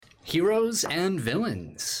heroes and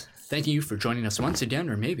villains. Thank you for joining us once again,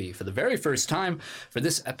 or maybe for the very first time, for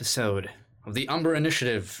this episode of the Umbra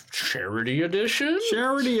Initiative Charity Edition.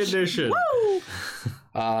 Charity Edition. Woo!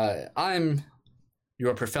 I'm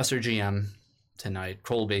your Professor GM tonight,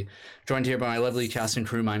 Colby, joined here by my lovely cast and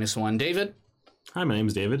crew -1, David. Hi, my name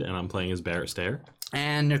is David, and I'm playing as Barrett Stair.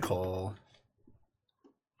 And Nicole.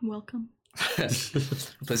 Welcome.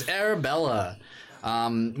 Plays Arabella.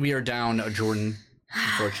 We are down a Jordan,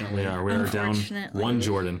 unfortunately. We are down one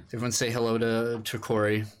Jordan. Everyone say hello to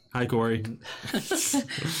Corey. Hi, Corey.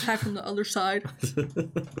 Hi from the other side.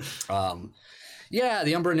 Yeah,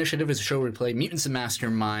 the Umbra Initiative is a show where we play Mutants and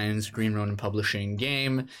Masterminds, Green Ronin Publishing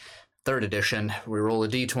game, 3rd edition. We roll a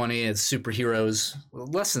d20. It's superheroes. Well,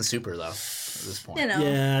 less than super, though, at this point. You know,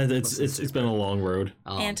 Yeah, it's been a long road.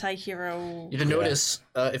 anti-hero. You can notice,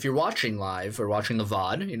 if you're watching live or watching the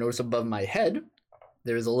VOD, you notice above my head,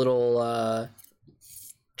 there's a little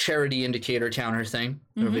charity indicator counter thing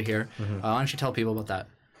over here. Why don't you tell people about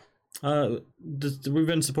that? We've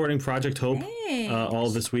been supporting Project Hope all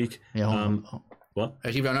this week. Yeah, What?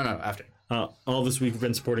 No, after. All this week we've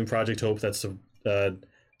been supporting Project Hope. That's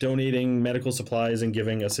donating medical supplies and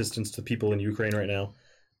giving assistance to people in Ukraine right now.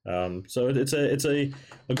 So it's a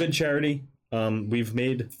good charity. We've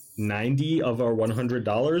made $90 of our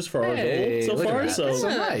 $100 for our goal so far. So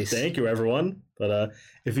nice. Thank you, everyone. But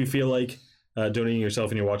if you feel like donating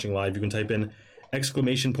yourself and you're watching live, you can type in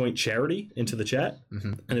 !charity into the chat,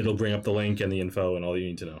 and it'll bring up the link and the info and all you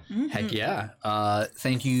need to know. Heck yeah.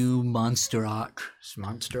 Thank you, Monster Arc.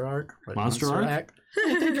 Monster Arc?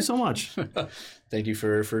 Thank you so much. Thank you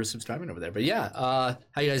for subscribing over there. But yeah,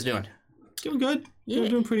 how you guys doing? Doing good. Yeah.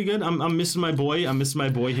 Doing pretty good. I'm missing my boy. I'm missing my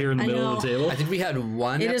boy here in the middle of the table. I think we had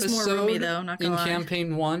one It is episode more roomy, though, not gonna in lie.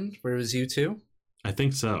 campaign 1 where it was you two. I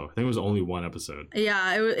think so. I think it was only one episode.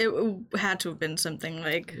 Yeah, it had to have been something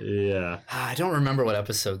like. Yeah. I don't remember what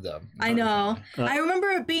episode though. I know. I remember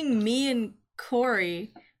it being me and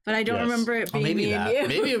Corey, but I don't Yes. remember it being Maybe me that.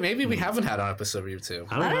 and you. Maybe we haven't had an episode with you two.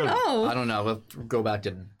 I don't know. I don't know. We'll go back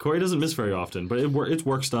to. Corey doesn't miss very often, but it's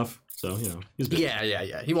work stuff. So, he's busy.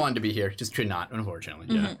 Yeah. He wanted to be here, just could not, unfortunately.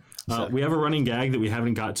 Yeah. We have a running gag that we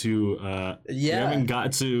haven't got to. We haven't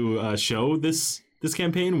got to show this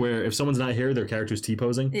campaign where if someone's not here, their character's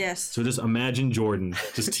T-posing. Yes. So just imagine Jordan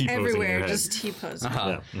just T-posing in your Everywhere, head. just T-posing.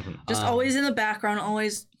 Yeah. Just always in the background,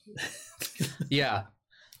 always. Yeah.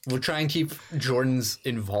 We'll try and keep Jordan's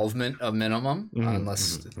involvement a minimum,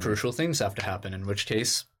 unless crucial things have to happen, in which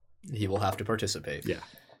case he will have to participate. Yeah.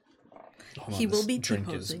 Hold on, He will this be drink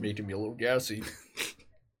is T-posing. making me a little gassy.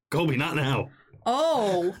 Colby, not now.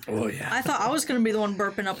 Oh. Oh yeah. I thought I was going to be the one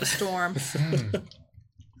burping up a storm.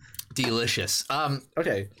 Delicious.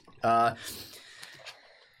 Okay.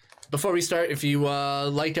 Before we start, if you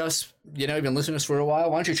liked us, you've been listening to us for a while,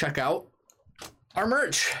 why don't you check out our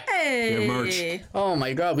merch? Hey. We have merch. Oh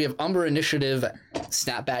my god, we have Umbra Initiative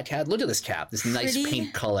snapback hat. Look at this cap, this nice Pretty.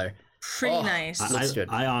 pink color. Pretty nice. Looks good.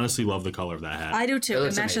 I honestly love the color of that hat. I do too. It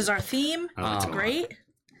looks matches amazing. our theme. It's great.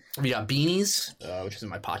 We got beanies, which is in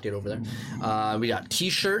my pocket over there. We got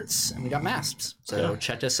t-shirts, and we got masks. So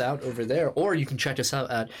check us out over there. Or you can check us out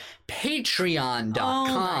at patreon.com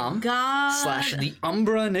Oh my god. / the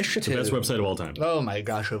Umbra Initiative. Best website of all time. Oh my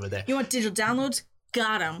gosh, over there. You want digital downloads?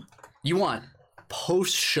 Got them. You want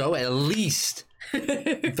post-show at least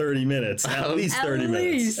 30 minutes. At least 30 minutes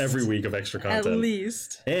least. every week of extra At content.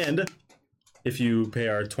 least. And if you pay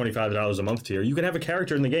our $25 a month tier, you can have a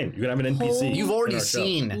character in the game. You can have an NPC. You've in already our show.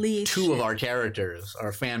 seen Holy 2 of our characters,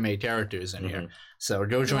 our fan-made characters in here. So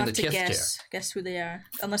go join We'll the have to TIFF tier. guess who they are.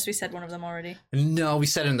 Unless we said one of them already. No, we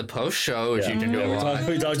said in the post-show, which you can go on.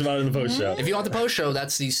 We talked about it in the post show. If you want the post-show,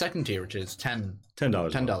 that's the second tier, which is $10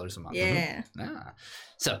 $10. a month. Yeah.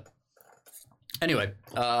 So, anyway,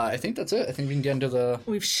 I think that's it. I think we can get into the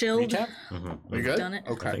We've shilled. recap. We good? Done it.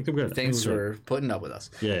 Okay. I think I'm good. Thanks for putting up with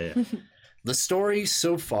us. Yeah. The story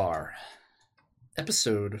so far,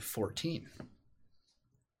 episode 14.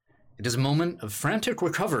 It is a moment of frantic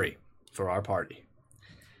recovery for our party.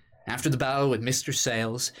 After the battle with Mr.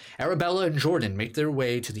 Sales, Arabella and Jordan make their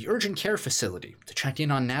way to the urgent care facility to check in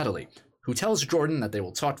on Natalie, who tells Jordan that they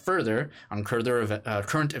will talk further on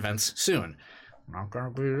current events soon. Not gonna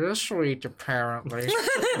be this sweet, apparently.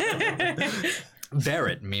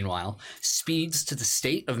 Barrett, meanwhile, speeds to the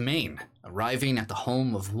state of Maine, arriving at the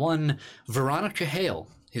home of one Veronica Hale,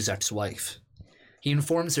 his ex-wife. He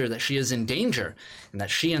informs her that she is in danger and that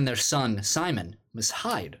she and their son, Simon, must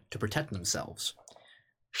hide to protect themselves.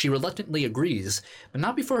 She reluctantly agrees, but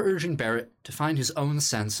not before urging Barrett to find his own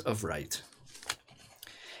sense of right.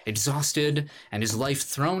 Exhausted and his life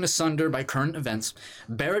thrown asunder by current events,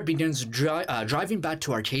 Barrett begins driving back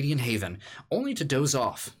to Arcadian Haven, only to doze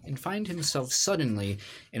off and find himself suddenly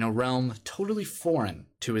in a realm totally foreign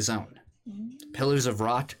to his own. Pillars of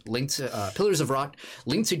rock linked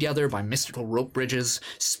together by mystical rope bridges,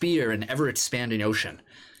 spear an ever-expanding ocean.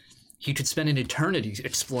 He could spend an eternity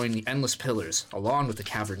exploring the endless pillars, along with the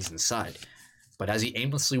caverns inside. But as he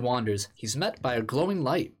aimlessly wanders, he's met by a glowing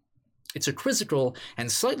light. It's a quizzical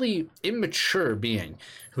and slightly immature being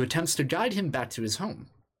who attempts to guide him back to his home.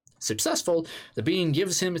 Successful, the being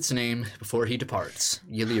gives him its name before he departs,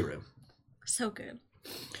 Yaliru. So good.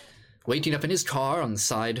 Waking up in his car on the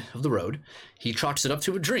side of the road, he chalks it up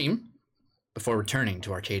to a dream before returning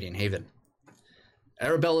to Arcadian Haven.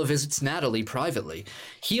 Arabella visits Natalie privately,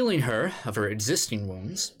 healing her of her existing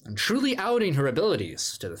wounds and truly outing her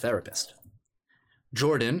abilities to the therapist.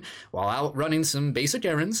 Jordan, while out running some basic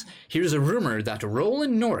errands, hears a rumor that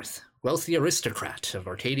Roland North, wealthy aristocrat of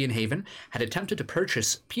Arcadian Haven, had attempted to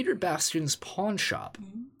purchase Peter Bastion's pawn shop.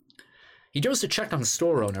 He goes to check on the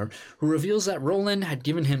store owner, who reveals that Roland had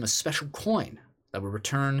given him a special coin that would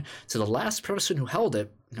return to the last person who held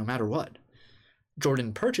it, no matter what.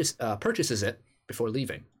 Jordan purchases it before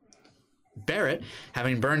leaving. Barrett,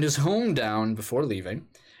 having burned his home down before leaving,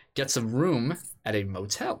 gets a room at a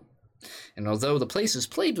motel. And although the place is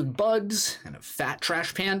plagued with bugs and a fat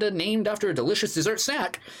trash panda named after a delicious dessert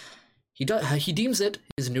snack, he deems it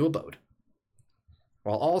his new abode.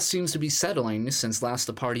 While all seems to be settling since last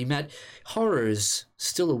the party met, horrors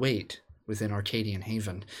still await within Arcadian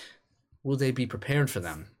Haven. Will they be prepared for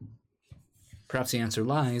them? Perhaps the answer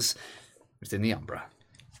lies within the Umbra.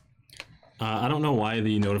 I don't know why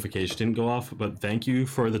the notification didn't go off, but thank you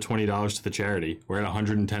for the $20 to the charity. We're at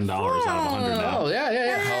 $110 out of 100 now. Oh, yeah.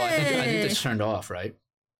 Oh, I think this turned off, right?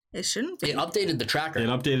 It shouldn't be. It updated the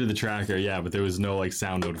tracker. Yeah, but there was no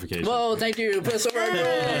sound notification. Whoa, thank you.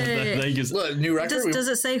 Thank you. Look, new record. Does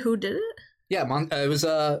it say who did it? Yeah, it was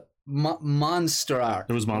Monster Arc.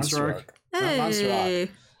 It was Monster Arc? Hey. Monster Arc.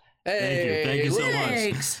 Hey, Thank you so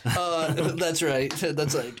Thanks. much. That's right.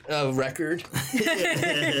 That's like a record.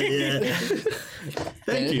 Yeah.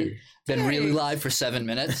 Thank you. Been really live for 7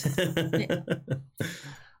 minutes.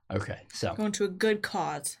 Okay, so Going to a good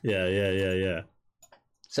cause. Yeah.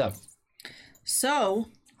 So,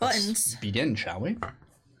 buttons. Let's begin, shall we?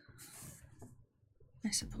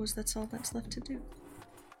 I suppose that's all that's left to do.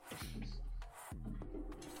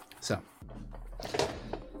 So,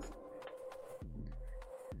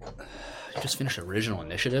 just finished original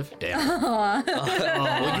initiative. Damn. Well,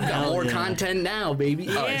 you got more content now, baby.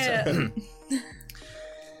 Yeah. All right, so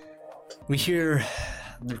we hear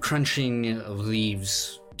the crunching of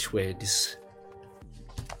leaves, twigs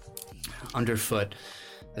underfoot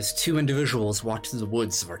as two individuals walk through the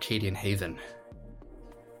woods of Arcadian Haven.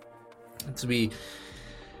 As we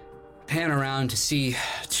pan around to see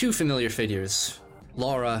two familiar figures,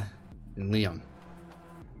 Laura and Liam.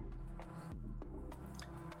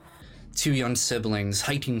 Two young siblings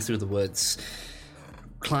hiking through the woods,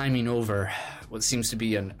 climbing over what seems to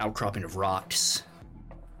be an outcropping of rocks.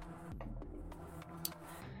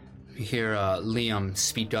 We hear Liam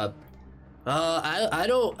speak up. I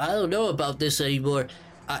don't know about this anymore.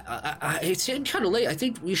 It's getting kind of late. I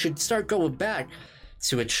think we should start going back.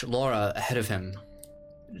 To which Laura, ahead of him,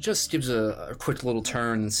 just gives a quick little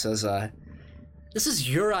turn and says, "This is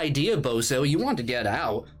your idea, Bozo. You want to get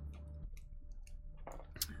out."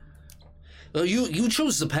 Well, you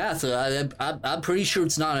chose the path. I'm pretty sure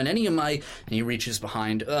it's not on any of my... And he reaches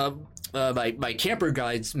behind my camper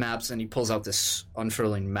guide's maps, and he pulls out this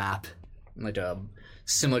unfurling map, like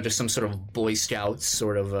similar to some sort of Boy Scouts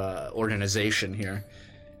sort of organization here.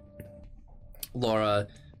 Laura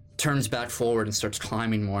turns back forward and starts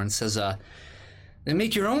climbing more and says, "Then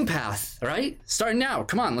make your own path, all right? Start now.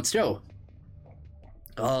 Come on, let's go."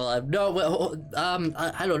 No, well,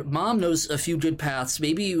 I don't. Mom knows a few good paths.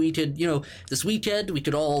 Maybe we could, this weekend we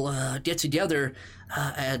could all get together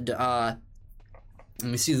and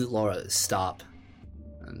we see that Laura stop,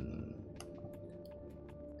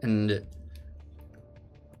 and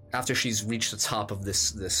after she's reached the top of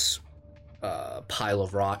this pile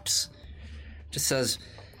of rocks, just says,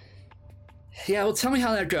 "Yeah, well, tell me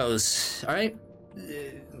how that goes, all right?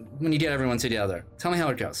 When you get everyone together, tell me how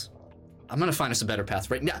it goes. I'm gonna find us a better path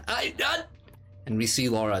right now." And we see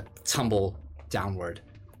Laura tumble downward.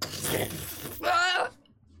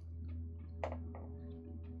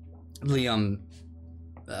 Liam,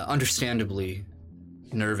 understandably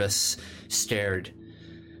nervous, scared,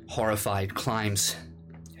 horrified, climbs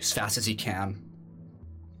as fast as he can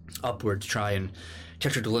upward to try and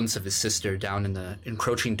catch a glimpse of his sister down in the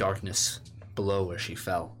encroaching darkness below where she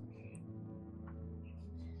fell.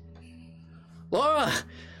 Laura!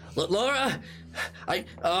 Laura!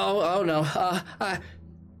 Oh no.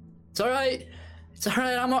 It's alright. It's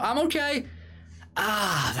alright, I'm okay.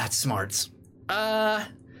 Ah, that's smarts.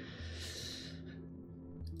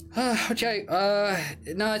 Okay,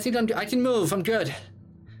 no, I think I can move, I'm good.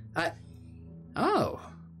 Oh,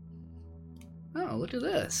 look at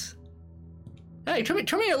this. Hey, come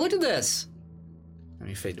here, look at this. Let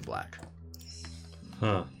me fade to black.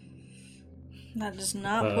 Huh. That does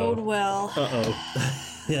not bode well.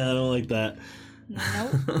 Uh-oh. Yeah, I don't like that.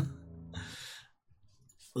 Nope.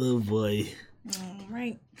 Oh, boy.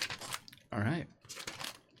 All right.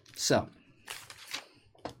 So.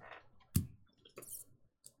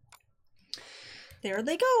 There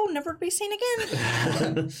they go, never to be seen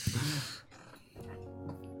again.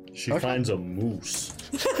 She finds a moose.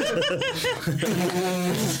 She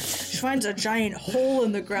finds a giant hole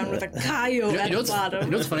in the ground with a coyote at the bottom.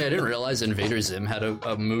 You know what's funny? I didn't realize Invader Zim had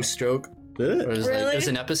a moose stroke. Did it? Really? There's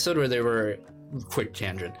an episode where they were... Quick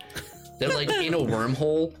tangent. They're like in a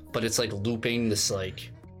wormhole, but it's like looping this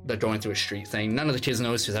like... They're going through a street thing. None of the kids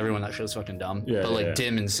notice because everyone that show's fucking dumb. Yeah, but like yeah.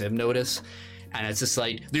 Dim and Zim notice. And it's just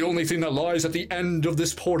like, the only thing that lies at the end of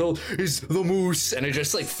this portal is the moose. And it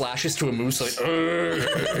just like flashes to a moose like,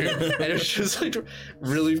 "Urgh." And it's just like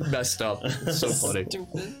really messed up. It's so funny.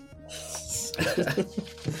 Stupid.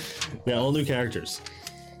 Yeah, all new characters.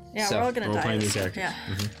 Yeah, So, we're all gonna we're all die. playing new characters.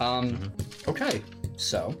 Yeah. Okay,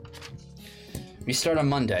 so we start on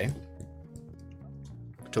Monday,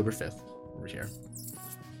 October 5th, over here.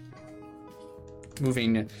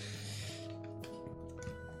 Moving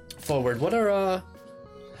forward, what are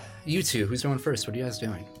you two? Who's going first? What are you guys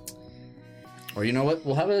doing? Or you know what?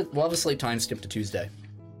 We'll have a slight time skip to Tuesday.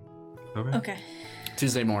 Okay.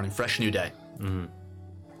 Tuesday morning, fresh new day. Mm-hmm.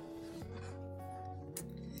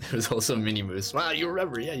 There's also a mini moose. Wow, you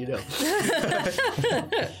remember? Yeah, you know.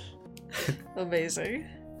 Amazing.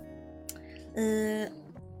 You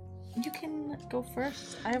can go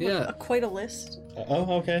first. I have Yeah. quite a list.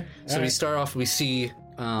 Oh, okay. So we start off. We see.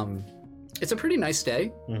 It's a pretty nice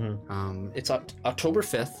day. Mm-hmm. It's October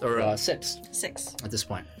 5th or 6th 6. at this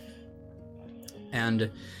point, and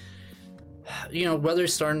you know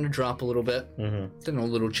weather's starting to drop a little bit. Mm-hmm. It's a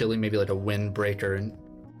little chilly, maybe like a windbreaker and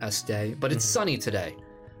S day, but it's sunny today,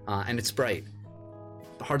 and it's bright.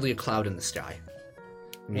 Hardly a cloud in the sky.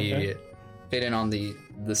 We fit in on the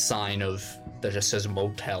sign of that just says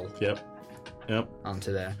motel. Yep.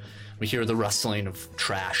 Onto there. We hear the rustling of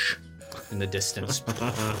trash in the distance.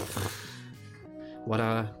 What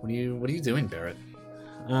are you doing, Barrett?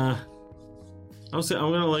 I'm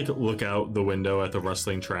gonna like look out the window at the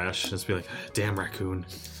rustling trash and just be like, damn raccoon.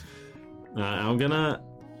 I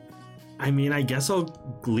guess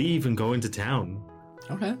I'll leave and go into town.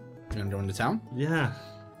 Okay. You're gonna go into town? Yeah.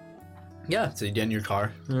 Yeah, so you get in your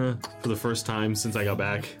car. For the first time since I got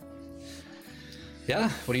back. Yeah,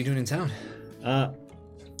 what are you doing in town?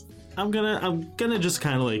 I'm gonna just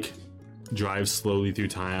kind of like drive slowly through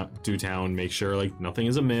town, make sure like nothing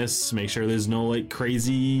is amiss, make sure there's no like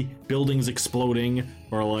crazy buildings exploding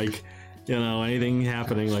or like, you know, anything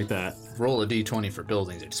happening like that. Roll a d20 for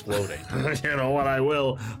buildings exploding. You know what, I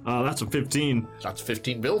will. That's a 15. That's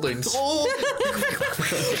 15 buildings.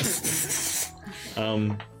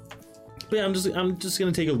 But yeah, I'm just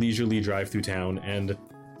gonna take a leisurely drive through town and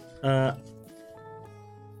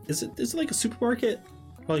is it like a supermarket?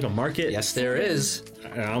 Or like a market? Yes, there is.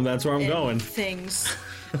 That's where I'm going. Things.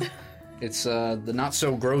 It's the not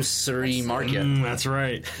so grocery market. That's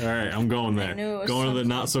right. All right, I'm going there. knew it was Going to the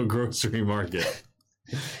not so grocery market.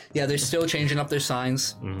 Yeah, they're still changing up their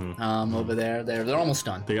signs over there. They're almost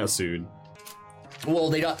done. They got sued. Well,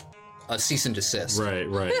 they got a cease and desist. Right.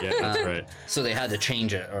 Yeah, that's right. So they had to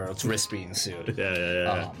change it, or else risk being sued.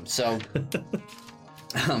 Yeah.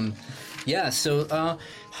 Yeah. So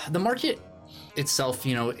the market itself,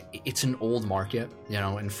 you know, it's an old market. You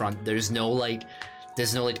know, in front there's no LED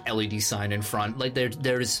sign in front. Like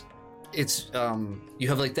there's you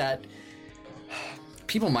have like that.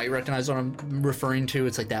 People might recognize what I'm referring to.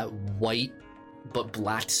 It's like that white but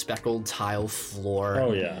black speckled tile floor.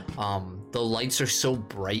 Oh yeah. The lights are so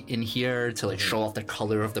bright in here to like show off the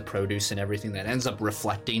color of the produce and everything that ends up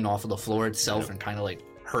reflecting off of the floor itself and kind of like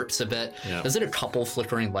hurts a bit. Yeah. There's like a couple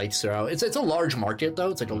flickering lights throughout. It's a large market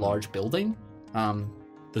though. It's like a large building.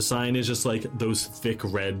 The sign is just like those thick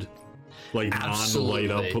red, like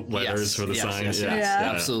non-light up letters for the sign. Yes,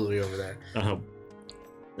 Yeah. absolutely over there. All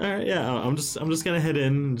right, yeah. I'm just gonna head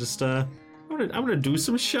in. And just I'm gonna do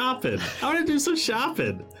some shopping.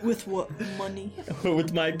 With what money?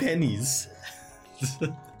 With my pennies.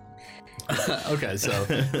 Okay, so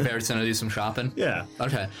Barrett's gonna do some shopping. Yeah.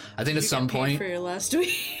 Okay, I think at some Paid point. for your last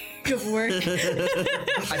week. week of work.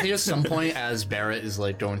 I think at some point, as Barrett is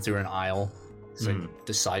like going through an aisle, he's like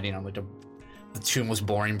deciding on like the two most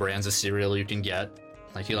boring brands of cereal you can get.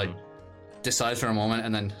 Like he like decides for a moment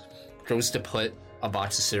and then goes to put a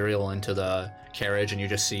box of cereal into the carriage, and you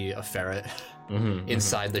just see a ferret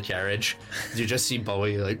inside the carriage. You just see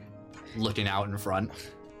Bowie like looking out in front.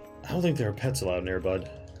 I don't think there are pets allowed near, bud.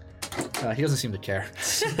 He doesn't seem to care.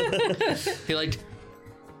 He like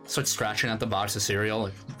starts scratching at the box of cereal.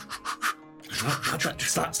 Like,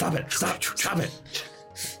 Stop it.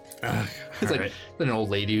 it's like an old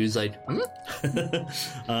lady who's like,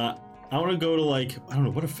 I want to go to like, I don't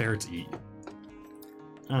know, what do ferrets eat?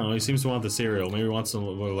 I don't know, he seems to want the cereal. Maybe he wants some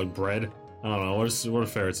like bread. I don't know, what do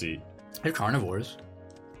ferrets eat? They're carnivores.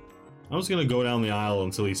 I'm just gonna go down the aisle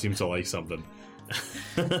until he seems to like something.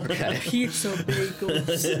 Okay. Pizza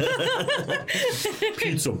bagels.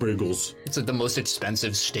 Pizza bagels. It's like the most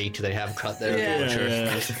expensive steak they have cut there.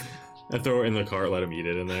 Yeah. I throw it in the cart, let him eat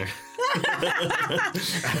it in there.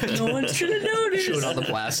 No one should have noticed. Chewing on the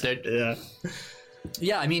plastic. Yeah.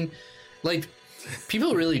 Yeah, I mean, like,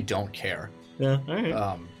 people really don't care. Yeah,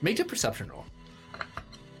 alright. Make a perception roll.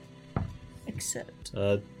 Except.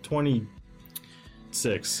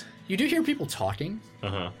 26. You do hear people talking.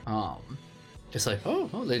 Uh-huh. Just like, oh,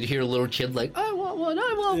 they hear a little kid like, I want one.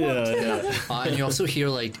 Yeah. And you also hear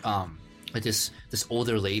like this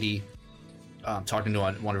older lady talking to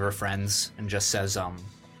one of her friends, and just says, oh,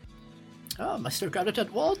 must have got it at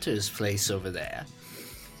Walter's place over there.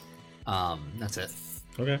 That's it.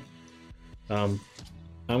 Okay. I'm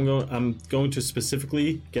going to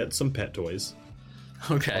specifically get some pet toys.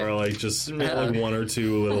 Okay. Or like just like one or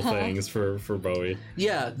two little things for Bowie.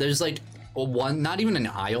 Yeah, there's like one, not even an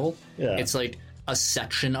aisle. Yeah. It's like a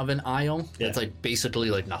section of an aisle. Yeah. It's like basically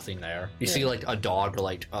like nothing there. You see like a dog or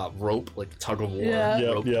like rope, like tug of war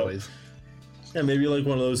rope toys. Yeah, maybe like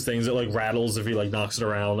one of those things that like rattles if he like knocks it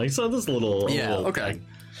around. Like so this little Okay.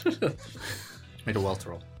 thing. Made a wealth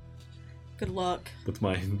roll. Good luck. With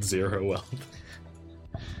my 0 wealth.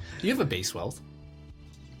 You have a base wealth.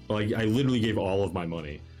 Like I literally gave all of my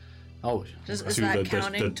money Oh. Is to that the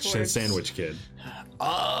counting towards... sandwich kid.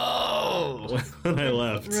 Oh. When I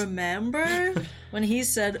left. Remember when he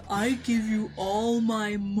said, "I give you all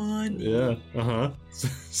my money"? Yeah.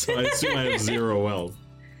 So I assume I have 0 wealth.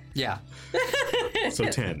 Yeah. So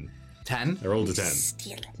 10. 10. I rolled a 10.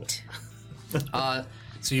 Steal it.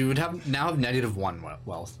 So you would now have -1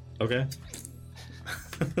 wealth. Okay.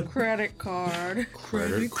 Credit card.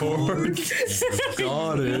 Credit card.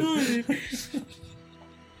 Got it.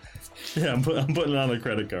 Yeah, I'm putting it on the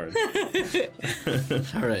credit card.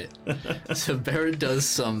 All right. So Barrett does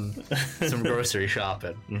some grocery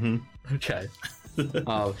shopping. Mm-hmm. Okay.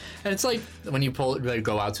 And it's like when you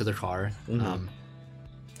go out to the car.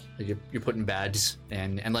 Like you're putting bags,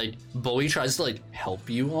 and like Bowie tries to like help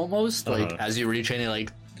you almost like as you reach in, he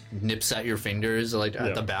like nips at your fingers like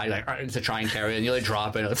at the bag like to try and carry it, and you like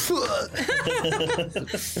drop it.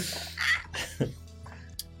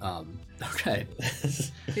 Okay.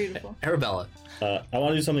 Beautiful. Arabella. I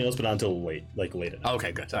want to do something else, but not until later.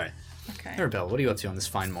 Okay, good. All right. Okay. Arabella, what are you up to on this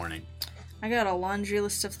fine morning? I got a laundry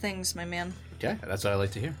list of things, my man. Okay, that's what I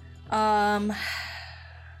like to hear. The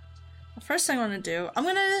first thing I want to do, I'm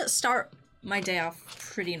gonna start my day off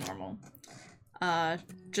pretty normal.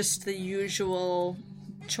 Just the usual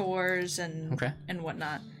chores and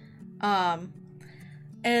whatnot.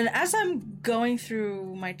 And as I'm going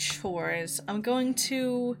through my chores, I'm going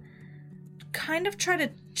to kind of try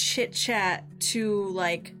to chit-chat to,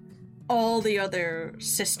 like, all the other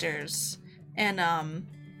sisters and,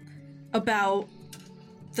 about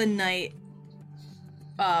the night,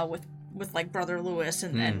 with like, Brother Lewis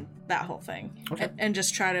and that whole thing. Okay. And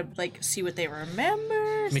just try to, like, see what they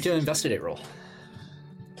remember. Make an investigate roll.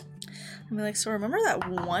 I'll be like, so remember that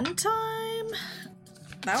one time?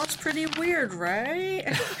 That was pretty weird, right?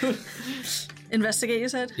 Investigate, you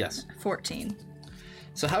said? Yes. 14.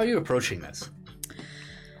 So how are you approaching this?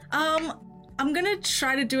 I'm gonna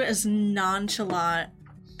try to do it as nonchalant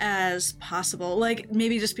as possible. Like,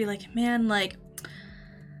 maybe just be like, man, like,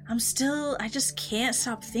 I just can't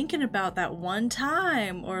stop thinking about that one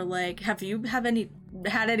time. Or, like, have you had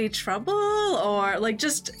any trouble? Or, like,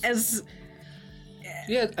 just as...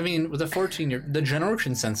 Yeah, I mean, with a 14, the general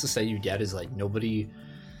consensus that you get is, like, nobody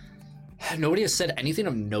has said anything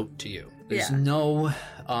of note to you. There's no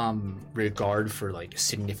regard for, like,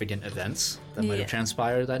 significant events that might have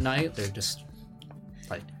transpired that night. They're just,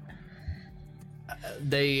 like...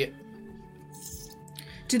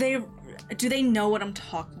 Do they know what I'm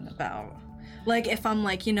talking about? Like, if I'm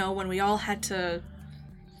like, when we all had to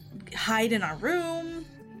hide in our room?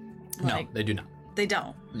 Like, no, they do not. They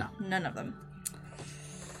don't. No. None of them.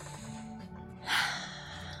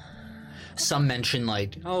 Some mention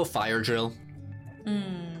like, oh, fire drill.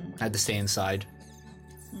 Had to stay inside.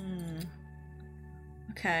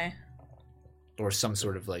 Okay. Or some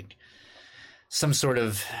sort of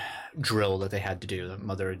drill that they had to do that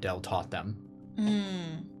Mother Adele taught them.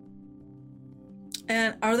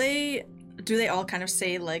 And do they all kind of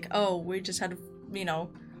say like, oh, we just had,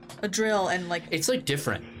 a drill and like... It's like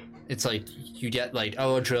different. It's like you get like,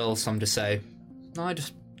 oh, a drill, some to say, no, I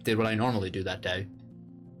just did what I normally do that day.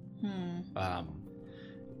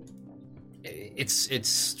 It's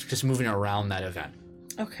just moving around that event.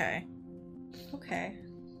 Okay.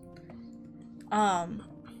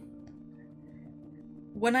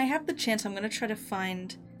 When I have the chance, I'm gonna try to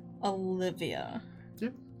find Olivia. Yeah,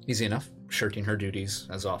 easy enough. Shirking her duties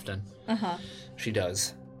as often. She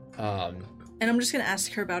does. And I'm just gonna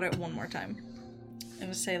ask her about it one more time. I'm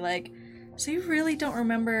gonna say like, so you really don't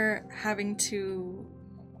remember having to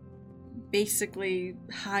basically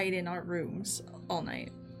hide in our rooms all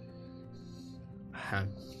night?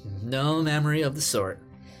 No memory of the sort.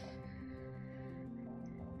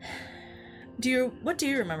 What do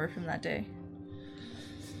you remember from that day?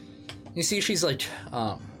 You see, she's like,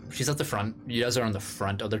 she's at the front. You guys are on the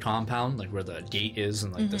front of the compound, like where the gate is,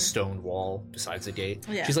 and like the stone wall besides the gate.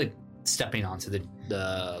 Yeah. She's like stepping onto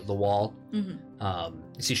the wall. You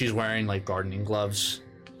see, she's wearing like gardening gloves.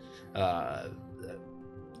 A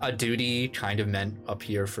duty kind of meant up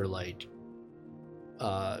here for like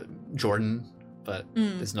Jordan, but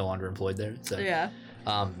is no longer employed there. So yeah.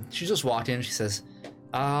 She just walked in. She says,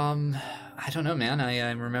 I don't know, man.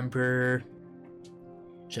 I remember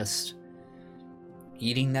just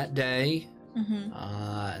eating that day, and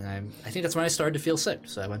I think that's when I started to feel sick,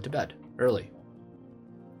 so I went to bed early.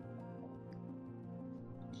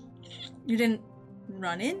 You didn't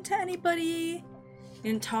run into anybody? You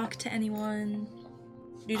didn't talk to anyone?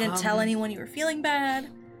 You didn't tell anyone you were feeling bad?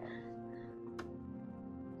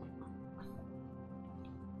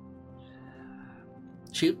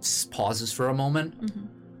 She pauses for a moment.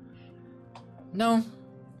 No.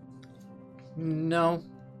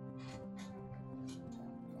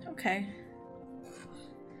 Okay.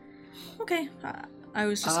 I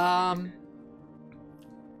was just... I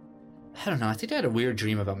don't know. I think I had a weird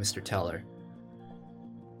dream about Mr. Teller.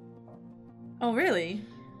 Oh, really?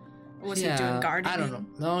 Was he doing gardening? I don't know.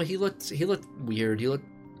 No, he looked weird. He looked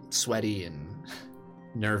sweaty and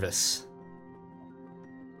nervous.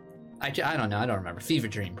 I don't know. I don't remember. Fever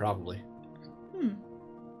dream, probably.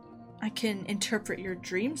 I can interpret your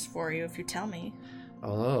dreams for you if you tell me.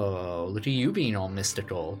 Oh, look at you being all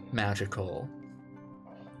mystical, magical.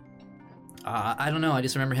 I don't know. I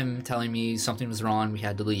just remember him telling me something was wrong. We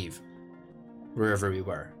had to leave. Wherever we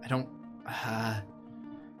were. I don't...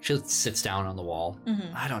 she sits down on the wall.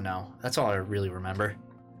 I don't know. That's all I really remember.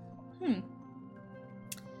 That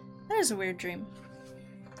is a weird dream.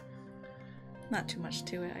 Not too much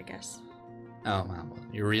to it, I guess. Oh, wow.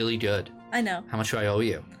 You're really good. I know. How much do I owe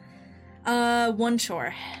you? 1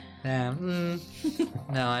 chore. No,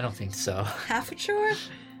 I don't think so. Half a chore?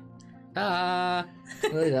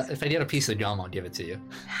 If I get a piece of gum, I'll give it to you.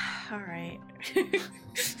 All right.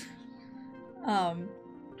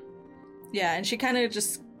 Yeah, and she kind of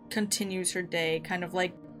just continues her day, kind of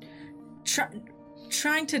like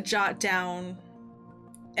trying to jot down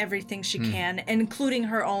everything she can, including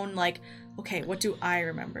her own, like, okay, what do I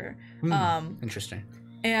remember? Interesting.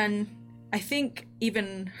 And I think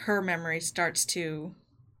even her memory starts to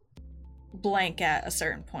blank at a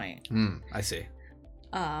certain point. I see.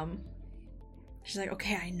 She's like,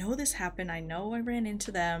 okay, I know this happened. I know I ran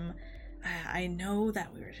into them. I know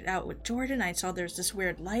that we were out with Jordan. I saw there's this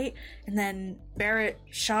weird light. And then Barrett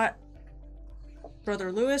shot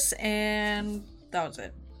Brother Lewis, and that was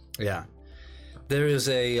it. Yeah. There is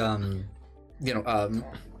a,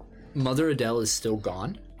 Mother Adele is still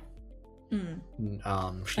gone.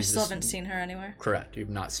 I still haven't seen her anywhere. Correct. You've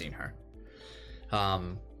not seen her.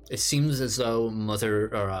 It seems as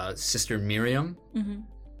though Sister Miriam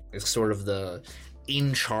is sort of the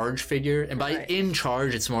in-charge figure. And by in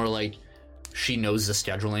charge, it's more like she knows the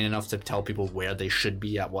scheduling enough to tell people where they should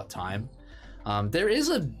be at what time. There is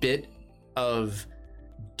a bit of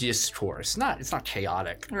discourse. It's not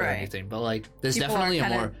chaotic or anything, but like there's people definitely a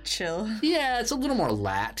more chill. Yeah, it's a little more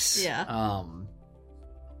lax. Yeah.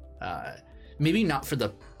 Maybe not for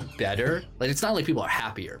the better. Like it's not like people are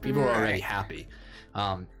happier. People are already happy.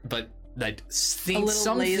 But like some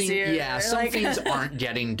things aren't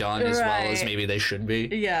getting done as well as maybe they should be.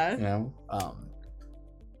 Yeah. You know?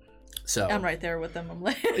 So I'm right there with them. I'm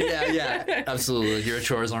like yeah, absolutely. Your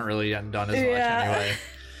chores aren't really getting done as much anyway.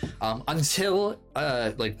 Until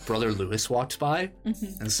like Brother Lewis walked by,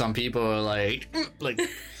 and some people are like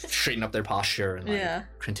straighten up their posture and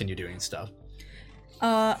continue doing stuff.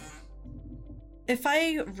 If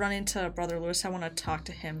I run into Brother Lewis, I want to talk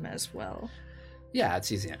to him as well. Yeah,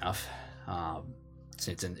 it's easy enough.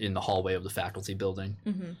 It's in the hallway of the faculty building,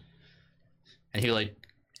 and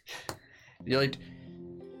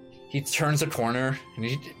he turns a corner,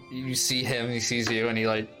 and you see him, and he sees you, and he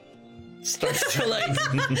starts to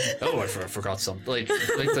oh, I forgot something, like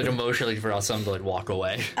emotionally forgot something to walk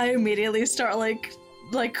away. I immediately start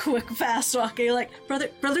quick fast walking, brother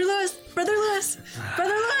Lewis.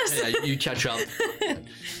 Yeah, you catch up.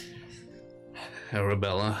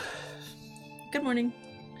 Arabella. Good morning.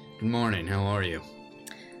 Good morning. How are you?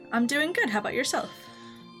 I'm doing good. How about yourself?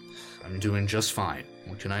 I'm doing just fine.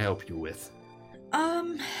 What can I help you with?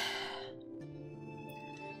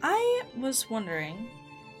 I was wondering,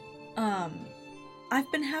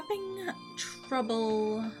 I've been having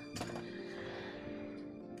trouble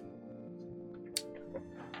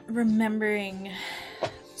remembering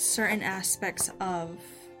certain aspects of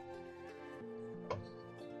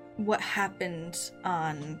what happened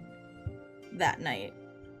on that night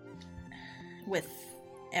with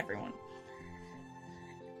everyone.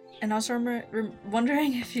 And I was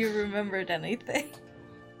wondering if you remembered anything.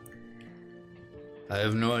 I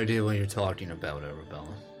have no idea what you're talking about,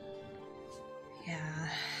 Arabella. Yeah.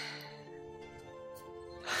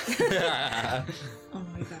 Oh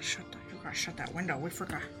no, you gotta shut that window. We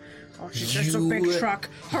forgot. Oh, there's a big truck.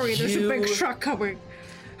 Hurry, there's a big truck coming.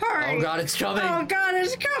 Hurry. Oh god, it's coming. Oh god,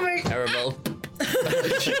 it's coming. Arabella.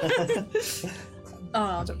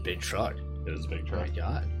 It's a big truck. It is a big Oh truck. my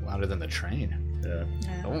god, louder than the train. Yeah.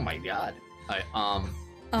 Oh my god.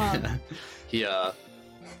 He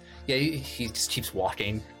just keeps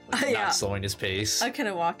walking, not slowing his pace. I'm kind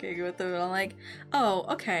of walking with them, and I'm like, oh,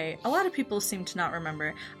 okay. A lot of people seem to not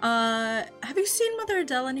remember. Have you seen Mother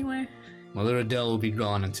Adele anywhere? Mother Adele will be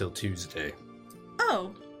gone until Tuesday.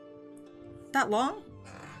 Oh. That long?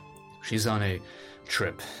 She's on a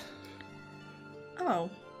trip. Oh.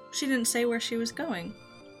 She didn't say where she was going.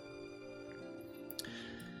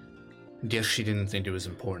 Guess she didn't think it was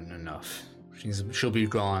important enough. She'll be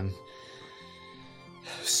gone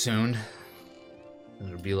soon.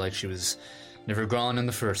 It'll be like she was never gone in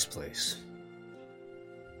the first place.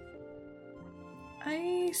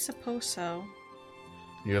 I suppose so.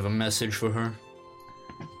 You have a message for her?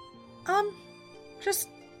 Just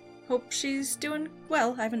hope she's doing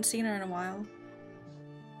well. I haven't seen her in a while.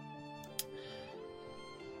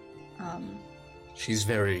 She's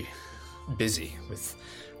very busy with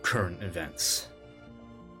current events.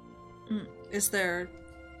 Is there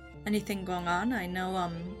anything going on? I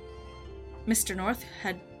know, Mr. North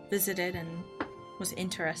had visited and was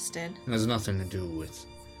interested. It has nothing to do with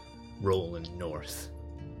Roland North.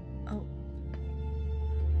 Oh.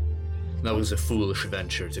 That was a foolish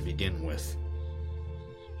venture to begin with.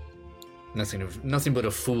 Nothing but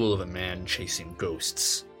a fool of a man chasing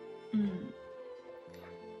ghosts.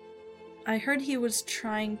 I heard he was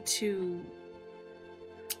trying to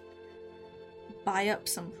buy up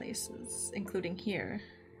some places, including here,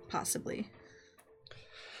 possibly.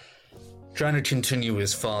 Trying to continue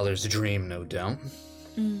his father's dream, no doubt.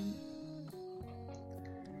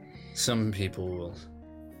 Some people will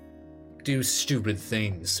do stupid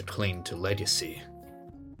things to cling to legacy.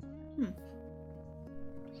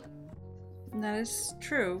 That is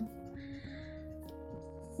true.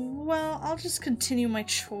 Well, I'll just continue my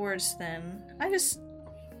chores then. I just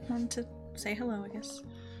wanted to say hello, I guess.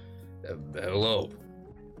 Hello.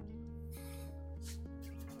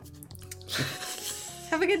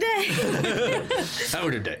 Have a good day. Have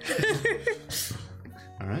a good day.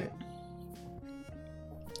 All right.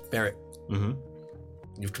 Barrett.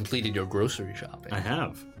 You've completed your grocery shopping. I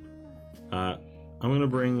have. I'm gonna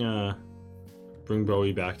bring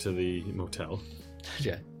Bowie back to the motel.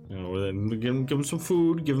 Yeah. You know, give him some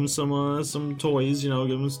food, give him some toys, give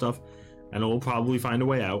him stuff. I know we'll probably find a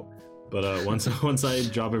way out, but once I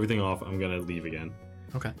drop everything off, I'm gonna leave again.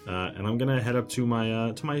 Okay. And I'm gonna head up to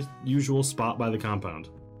my usual spot by the compound.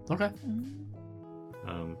 Okay.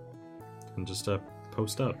 And just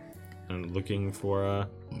post up and looking for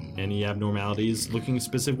any abnormalities, looking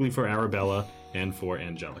specifically for Arabella and for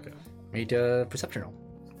Angelica. Make a perception roll.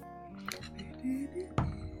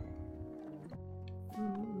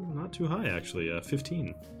 Not too high, actually.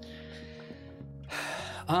 15.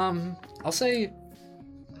 I'll say,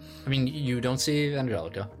 I mean, you don't see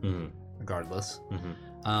Angelica, regardless.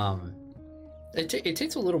 It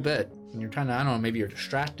takes a little bit, and you're trying to, I don't know, maybe you're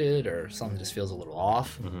distracted or something just feels a little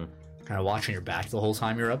off. Kind of watching your back the whole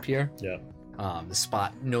time you're up here. Yeah. the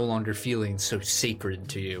spot no longer feeling so sacred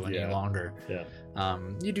to you any longer. Yeah.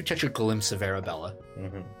 You do catch a glimpse of Arabella.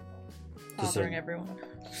 Mm-hmm. Bothering everyone.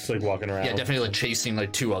 It's like walking around. Yeah, definitely like chasing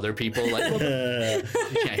like 2 other people. Like you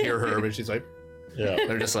can't hear her, but she's like,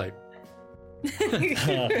 they're just like.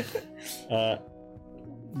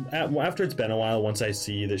 After it's been a while, once I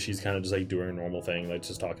see that she's kind of just like doing a normal thing, like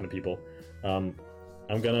just talking to people, I'm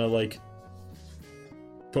gonna like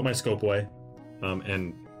put my scope away,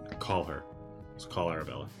 and call her. Let's call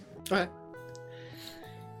Arabella. Okay.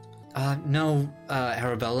 No,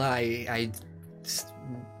 Arabella, I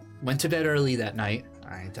went to bed early that night.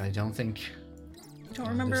 I don't think... You don't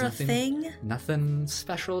remember a thing? Nothing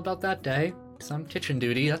special about that day. Some kitchen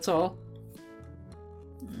duty, that's all.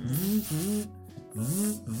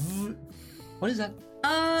 What is that?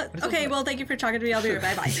 Okay, well, thank you for talking to me. I'll be right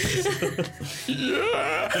back. Bye.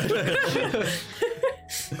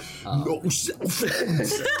 No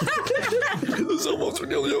self-defense. Someone's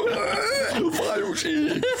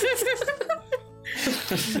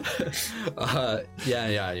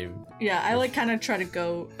Yeah, I like kind of try to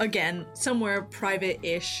go again somewhere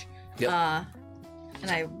private-ish. Yep.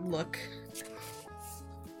 And I look.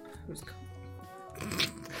 Who's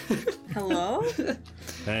Hello?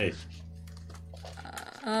 Hey.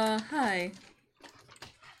 Hi.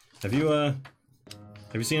 Have you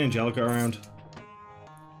seen Angelica around?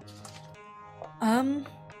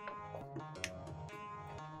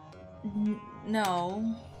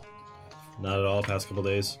 No. Not at all. Past couple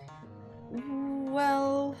days.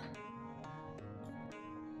 Well,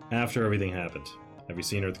 After everything happened, have you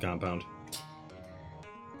seen her at the compound?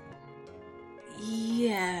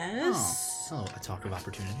 yes. Oh, a talk of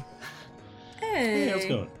opportunity. Hey. Hey, how's it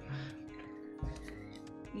going?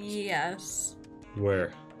 Yes.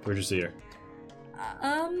 Where'd you see her?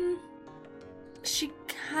 She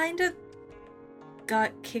kind of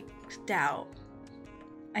got kicked out,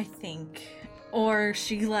 I think. Or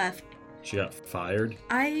she left. She got fired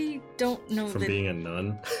I don't know from the... being a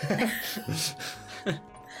nun?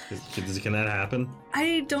 Can that happen?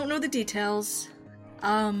 I don't know the details.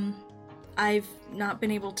 I've not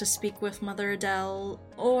been able to speak with Mother Adele,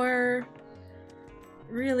 or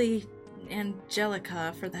really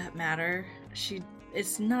Angelica for that matter. She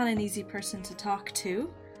is not an easy person to talk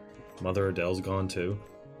to. Mother Adele's gone too?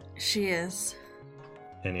 She is.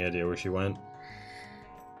 Any idea where she went?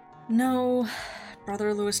 No,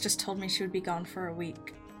 Brother Lewis just told me she would be gone for a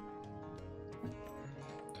week.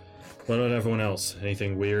 What about everyone else?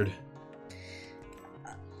 Anything weird?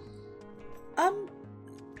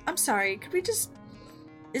 I'm sorry, could we just...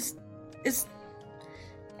 Is...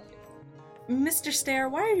 Mr. Stare,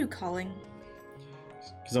 why are you calling?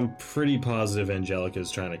 Because I'm pretty positive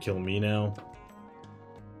Angelica's trying to kill me now.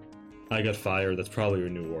 I got fired, that's probably her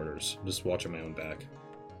new orders. I'm just watching my own back.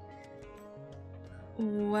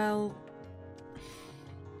 Well...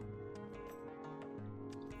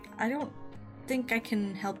 I don't think I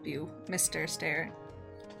can help you, Mr. Stare.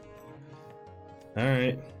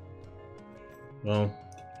 Alright. Well,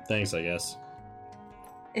 thanks, I guess.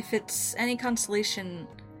 If it's any consolation,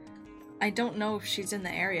 I don't know if she's in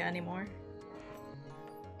the area anymore.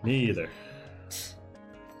 Me either.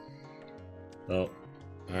 Well,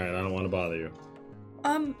 alright, I don't want to bother you.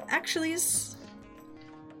 Actually, is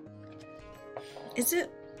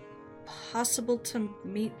it possible to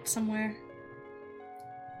meet somewhere?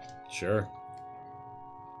 Sure.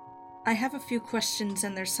 I have a few questions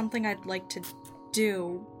and there's something I'd like to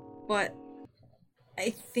do, but I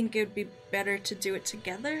think it would be better to do it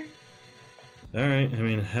together. Alright, I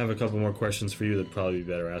mean, I have a couple more questions for you that'd probably be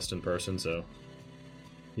better asked in person, so...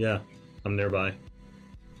 Yeah, I'm nearby.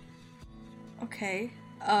 Okay.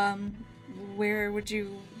 Where would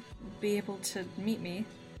you be able to meet me?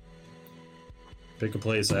 Pick a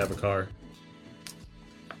place, I have a car.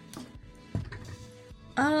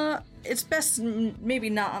 It's best maybe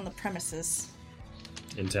not on the premises.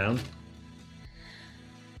 In town?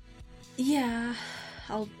 Yeah,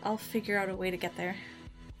 I'll figure out a way to get there.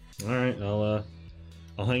 Alright, I'll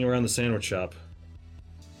hang around the sandwich shop.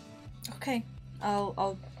 Okay,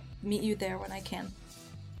 I'll meet you there when I can.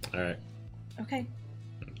 Alright, Okay.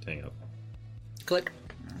 hang up. Click.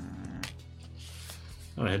 I'm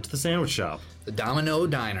gonna head to the sandwich shop. The Domino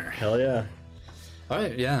Diner. Hell yeah. All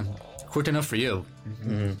right, yeah. Quick enough for you.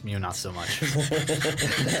 Mm-hmm. You, not so much.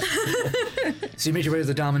 So you made your way to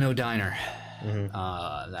the Domino Diner.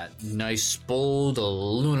 Mm-hmm. That nice, bold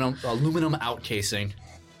aluminum outcasing.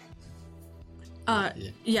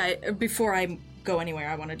 Yeah, before I go anywhere,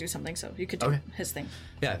 I want to do something, so you could do Okay. his thing.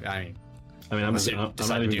 Yeah, I mean, I mean, I'm Unless not you even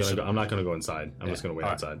decide to do gonna some- go. I'm not gonna go inside. I'm just gonna wait All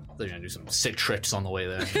right. outside. They're gonna do some sick tricks on the way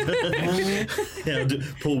there. Yeah, do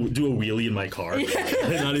a wheelie in my car.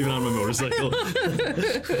 Not even on my motorcycle.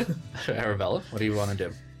 Arabella, what do you want to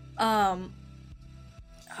do? I'm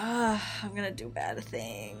gonna do a bad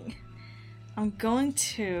thing. I'm going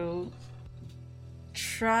to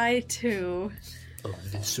try to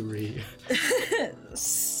Eviscerate.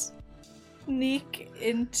 sneak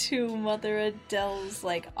into Mother Adele's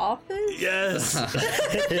like office. Yes.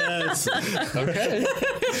 Yes. Okay.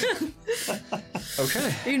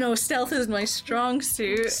 Okay. You know, stealth is my strong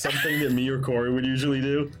suit. Something that me or Corey would usually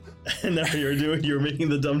do. And now you're making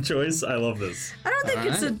the dumb choice. I love this. I don't think All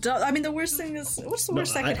it's a right. dumb. I mean, the worst thing is, what's the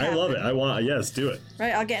worst that could I happen? love it. I want. Yes, do it.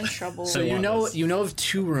 Right, I'll get in trouble. So want this. you know of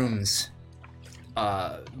 2 rooms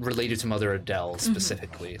related to Mother Adele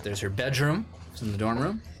specifically. There's her bedroom, it's in the dorm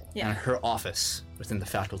room, Yeah. and her office within the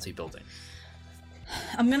faculty building.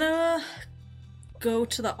 I'm gonna go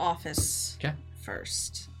to the office Okay.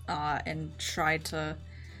 first, and try to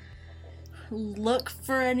look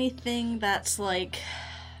for anything that's like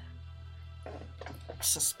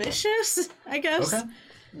suspicious, I guess. Okay.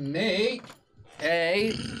 Make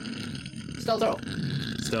a stealth roll.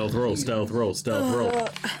 Stealth roll. Stealth roll. Stealth roll.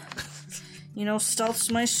 You know,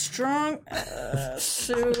 stealth's my strong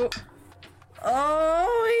suit.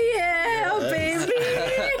 Oh yeah, baby!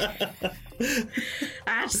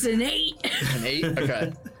 That's an 8. An 8?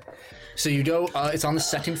 Okay. So you go, it's on the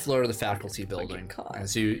 2nd floor of the faculty building. caught.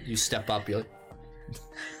 As you step up, you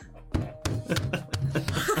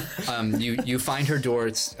you find her door.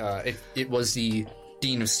 It was the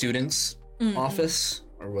Dean of Students office,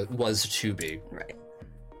 or was to be. Right.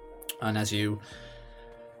 And as you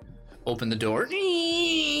open the door,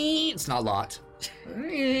 it's not locked.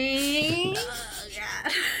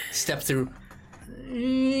 Step through.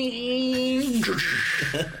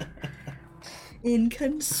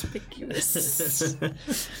 Inconspicuous.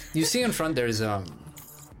 You see in front there's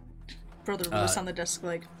Brother Lewis on the desk,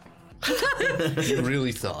 like, you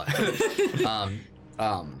really thought.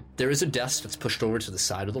 There is a desk that's pushed over to the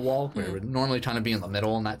side of the wall where it would normally kind of be in the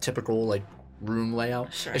middle in that typical like room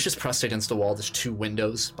layout. Sure. It's just pressed against the wall. There's 2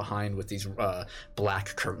 windows behind with these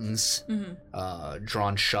black curtains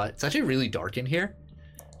drawn shut. It's actually really dark in here.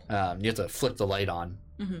 You have to flip the light on.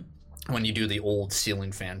 When you do, the old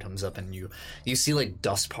ceiling fan comes up and you see like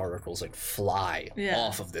dust particles like fly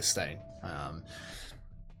off of this thing.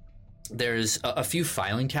 There's a few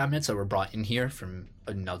filing cabinets that were brought in here from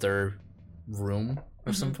another room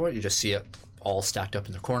of some sort. You just see it all stacked up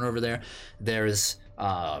in the corner over there. There's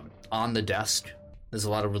on the desk, there's a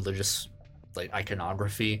lot of religious like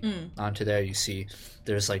iconography onto there. You see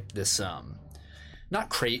there's like this not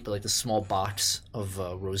crate, but like this small box of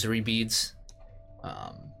rosary beads.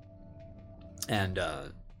 And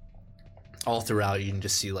all throughout you can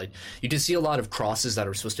just see like a lot of crosses that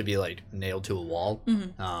are supposed to be like nailed to a wall,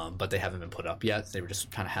 but they haven't been put up yet. They were just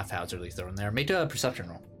kind of haphazardly thrown there. Make a perception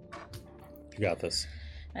roll. You got this.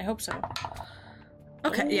 I hope so.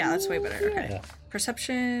 Okay, yeah, that's way better. Okay. Yeah.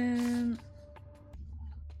 Perception.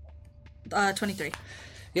 23.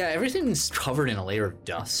 Yeah, everything's covered in a layer of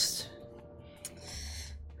dust.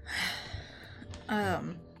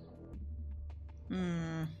 I'm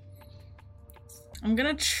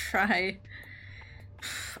gonna try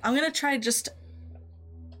just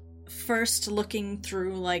first looking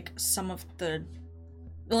through like some of the.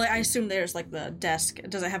 Well, I assume there's like the desk.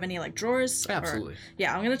 Does it have any like drawers? Absolutely.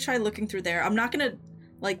 Yeah, I'm gonna try looking through there. I'm not gonna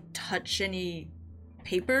like touch any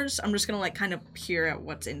papers. I'm just gonna like kind of peer at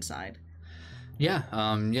what's inside. Yeah,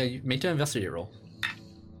 you make an investigate roll.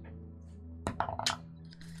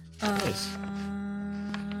 Nice.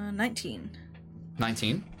 19.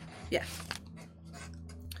 19. Yeah.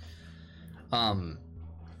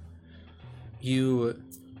 You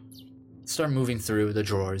start moving through the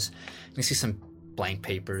drawers. You see some blank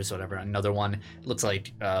papers, whatever. Another one looks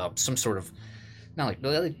like some sort of, not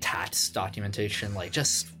like tax documentation, like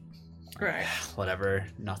just Right. whatever,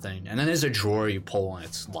 nothing. And then there's a drawer you pull and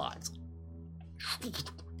it's locked.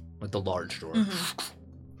 Like the large drawer. Oh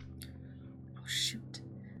shoot.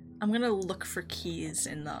 I'm gonna look for keys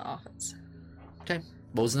in the office. Okay.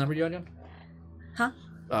 What was the number you had again? Huh?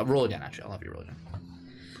 Roll again, actually. I'll have you roll again.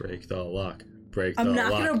 Break the lock. Break the I'm lock.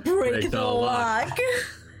 not gonna break the lock.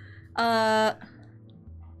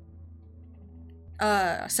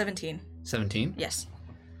 17. 17? Yes.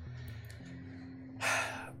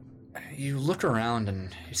 You look around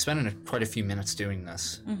and you're spending quite a few minutes doing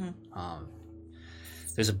this.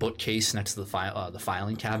 There's a bookcase next to the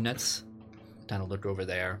filing cabinets. Kind of look over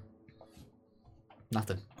there.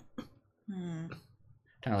 Nothing.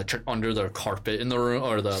 kind of like check under the carpet in the room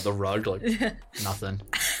or the rug, like nothing.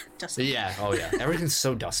 Dusty. Yeah, oh yeah, everything's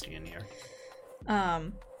so dusty in here.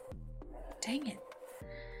 Dang it.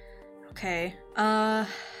 Okay.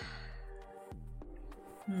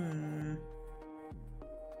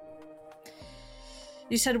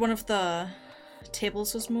 You said one of the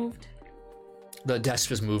tables was moved? The desk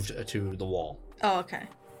was moved to the wall. Oh, okay.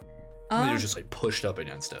 They were just like pushed up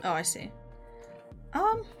against it. Oh, I see.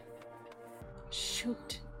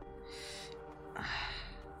 Shoot. I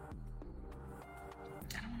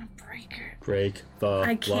don't want to break it. Break the lock.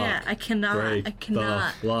 I can't. I cannot. Break I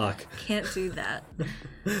cannot. the lock. Can't do that.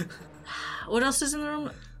 What else is in the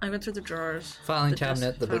room? I went through the drawers. Filing The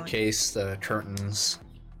cabinet, the filing. bookcase, the curtains,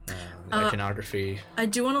 the iconography. I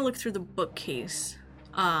do want to look through the bookcase.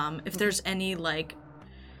 If there's any like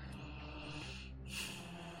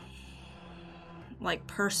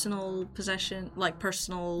personal possession, like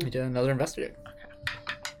personal. We did another investigate.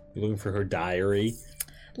 You're looking for her diary.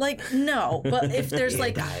 Like no, but if there's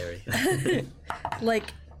like Diary.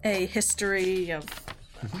 like a history of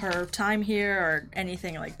her time here or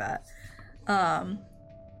anything like that.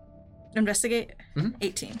 Investigate.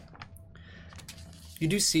 18. You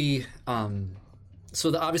do see,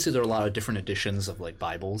 so obviously there are a lot of different editions of like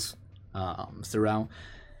Bibles throughout.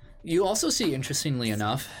 You also see, interestingly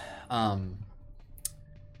enough,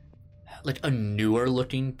 like a newer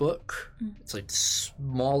looking book. It's like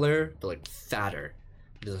smaller but like fatter.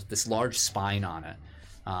 There's this large spine on it.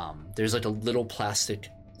 There's like a little plastic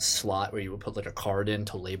slot where you would put like a card in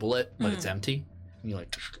to label it, but it's empty. And you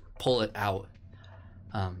like pull it out,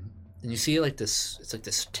 and you see like this. It's like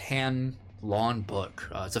this tan lawn book.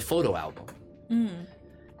 It's a photo album. And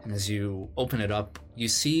as you open it up, you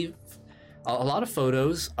see a lot of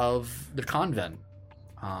photos of the convent.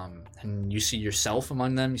 And you see yourself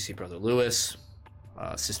among them. You see Brother Lewis,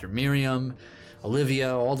 Sister Miriam,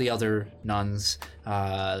 Olivia, all the other nuns.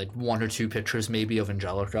 Like one or two pictures maybe of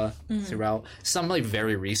Angelica throughout. Some like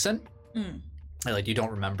very recent. Like you don't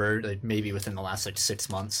remember, like maybe within the last like 6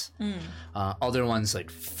 months. Other ones like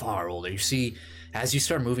far older. You see, as you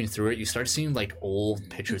start moving through it, you start seeing like old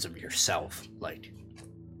pictures of yourself, like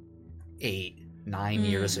 8, 9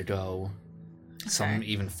 years ago. Some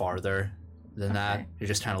even farther than that. You're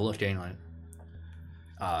just kind of looking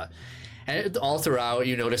like, and all throughout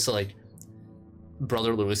you notice like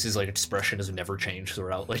Brother Lewis's like expression has never changed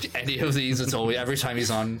throughout like any of these. It's always every time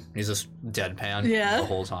he's on, he's just deadpan the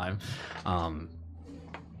whole time.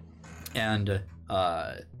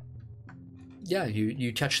 Yeah,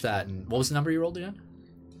 you catch that. And what was the number you rolled again?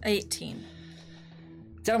 18.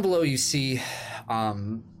 Down below you see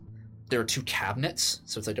there are 2 cabinets,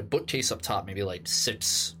 so it's like a bookcase up top, maybe like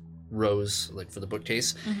 6 rows like for the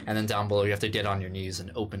bookcase, and then down below you have to get on your knees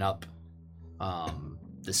and open up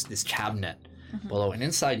this cabinet below, and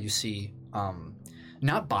inside you see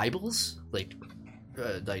not Bibles, like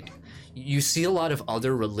you see a lot of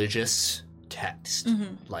other religious text,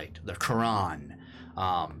 like the Quran.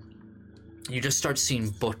 You just start seeing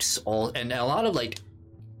books and a lot of like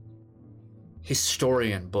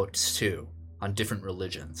historian books too on different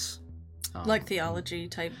religions, Like theology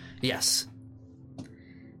type. yes.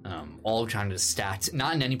 All kind of stacked,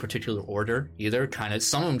 not in any particular order either. Kind of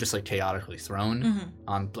some of them just like chaotically thrown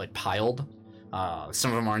on, like piled.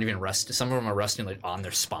 Some of them aren't even rested. Some of them are resting like on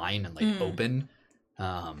their spine and like open.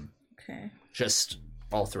 Okay. Just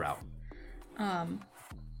all throughout. I'm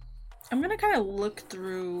gonna kind of look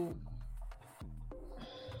through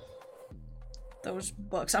those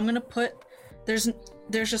books. I'm gonna put there's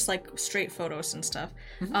just like straight photos and stuff.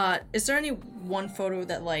 Is there any one photo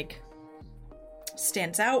that like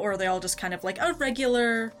stands out, or are they all just kind of like a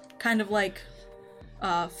regular kind of like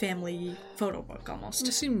family photo book almost?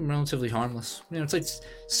 They seem relatively harmless. You know, it's like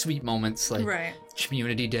sweet moments, like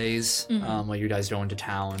community days, while you guys go into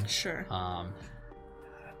town. Sure.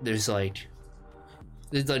 There's like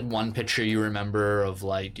one picture you remember of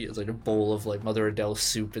like it's like a bowl of like Mother Adele's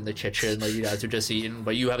soup in the kitchen, like you guys are just eating,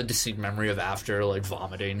 but you have a distinct memory of after like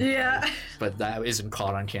vomiting. Yeah. But that isn't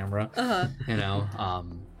caught on camera. You know,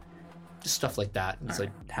 just stuff like that. It's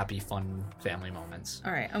like happy, fun family moments.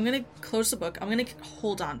 All right, I'm gonna close the book. I'm gonna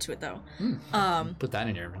hold on to it though. Put that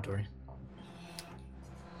in your inventory.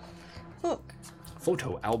 Book.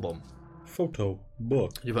 Photo album. Photo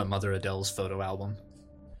book. You put Mother Adele's photo album,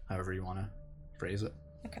 however you want to phrase it.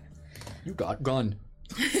 Okay. You got gun.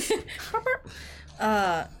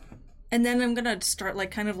 And then I'm gonna start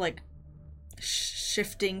like kind of like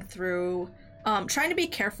shifting through, trying to be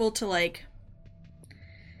careful to like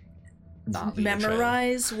Not leave a trail.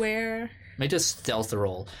 memorize where. Make a stealth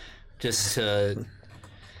roll, just to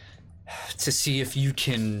to see if you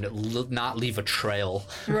can not leave a trail.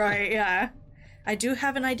 Right, yeah. I do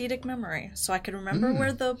have an eidetic memory, so I can remember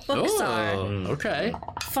where the books are. Okay.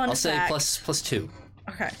 Fun I'll say fact. plus 2.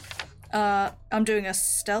 Okay. I'm doing a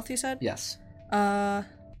stealth, you said? Yes.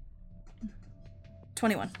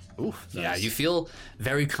 21. Ooh, yeah, you feel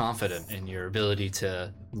very confident in your ability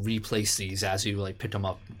to replace these as you like pick them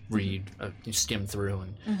up, read, you skim through,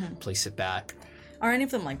 and place it back. Are any of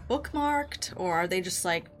them like bookmarked, or are they just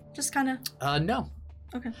kind of? No.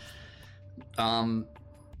 Okay.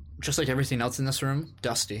 Just like everything else in this room,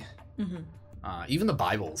 dusty. Even the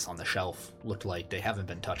Bibles on the shelf look like they haven't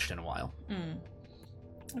been touched in a while.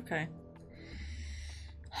 Okay.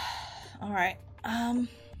 All right. I'm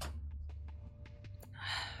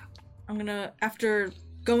gonna, after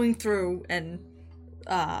going through and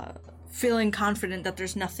feeling confident that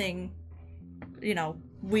there's nothing,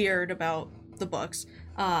 weird about the books,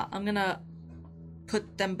 I'm gonna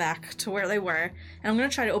put them back to where they were, and I'm gonna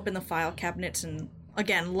try to open the file cabinets and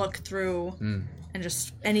again look through and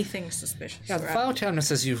just anything suspicious. Yeah, the file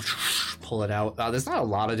cabinets, as you pull it out, there's not a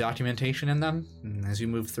lot of documentation in them. And as you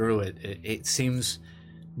move through it, it seems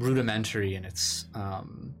rudimentary in its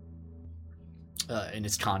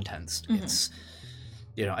contents. It's,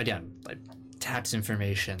 again, like tax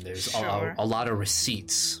information. There's Sure. a lot of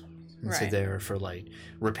receipts. So Right. there for like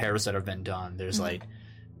repairs that have been done. There's like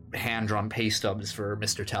hand-drawn pay stubs for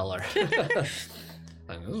Mr. Teller.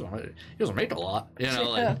 Like, he doesn't make a lot,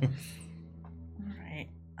 like.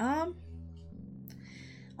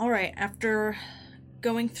 All right. After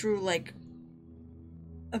going through like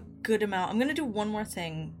a good amount, I'm gonna do one more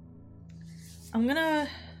thing. I'm gonna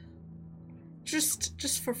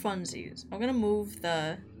just for funsies, I'm gonna move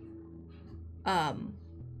the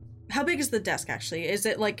how big is the desk actually? Is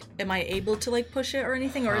it like, am I able to like push it or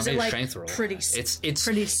anything, or is it Maybe a like strength roll. pretty It's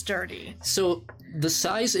pretty sturdy? So the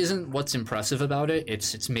size isn't what's impressive about it.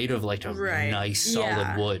 It's made of like a nice solid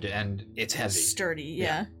Yeah. wood, and it's heavy. Sturdy,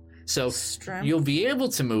 yeah. So Strength. you'll be able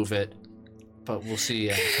to move it, but we'll see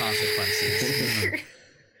consequences.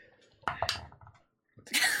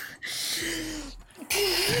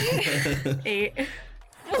 Eight.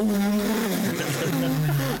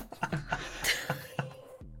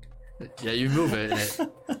 Yeah, you move it, and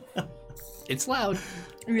it's loud.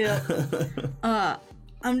 Yeah.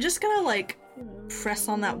 I'm just gonna like press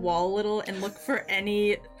on that wall a little and look for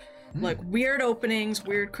any like weird openings,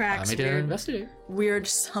 weird cracks, Let me weird, investigate. weird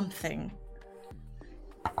something.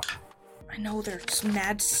 I know they're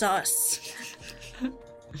mad sus.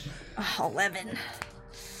 11.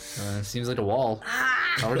 Seems like a wall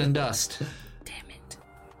covered in dust. Damn it.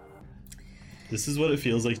 This is what it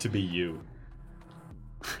feels like to be you.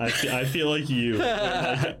 I feel like you.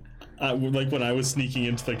 Like when I was sneaking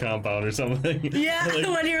into the compound or something. Yeah,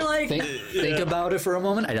 when you're like... Think about it for a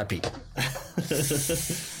moment. I got beat.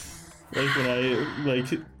 Like when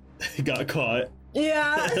I got caught.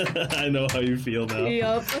 Yeah. I know how you feel now.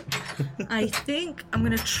 Yup. I think I'm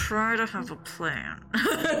gonna try to have a plan.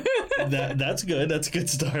 That's good. That's a good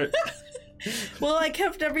start. Well, I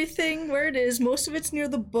kept everything where it is. Most of it's near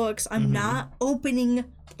the books. I'm not opening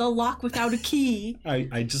the lock without a key. I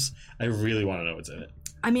really want to know what's in it.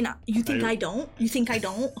 I mean, you think I don't? You think I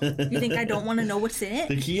don't? You think I don't want to know what's in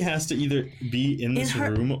The it? key has to either be in this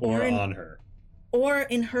her- room or or in- on her. Or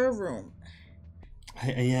in her room,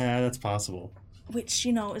 Yeah, that's possible. which,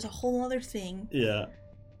 is a whole other thing. Yeah.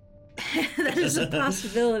 That is a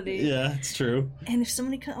possibility. Yeah, it's true. And if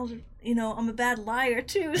somebody comes, I'm a bad liar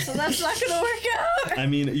too, so that's not gonna work out. I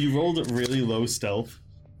mean, you rolled really low stealth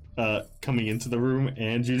coming into the room,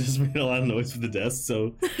 and you just made a lot of noise with the desk, so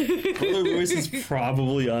Brother Royce is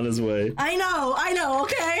probably on his way. I know,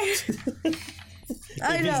 okay?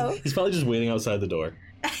 I know. He's probably just waiting outside the door.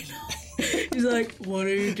 He's like, what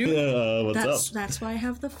are you doing? What's up? That's why I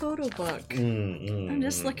have the photo book. I'm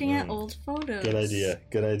just looking at old photos.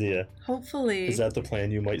 Good idea. Hopefully. Is that the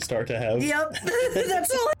plan you might start to have? Yep.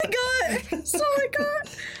 That's all I got. That's all I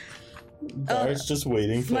got. Bart's just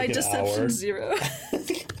waiting for My like an deception hour. 0.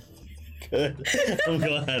 Good. I'm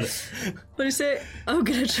glad. What do you say? I'm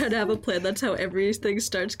gonna try to have a plan. That's how everything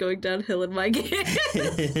starts going downhill in my game.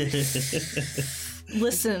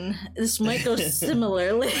 Listen, this might go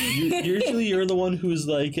similarly. Usually you're the one who's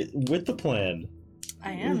like with the plan.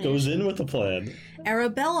 I am. Who goes in with the plan.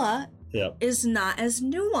 Arabella Yep. is not as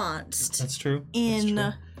nuanced. That's true.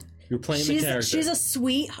 You're playing the character. She's a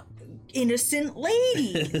sweet, innocent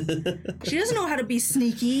lady. She doesn't know how to be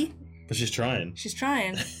sneaky. But she's trying. She's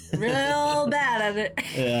trying real bad at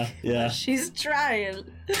it. Yeah. She's trying.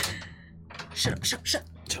 Shut up.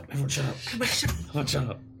 Everyone shut up. Everybody shut up. Everyone shut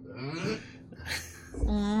up.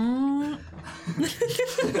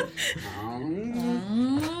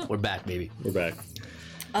 We're back, baby. We're back.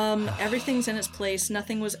 Everything's in its place.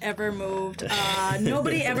 Nothing was ever moved.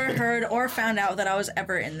 Nobody ever heard or found out that I was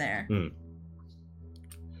ever in there.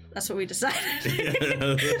 That's what we decided.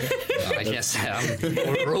 I guess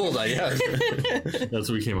we're ruled, I guess. That's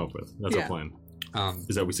what we came up with. That's our plan.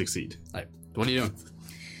 Is that we succeed. Like, what are you doing?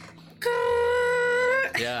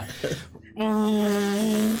 Yeah.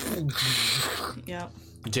 Yeah.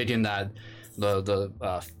 Taking that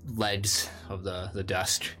the legs of the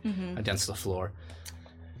desk against the floor.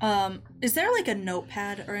 Is there like a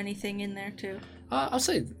notepad or anything in there too? I'll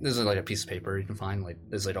say there's like a piece of paper you can find. Like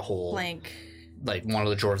there's like a whole Blank. Like one of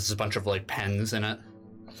the drawers has a bunch of like pens in it.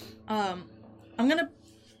 I'm gonna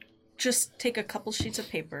just take a couple sheets of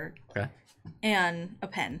paper. Okay. And a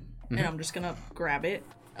pen, and I'm just gonna grab it.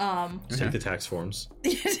 Take the tax forms.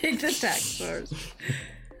 Take the tax forms.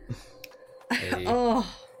 Hey.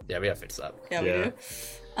 Oh. Yeah, we gotta fix that. Yeah, we do.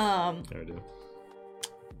 Yeah, we do.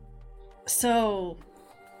 So,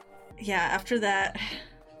 yeah, after that,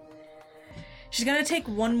 she's gonna take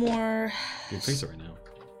one more. You can fix it right now.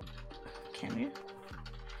 Can you?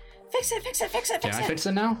 Fix it, fix it, fix it, fix Can it. I fix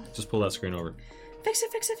it now? Just pull that screen over. Fix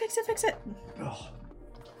it, fix it, fix it, fix it. Oh.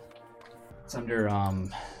 It's under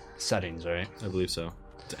settings, right? I believe so.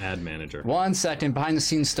 It's ad manager. 1 second, behind the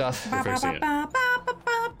scenes stuff. We're fixing it.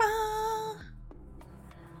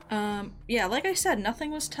 Yeah, like I said,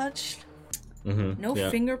 nothing was touched. No yeah.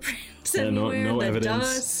 fingerprints Yeah, anywhere. no the evidence.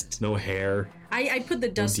 dust. No hair. I put the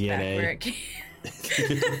dust back DNA. where it came.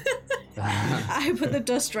 I put the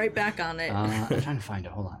dust right back on it. I'm trying to find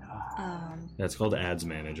it. Hold on. Yeah, it's called Ads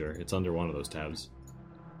Manager. It's under one of those tabs.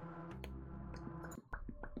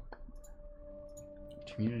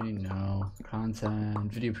 Community, no.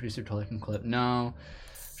 Content, video producer, collecting clip, no.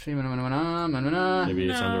 Maybe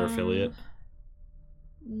it's under affiliate.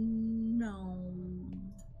 No.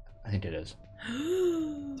 I think it is.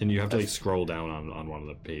 Then you have to like scroll down on one of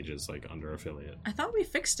the pages like under affiliate. I thought we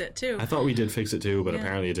fixed it too. I thought we did fix it too, but Yeah.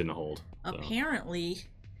 apparently it didn't hold. So. Apparently.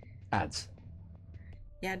 Ads.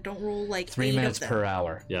 Yeah, don't roll like 3 8 minutes of them. per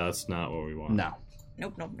hour. Yeah, that's not what we want. No.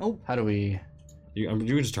 Nope, nope, nope. How do we... You can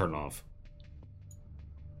just turn it off.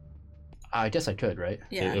 I guess I could, right?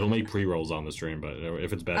 Yeah. It'll make pre-rolls on the stream, but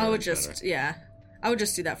if it's better, I would it's just, better. yeah. I would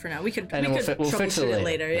just do that for now. We could, And we we'll could we'll fix troubleshoot it it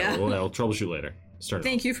later. later, yeah. We'll troubleshoot later. Just turn it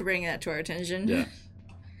Thank you for bringing that to our attention. off.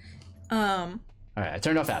 Yeah. Alright, I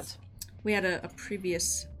turned off ads. We had a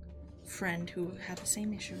previous friend who had the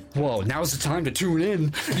same issue. Whoa, now's the time to tune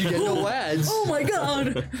in. You get no ads. Oh my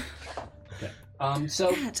god!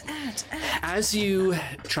 So ads. as you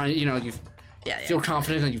try, you Yeah, feel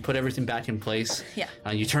confident that you put everything back in place. Yeah.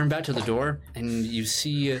 You turn back to the door and you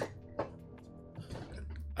see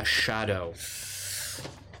a shadow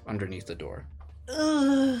underneath the door.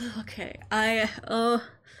 Okay. I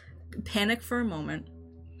panic for a moment.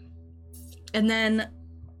 And then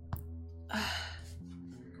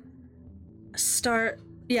start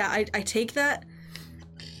I take that.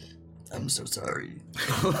 I'm so sorry.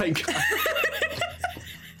 Oh my god.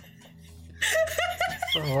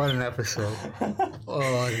 Oh, what an episode. Oh,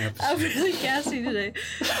 an episode. I'm really gassy today.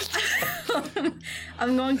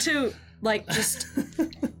 I'm going to just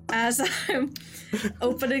as I'm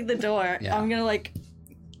opening the door, Yeah. I'm gonna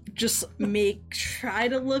just try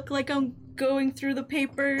to look like I'm going through the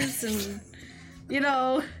papers and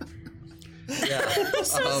Yeah. I'm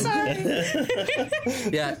so sorry.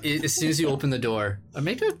 Yeah, as soon as you open the door,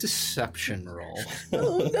 make a deception roll.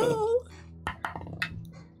 Oh no.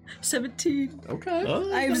 17. Okay.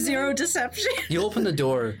 I have 0 deception. You open the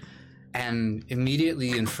door, and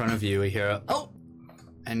immediately in front of you, you hear, "Oh!"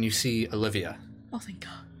 and you see Olivia. Oh, thank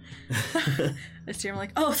God. I see her, I'm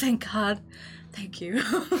like, oh, thank God. Thank you.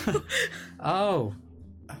 Oh,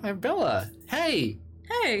 Bella. Hey.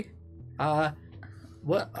 Hey.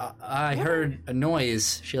 What? I heard a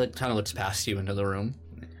noise. She kind of looks past you into the room.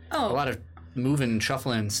 Oh. A lot of moving,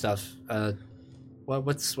 shuffling and stuff.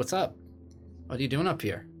 What's up? What are you doing up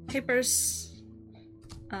here? Papers.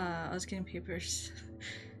 I was getting papers.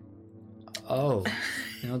 Oh,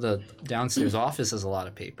 the downstairs office has a lot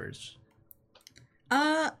of papers.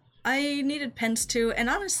 I needed pens too, and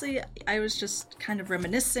honestly, I was just kind of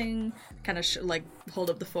reminiscing, kind of hold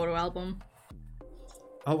up the photo album.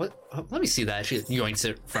 Oh, what? Oh, let me see that. She yoinks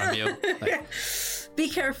it from you. Like, Be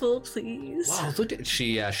careful, please. wow, look at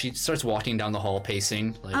she starts walking down the hall,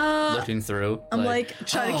 pacing, looking through. I'm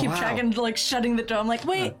trying to keep track and shutting the door. I'm like,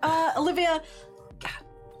 wait, Olivia.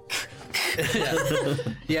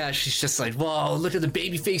 Yeah, she's just like, whoa, look at the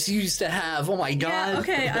baby face you used to have. Oh my god. Yeah,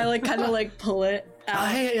 okay. I kind of pull it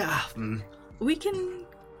out. Yeah. We can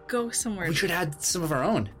go somewhere. We should add some of our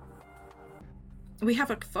own. We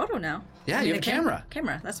have a photo now. Yeah, you have a camera.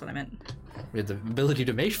 Camera, that's what I meant. We have the ability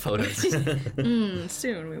to make photos.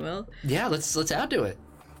 Soon we will. Yeah, let's add to it.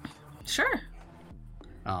 Sure.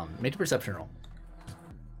 Make a perception roll.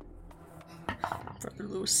 Brother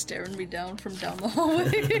Lewis staring me down from down the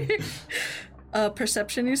hallway.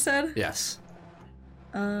 Perception, you said? Yes.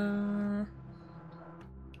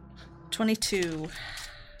 22.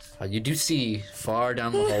 You do see far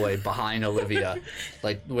down the hallway behind Olivia,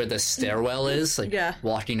 like where the stairwell is, like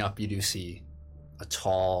walking up, you do see a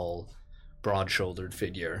tall, broad-shouldered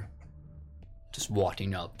figure just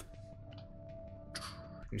walking up.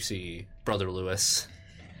 You see Brother Lewis.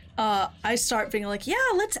 I start being like, yeah,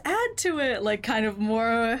 let's add to it. Like, kind of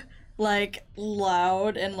more, like,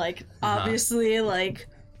 loud and, like, obviously, like,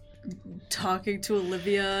 talking to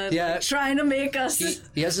Olivia, Yeah, like, trying to make us.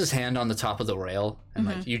 He has his hand on the top of the rail, and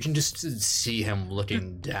like you can just see him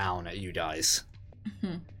looking down at you guys.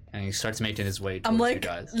 And he starts making his way towards you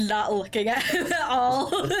guys. Not looking at him at all.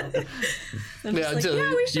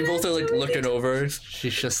 You both are like looking over.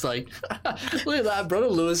 She's just like, look at that. Brother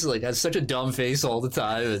Lewis like has such a dumb face all the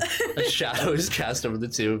time, and a shadow is cast over the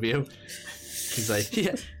two of you. He's like,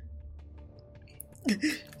 yeah.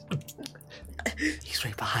 He's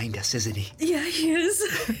right behind us, isn't he? Yeah, he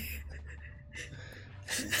is.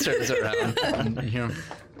 Turns around and you hear him.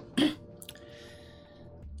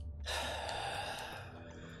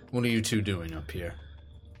 What are you two doing up here?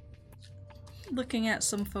 Looking at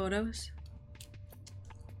some photos.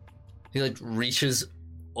 He like reaches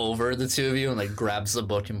over the two of you and like grabs the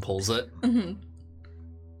book and pulls it. And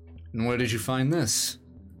where did you find this?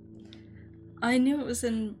 I knew it was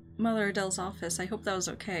in Mother Adele's office. I hope that was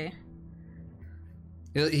okay.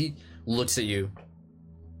 He looks at you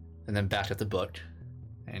and then back at the book.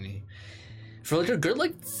 And he, for like a good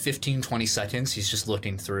like 15-20 seconds, he's just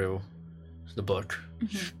looking through the book.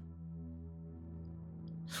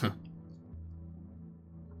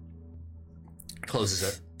 Closes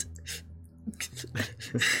it.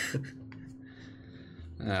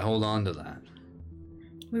 Hold on to that.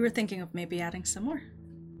 We were thinking of maybe adding some more.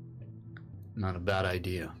 Not a bad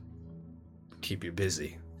idea. Keep you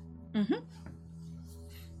busy.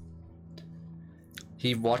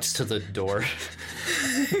 He walks to the door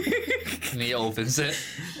and he opens it.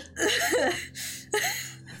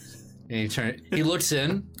 And he looks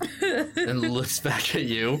in and looks back at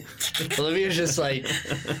you. Olivia's just like,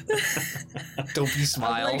 dopey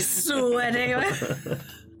smile. I'm like sweating.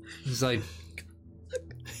 He's like,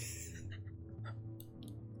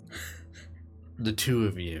 the two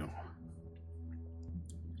of you.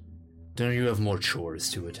 Don't you have more chores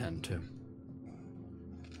to attend to?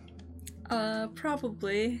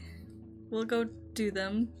 Probably. We'll go do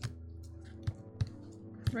them.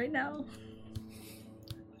 Right now.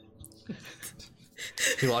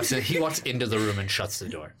 He walks in, he walks into the room and shuts the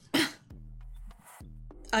door.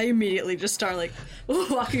 I immediately just start like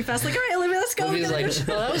walking fast, like, all right, Olivia, let's go. Olivia's like,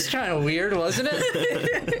 well, that was kind of weird, wasn't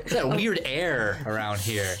it? That weird air around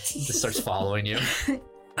here. Just starts following you.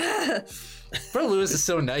 Bro, Lewis is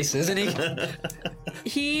so nice, isn't he?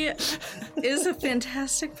 He is a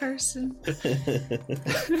fantastic person.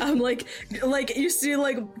 I'm like you see,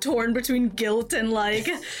 like torn between guilt and like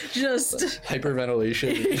just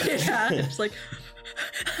hyperventilation. Yeah, it's like.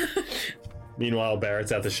 Meanwhile,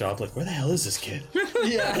 Barrett's at the shop, like, where the hell is this kid?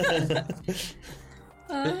 Yeah.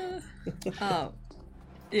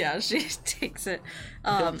 Yeah, she takes it.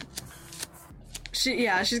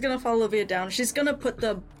 She's gonna follow Olivia down. She's gonna put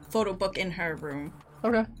the photo book in her room.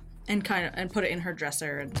 Okay. And put it in her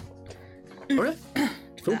dresser and. Okay.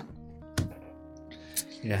 Cool.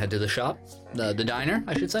 You gonna head to the shop, the diner,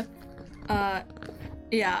 I should say.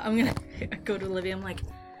 Yeah, I'm gonna go to Olivia. I'm like,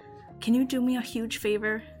 can you do me a huge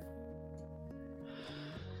favor?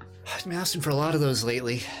 I've been asking for a lot of those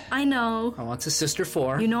lately. I know. I want a sister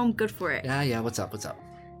 4. You know I'm good for it. Yeah. What's up?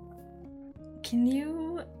 Can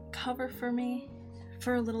you cover for me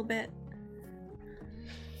for a little bit?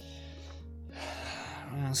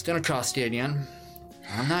 Well, it's gonna cost you again.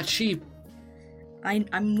 I'm not cheap.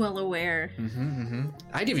 I'm well aware.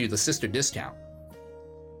 I give you the sister discount.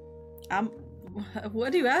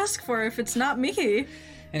 What do you ask for if it's not me?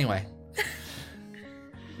 Anyway.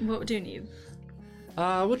 What do you need?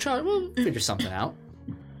 We'll figure something out.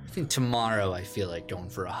 I think tomorrow I feel like going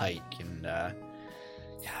for a hike, and I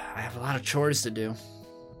have a lot of chores to do.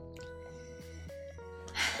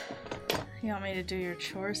 You want me to do your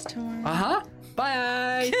chores tomorrow? Uh-huh.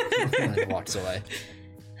 Bye! And then walks away.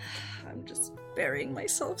 I'm just burying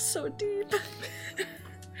myself so deep.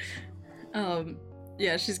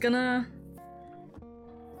 Yeah, she's gonna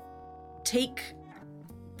take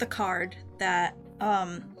the card that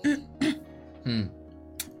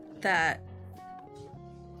that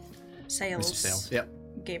Mr. Sales Sales. Yep.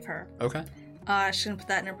 gave her. Okay. She's gonna put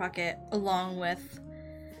that in her pocket along with,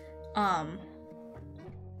 no,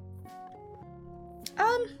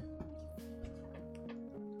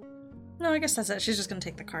 I guess that's it. She's just gonna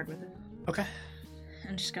take the card with her. Okay.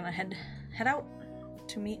 And she's gonna head out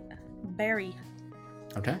to meet Barry.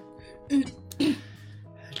 Okay.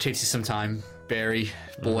 Takes you some time, Barry,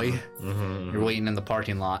 boy. You're waiting in the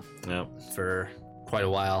parking lot Yep. for quite a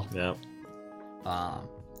while. Yep.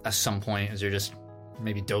 At some point, as you're just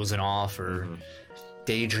maybe dozing off or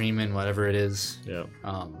daydreaming, whatever it is, Yep.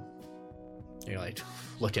 you're like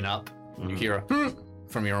looking up and you hear a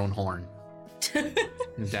from your own horn.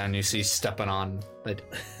 And then you see stepping on, like,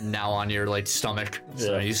 now on your, like, stomach.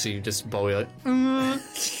 So Yeah. you see just Bowie, like,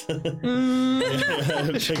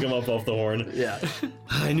 Pick him up off the horn. yeah.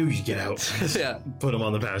 I knew you'd get out. Yeah. Put him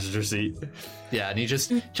on the passenger seat. Yeah, and he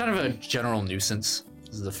just, kind of a general nuisance.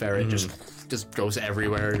 The ferret just goes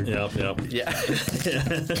everywhere. Yep. Yeah.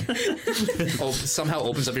 Somehow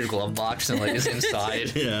opens up your glove box and, like, is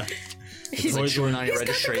inside. Yeah. He's like chewing on your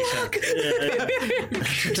registration.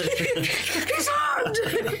 He's armed!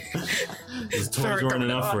 Those toys weren't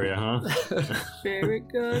enough for you, huh? Very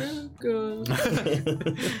good.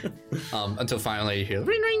 Until finally you hear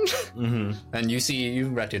ring ring. And you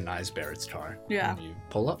recognize Barrett's car. Yeah. And you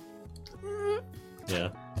pull up.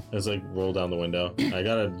 Yeah. It's like roll down the window. I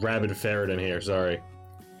got a rabid ferret in here, sorry.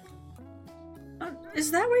 Is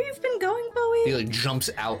that where you've been going, Bowie? He like jumps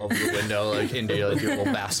out of the window, like into like, your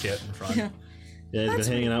little basket in front. Yeah. Yeah, he's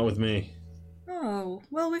been hanging out with me. Oh,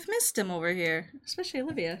 well, we've missed him over here. Especially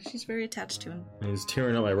Olivia. She's very attached to him. He's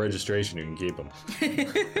tearing up my registration. You can keep him.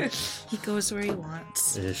 He goes where he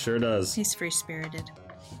wants. He sure does. He's free-spirited.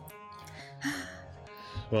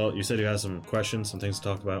 Well, you said you had some questions, some things to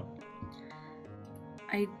talk about.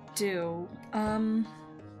 I do.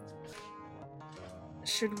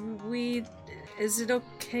 Should we... Is it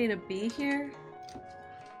okay to be here?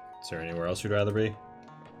 Is there anywhere else you'd rather be?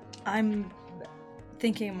 I'm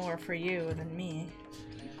thinking more for you than me.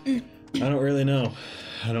 I don't really know.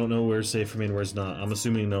 I don't know where's safe for me and where's not. I'm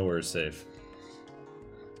assuming nowhere's safe.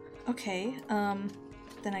 Okay,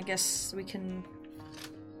 then I guess we can...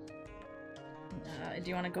 do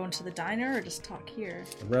you want to go into the diner or just talk here?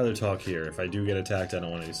 I'd rather talk here. If I do get attacked, I don't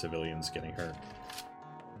want any civilians getting hurt.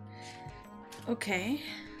 Okay.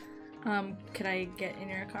 Could I get in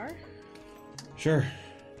your car? Sure.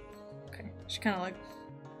 Okay. She kind of like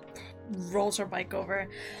rolls her bike over.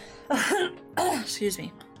 Excuse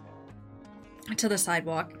me. To the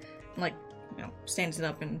sidewalk, and, like, stands it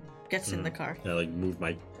up and gets in the car. I like move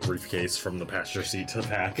my briefcase from the passenger seat to the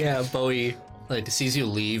back. Yeah, Bowie like sees you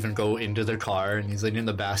leave and go into their car, and he's like in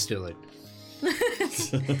the basket, like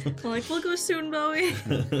Like, we'll go soon, Bowie.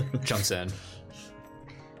 jumps in.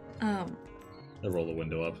 I roll the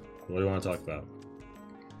window up. What do you want to talk about?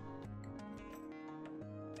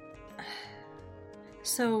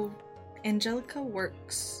 So, Angelica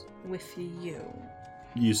works with you.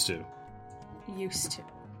 Used to. Used to.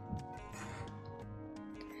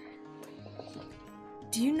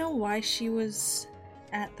 Do you know why she was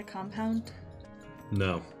at the compound?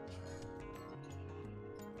 No.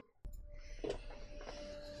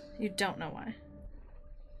 You don't know why.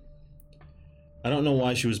 I don't know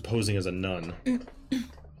why she was posing as a nun.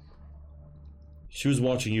 She was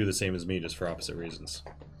watching you the same as me, just for opposite reasons.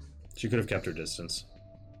 She could have kept her distance.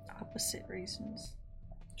 Opposite reasons.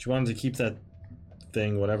 She wanted to keep that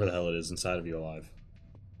thing, whatever the hell it is, inside of you alive.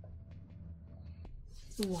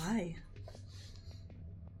 Why?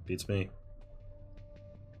 Beats me.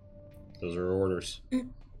 Those are her orders.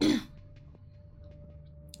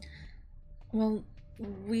 Well,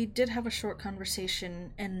 we did have a short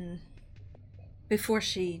conversation, and before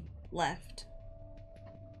she left.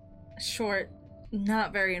 A short,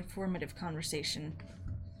 not very informative conversation.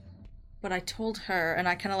 But I told her, and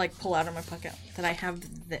I kind of like pull out of my pocket, that I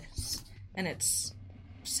have this, and it's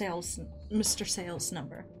Mr. Sales'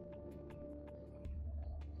 number.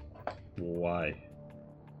 Why?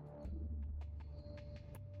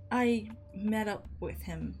 I met up with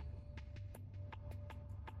him.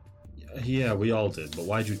 Yeah, we all did, but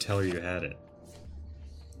why'd you tell her you had it?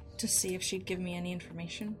 To see if she'd give me any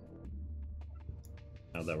information.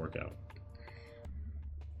 How'd that work out?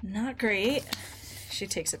 Not great. She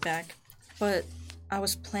takes it back. But I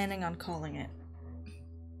was planning on calling it.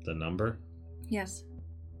 The number? Yes.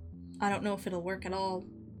 I don't know if it'll work at all,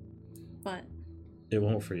 but... It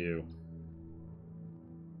won't for you.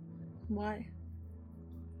 Why?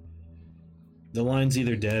 The line's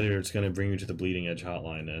either dead or it's going to bring you to the Bleeding Edge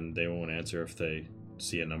hotline, and they won't answer if they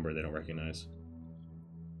see a number they don't recognize.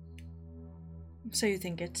 So you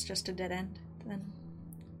think it's just a dead end, then?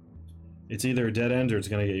 It's either a dead end or it's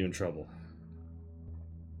going to get you in trouble.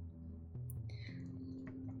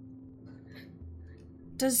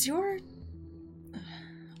 Does your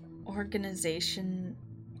organization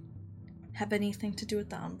have anything to do with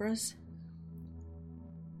the Umbras?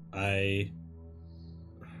 I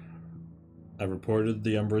reported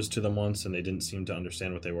the Umbras to them once, and they didn't seem to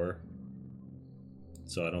understand what they were.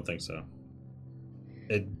 So I don't think so.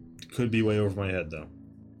 It could be way over my head, though.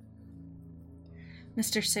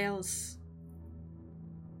 Mr. Sales,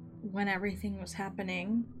 when everything was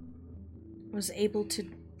happening, was able to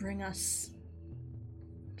bring us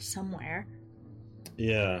somewhere.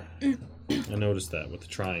 Yeah, I noticed that with the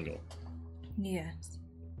triangle. Yes.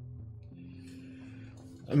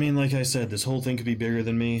 I mean, like I said, this whole thing could be bigger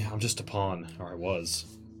than me. I'm just a pawn, or I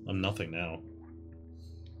was. I'm nothing now.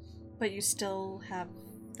 But you still have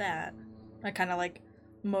that. I kind of like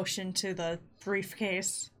motion to the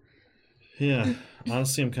briefcase. Yeah,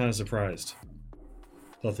 honestly, I'm kind of surprised.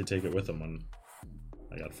 Thought they'd take it with them when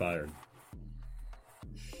I got fired.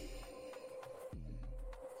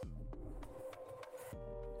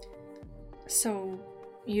 So,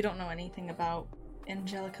 you don't know anything about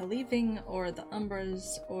Angelica leaving, or the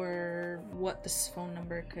Umbras, or what this phone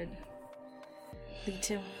number could lead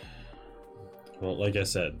to? Well, like I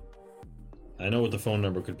said, I know what the phone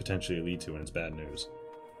number could potentially lead to, and it's bad news.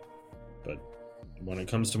 But when it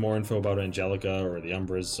comes to more info about Angelica or the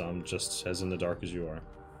Umbras, I'm just as in the dark as you are.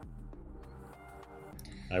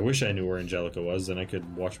 I wish I knew where Angelica was, then I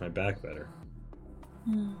could watch my back better.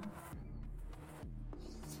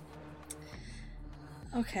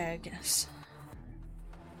 Okay, I guess.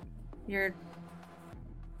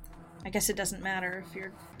 I guess it doesn't matter if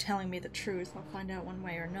you're telling me the truth. I'll find out one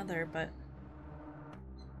way or another, but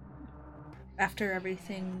after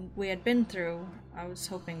everything we had been through, I was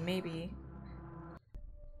hoping maybe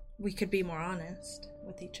we could be more honest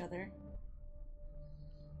with each other.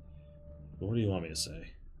 What do you want me to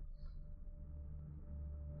say?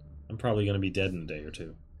 I'm probably going to be dead in a day or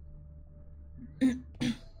two.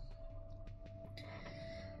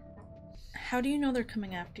 How do you know they're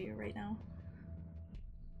coming after you right now?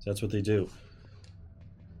 That's what they do.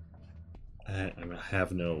 I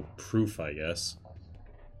have no proof, I guess.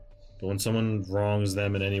 But when someone wrongs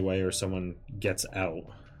them in any way or someone gets out,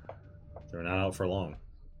 they're not out for long.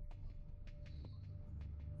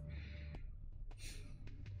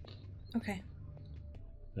 Okay.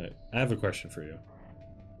 I have a question for you.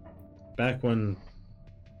 Back when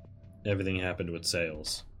everything happened with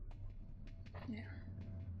sales,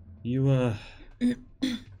 you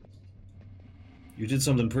did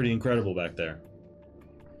something pretty incredible back there.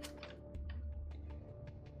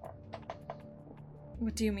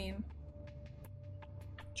 What do you mean?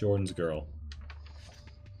 Jordan's girl.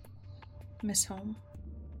 Miss Home?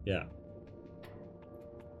 Yeah.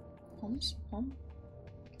 Holmes? Home?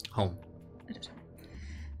 Home, It is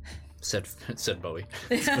said Bowie.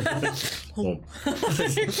 Home.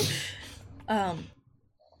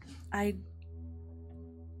 I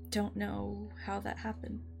don't know how that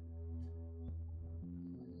happened.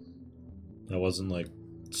 That wasn't like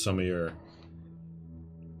some of your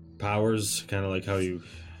powers, kind of like how you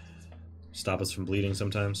stop us from bleeding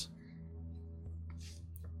sometimes?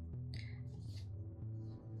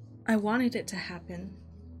 I wanted it to happen.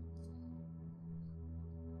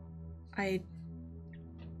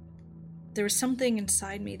 There was something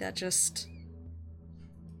inside me that just...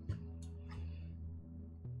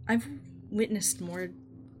 I've witnessed more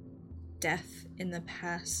death in the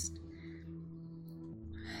past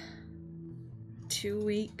 2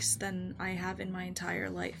 weeks than I have in my entire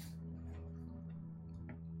life.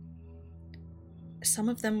 Some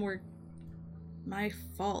of them were my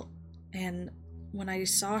fault, and when I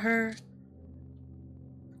saw her,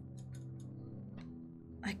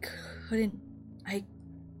 I couldn't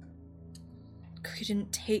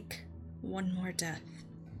take one more death.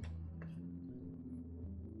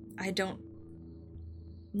 I don't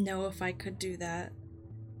know if I could do that.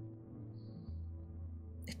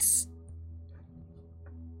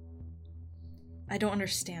 I don't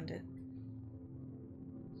understand it.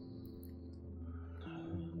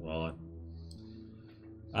 Well,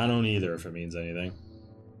 I don't either, if it means anything.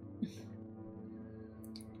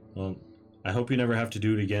 Well, I hope you never have to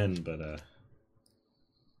do it again, but, do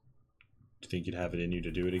you think you'd have it in you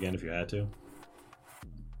to do it again if you had to?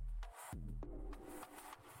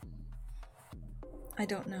 I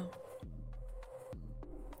don't know.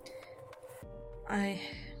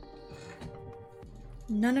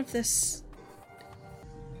 None of this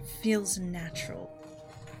feels natural.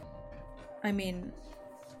 I mean,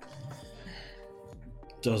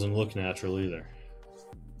 Doesn't look natural either.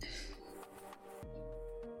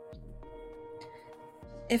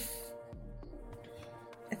 If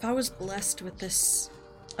I was blessed with this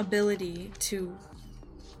ability to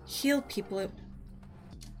heal people,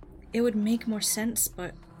 it would make more sense,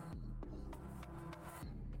 but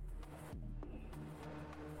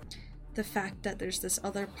the fact that there's this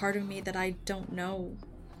other part of me that I don't know,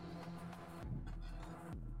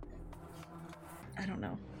 I don't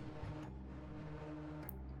know.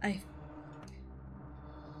 I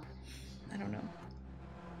don't know.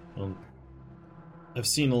 Well, I've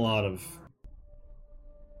seen a lot of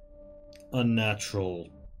unnatural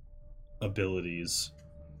abilities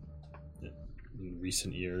in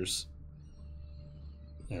recent years.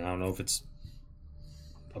 And I don't know if it's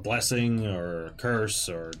a blessing or a curse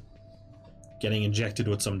or getting injected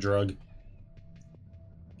with some drug.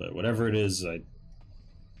 But whatever it is, I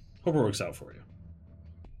hope it works out for you.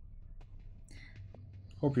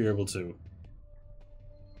 Hope you're able to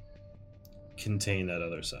contain that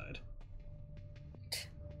other side.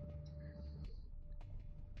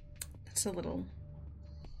 That's a little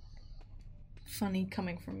funny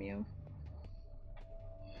coming from you.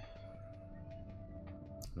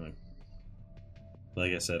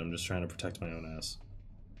 Like I said, I'm just trying to protect my own ass.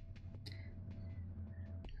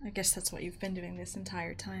 I guess that's what you've been doing this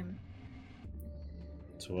entire time.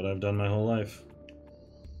 It's what I've done my whole life.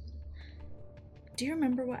 Do you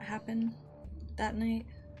remember what happened that night?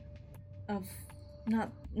 Of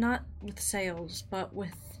not with sales, but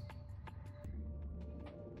with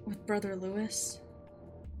Brother Lewis?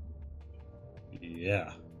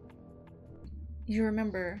 Yeah. You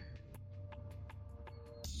remember?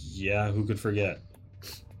 Yeah, who could forget?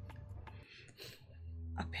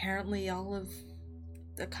 Apparently all of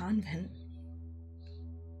the convent.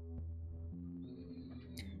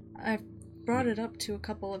 I've brought it up to a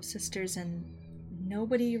couple of sisters and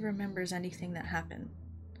nobody remembers anything that happened.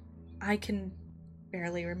 I can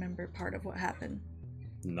barely remember part of what happened.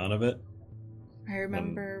 None of it? I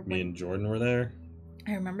remember Me and Jordan were there?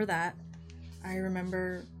 I remember that. I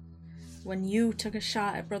remember when you took a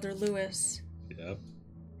shot at Brother Lewis. Yep.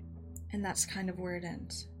 And that's kind of where it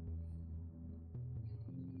ends.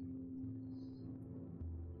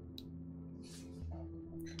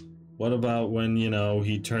 What about when,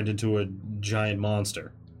 he turned into a giant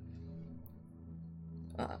monster?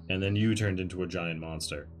 And then you turned into a giant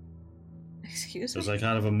monster. Excuse It was me? like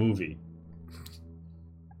kind of a movie.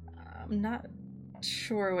 I'm not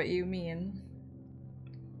sure what you mean.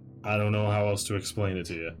 I don't know how else to explain it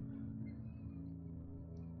to you.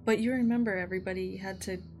 But you remember everybody had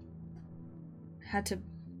to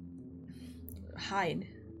hide.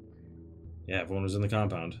 Yeah, everyone was in the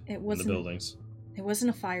compound. It in wasn't the buildings. It wasn't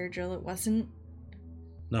a fire drill. It wasn't.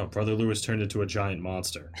 No, Brother Lewis turned into a giant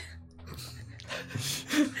monster.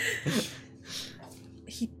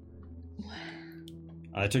 He.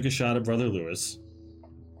 I took a shot at Brother Lewis.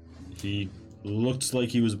 He looked like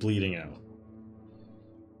he was bleeding out.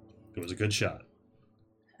 It was a good shot.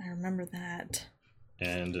 I remember that.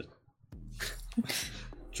 And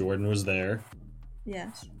Jordan was there.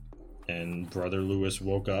 Yes. And Brother Lewis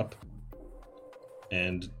woke up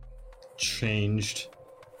and changed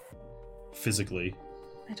physically.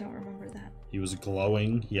 I don't remember that. He was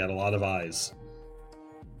glowing. He had a lot of eyes.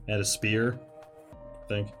 He had a spear, I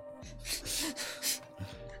think.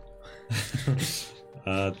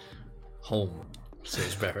 Home,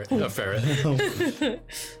 says Ferret.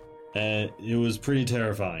 And it was pretty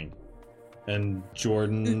terrifying. And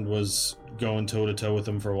Jordan was going toe-to-toe with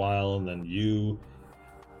him for a while, and then you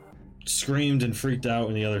screamed and freaked out,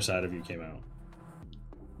 and the other side of you came out.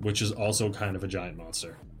 Which is also kind of a giant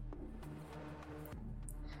monster.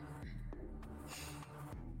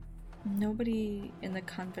 Nobody in the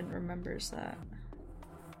convent remembers that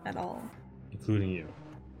at all. Including you.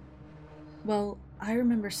 Well, I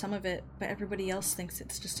remember some of it, but everybody else thinks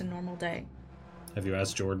it's just a normal day. Have you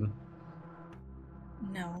asked Jordan?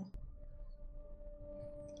 No.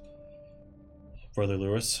 Brother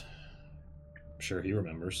Lewis? I'm sure he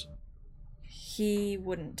remembers. He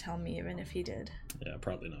wouldn't tell me even if he did. Yeah,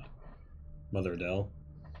 probably not. Mother Adele?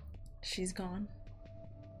 She's gone.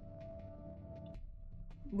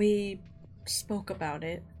 We spoke about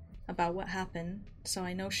it, about what happened, so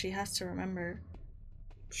I know she has to remember.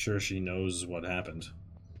 Sure she knows what happened.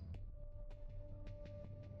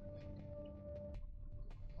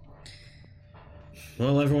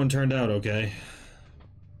 Well, everyone turned out okay.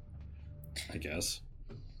 I guess.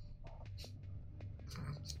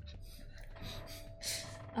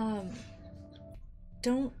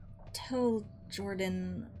 Don't tell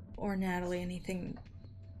Jordan or Natalie anything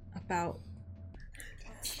about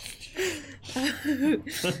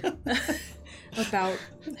About.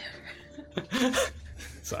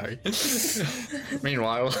 Sorry.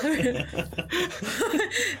 Meanwhile,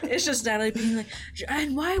 It's just Natalie being like,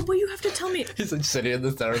 and why will you have to tell me? he's like sitting in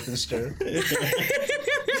the therapist chair.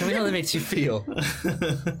 Tell me how that makes you feel.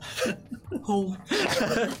 Home.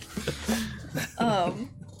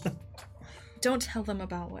 Don't tell them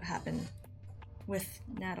about what happened with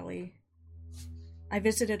Natalie. I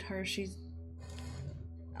visited her.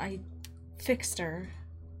 I fixed her.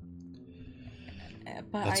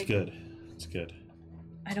 But That's good. That's good.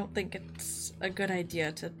 I don't think it's a good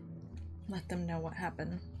idea to let them know what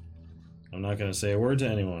happened. I'm not going to say a word to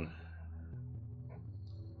anyone.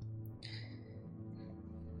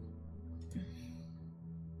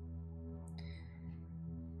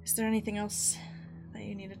 Is there anything else that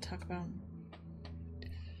you need to talk about?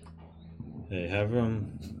 Hey, have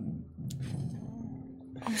I'm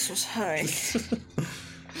so sorry.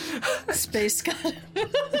 Space god.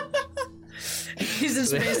 He's in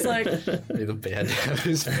space like... May the band have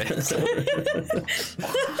his face.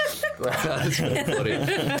 That's really funny.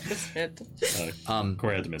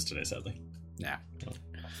 Corey had to miss today, sadly. Yeah.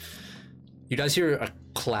 You guys hear a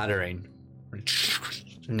clattering,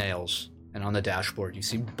 nails, and on the dashboard you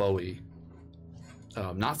see Bowie,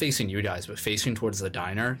 not facing you guys, but facing towards the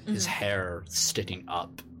diner. Mm-hmm. His hair sticking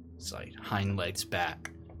up, his like hind legs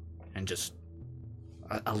back, and just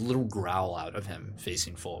a little growl out of him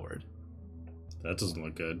facing forward. That doesn't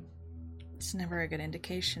look good. It's never a good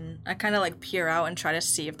indication. I kind of like peer out and try to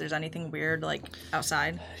see if there's anything weird like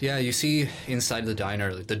outside. Yeah, you see inside the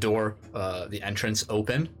diner, like, the door, the entrance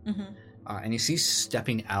open, mm-hmm. And you see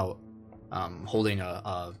stepping out, holding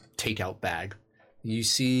a takeout bag. You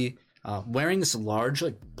see wearing this large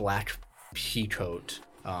like black pea coat.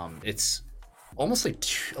 It's almost like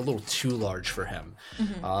a little too large for him,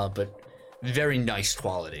 mm-hmm. But very nice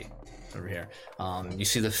quality over here. You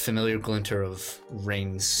see the familiar glinter of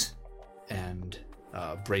rings and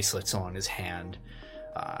bracelets on his hand,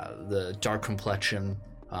 the dark complexion.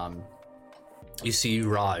 You see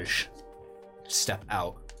Raj step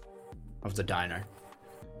out of the diner,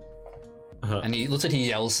 and he looks like he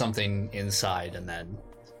yells something inside and then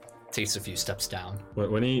takes a few steps down.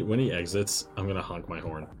 When he exits, I'm gonna honk my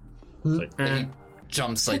horn. It's like, he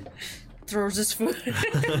jumps like throws his foot.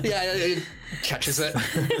 yeah, he catches it.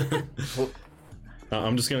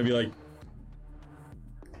 I'm just gonna be like,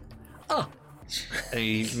 oh, and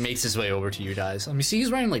he makes his way over to you guys. You see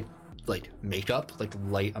he's wearing like makeup, like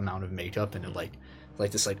light amount of makeup, and it like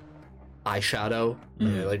this like eyeshadow,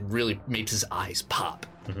 and it like really makes his eyes pop.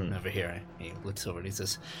 Mm-hmm. Over here, he looks over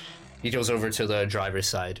and he goes over to the driver's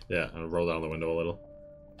side. Yeah, I'll roll down the window a little.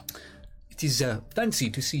 It is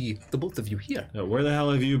fancy to see the both of you here. Where the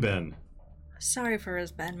hell have you been? Sorry for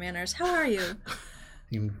his bad manners. How are you?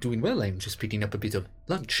 I'm doing well. I'm just picking up a bit of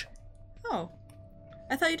lunch. Oh,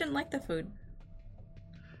 I thought you didn't like the food.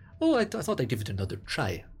 Oh, I thought I'd give it another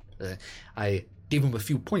try. I gave him a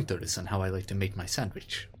few pointers on how I like to make my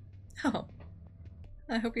sandwich. Oh,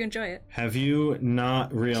 I hope you enjoy it. Have you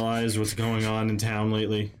not realized what's going on in town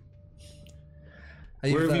lately?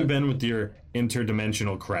 Where have you been with your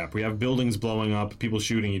interdimensional crap? We have buildings blowing up, people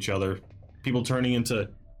shooting each other, people turning into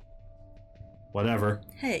whatever.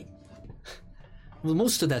 Hey. Well,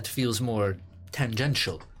 most of that feels more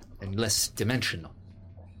tangential and less dimensional.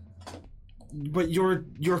 But your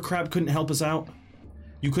crap couldn't help us out?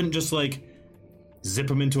 You couldn't just, like, zip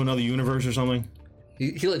him into another universe or something?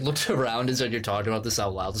 He like, looks around as you're talking about this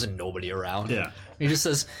out loud. There's nobody around. Yeah. He just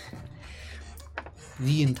says,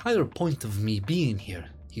 the entire point of me being here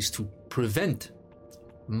is to prevent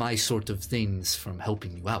my sort of things from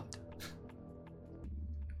helping you out.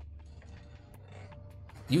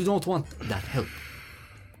 You don't want that help.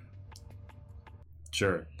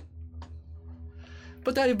 Sure.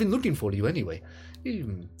 But I've been looking for you anyway,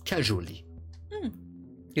 casually.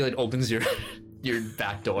 He like opens your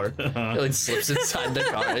back door, he like slips inside the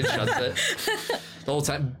car and shuts it. The whole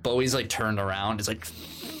time Bowie's like turned around, it's like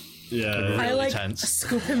really I like tense.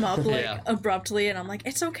 Scoop him up like abruptly, and I'm like,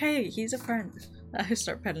 it's okay, he's a friend. I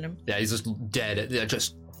start petting him. Yeah, he's just dead,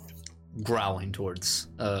 just growling towards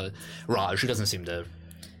Raj, who doesn't seem to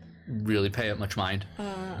really pay it much mind.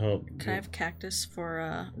 Can I have cactus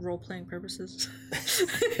for role-playing purposes?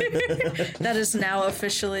 That is now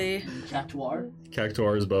officially... Cactuar?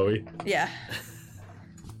 Cactuar is Bowie. Yeah.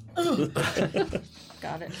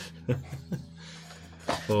 Got it.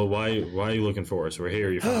 Well, why are you looking for us? We're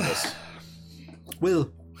here, you found us. Well,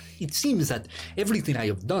 it seems that everything I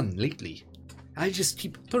have done lately, I just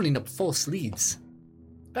keep turning up false leads.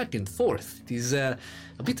 Back and forth. It is a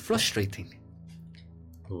bit frustrating.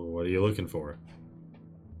 What are you looking for?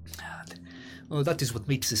 Well, that is what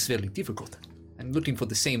makes this very difficult. I'm looking for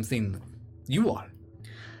the same thing you are.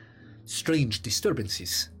 Strange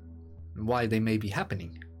disturbances. And why they may be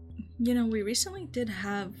happening. You know, we recently did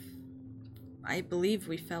have... I believe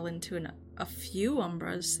we fell into a few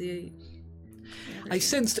Umbras I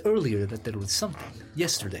sensed earlier that there was something.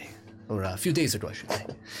 Yesterday. Or a few days ago, I should say.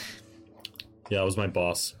 Yeah, it was my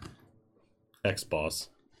boss. Ex-boss.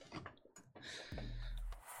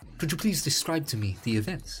 Could you please describe to me the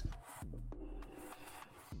events?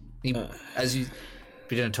 As you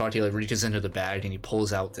begin to talk, he reaches into the bag and he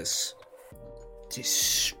pulls out this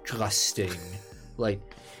disgusting,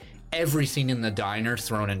 everything in the diner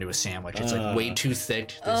thrown into a sandwich. It's way too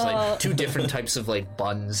thick. There's two different types of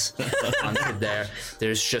buns onto there.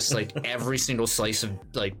 There's just every single slice of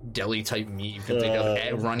deli type meat you can think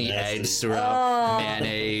of. Runny nasty. eggs throughout,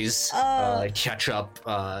 mayonnaise, ketchup,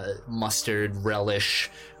 mustard,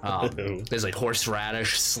 relish. There's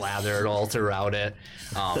horseradish slathered all throughout it.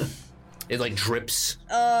 It drips.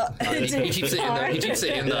 He keeps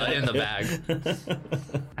it in the bag,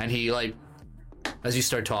 and he as you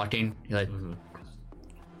start talking, you're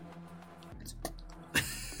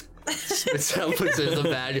spits out, puts it in the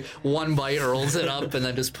bag. One bite, rolls it up, and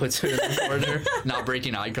then just puts it in the corner, not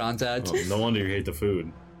breaking eye contact. Oh, no wonder you hate the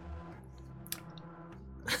food.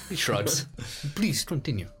 He shrugs. Please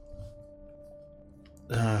continue.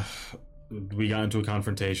 We got into a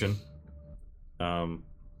confrontation.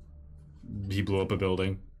 He blew up a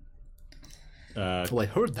building. Oh, I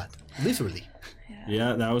heard that. Literally.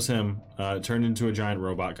 Yeah, that was him. It turned into a giant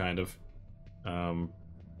robot, kind of.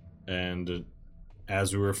 And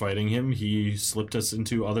as we were fighting him, he slipped us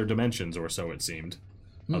into other dimensions, or so it seemed.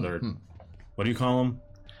 What do you call them?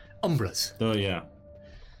 Umbras. Oh, yeah.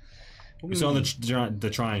 We saw the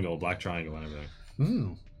triangle, black triangle and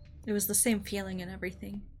everything. It was the same feeling and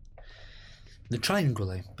everything. The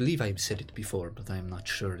triangle, I believe I've said it before, but I'm not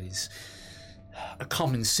sure, is a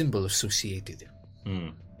common symbol associated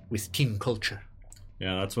with kin culture.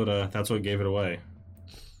 Yeah, that's what gave it away.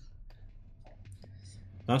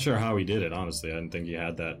 Not sure how he did it, honestly. I didn't think he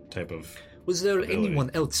had that type of... Was there ability. anyone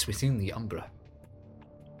else within the Umbra?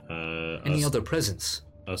 Any other presence?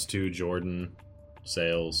 Us two, Jordan,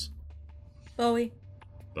 Sales, Bowie.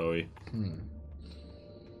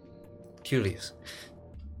 Curious.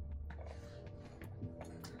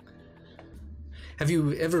 Have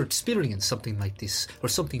you ever experienced something like this, or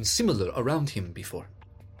something similar around him before?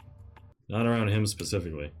 Not around him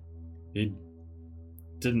specifically. He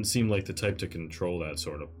didn't seem like the type to control that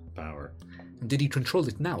sort of power. Did he control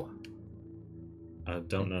it now? I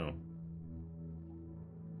don't know.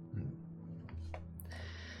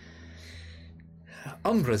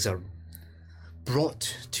 Umbras are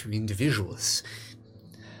brought to individuals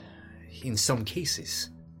in some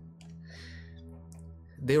cases.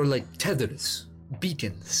 They are like tethers,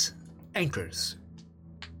 beacons, anchors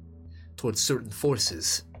towards certain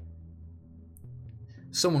forces.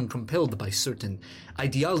 Someone compelled by certain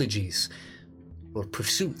ideologies or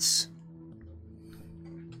pursuits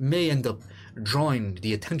may end up drawing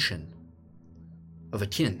the attention of a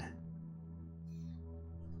kin.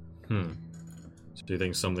 So do you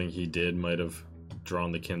think something he did might have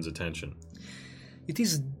drawn the kin's attention? It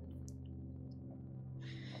is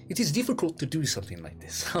difficult to do something like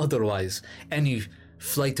this. Otherwise, any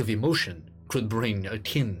flight of emotion could bring a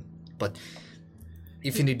kin. But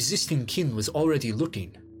if an existing kin was already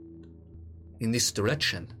looking in this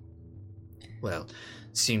direction, well,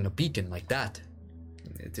 seeing a beacon like that,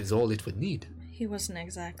 it is all it would need. He wasn't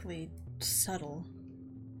exactly subtle.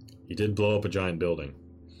 He did blow up a giant building.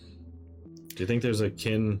 Do you think there's a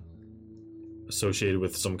kin associated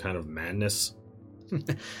with some kind of madness?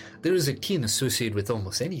 There is a kin associated with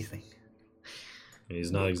almost anything. And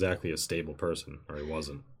he's not exactly a stable person, or he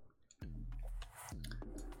wasn't.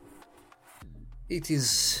 It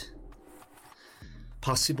is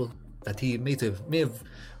possible that he may have,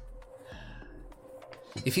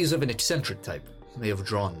 if he's of an eccentric type, may have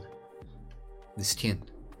drawn this kin.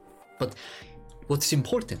 But what's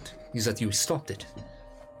important is that you stopped it.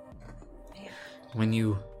 When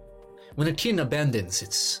a kin abandons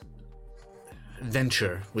its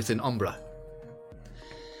venture with an Umbra,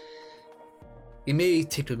 it may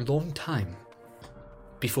take a long time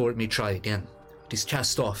before it may try again. It is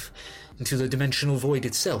cast off into the dimensional void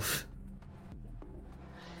itself.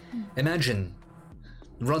 Imagine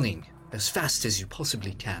running as fast as you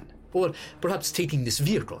possibly can, or perhaps taking this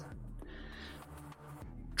vehicle,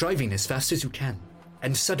 driving as fast as you can,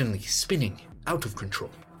 and suddenly spinning out of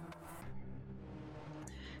control.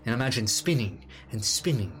 And imagine spinning and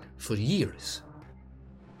spinning for years.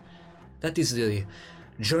 That is the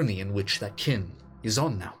journey in which that kin is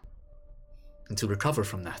on now. and to recover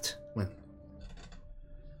from that, well,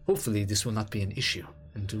 hopefully this will not be an issue,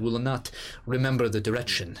 and will not remember the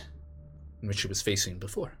direction in which it was facing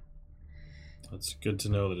before. It's good to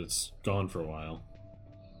know that it's gone for a while.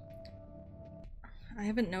 I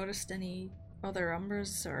haven't noticed any other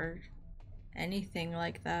Umbras or anything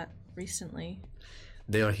like that recently.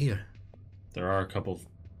 They are here. There are a couple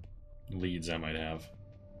leads I might have.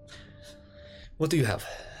 What do you have?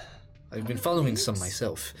 I've been following some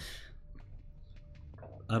myself.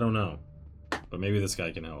 I don't know, but maybe this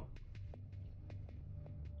guy can help.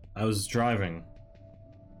 I was driving,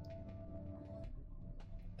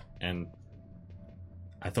 and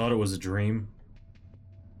I thought it was a dream.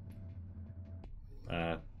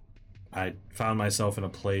 I found myself in a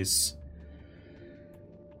place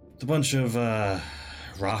with a bunch of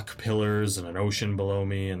rock pillars and an ocean below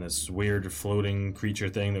me, and this weird floating creature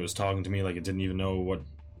thing that was talking to me like it didn't even know what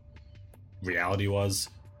reality was.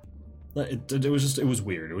 It was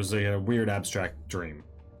weird. It was a weird abstract dream.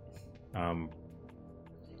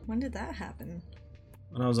 When did that happen?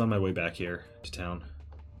 When I was on my way back here to town.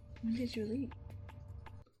 When did you leave?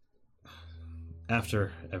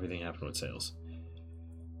 After everything happened with sales.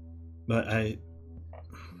 But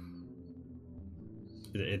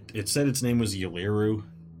it said its name was Yaliru.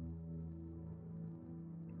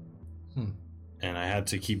 And I had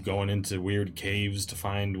to keep going into weird caves to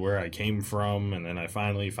find where I came from, and then I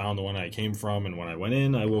finally found the one I came from, and when I went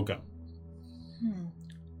in, I woke up.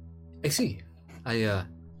 I see. I'm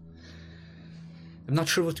not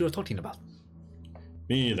sure what you are talking about.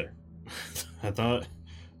 Me either. I thought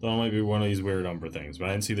it might be one of these weird Umbra things, but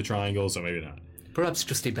I didn't see the triangle, so maybe not. Perhaps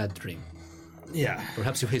just a bad dream. Yeah.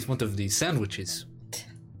 Perhaps you ate one of these sandwiches.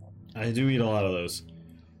 I do eat a lot of those.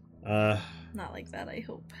 Not like that, I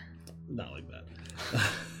hope. Not like that.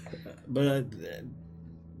 But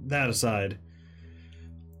that aside,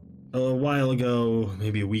 a while ago,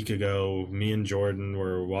 maybe a week ago, me and Jordan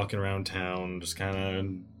were walking around town, just kind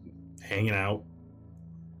of hanging out.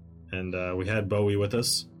 And we had Bowie with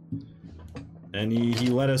us. And he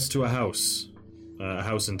led us to a house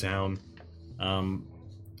in town.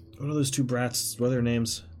 What are those two brats? What are their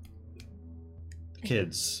names?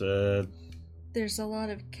 Kids. There's a lot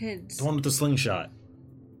of kids. The one with the slingshot.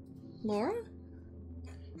 Laura?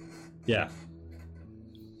 Yeah.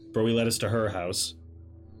 Bowie led us to her house.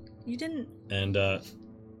 You didn't... And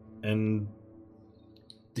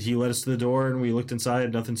he led us to the door, and we looked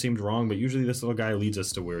inside. Nothing seemed wrong, but usually this little guy leads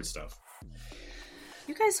us to weird stuff.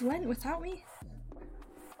 You guys went without me?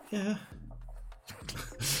 Yeah.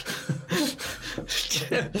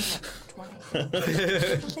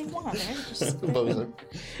 What they want, right? Just,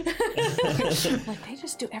 like, they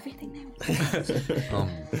just do everything they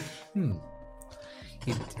want.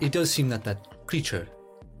 It does seem that creature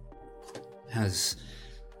has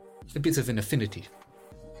a bit of an affinity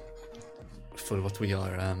for what we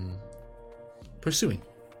are pursuing.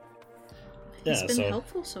 It's been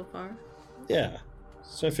helpful so far. Yeah.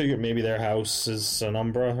 So I figured maybe their house is an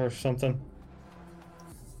Umbra or something.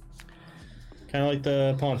 Kind of like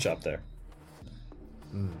the pawn shop there.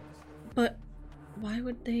 But why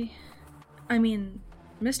would they... I mean,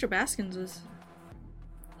 Mr. Baskins was...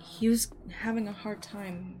 He was having a hard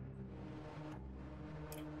time.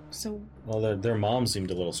 So... Well, their mom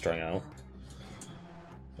seemed a little strung out.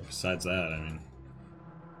 But besides that, I mean...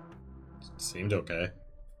 It seemed okay.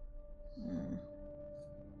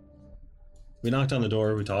 We knocked on the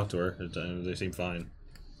door, we talked to her. They seemed fine.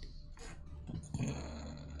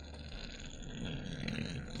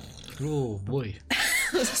 Oh boy.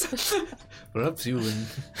 Perhaps you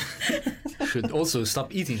should also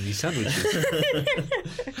stop eating these sandwiches.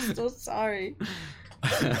 I'm so sorry.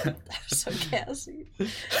 I'm so gassy.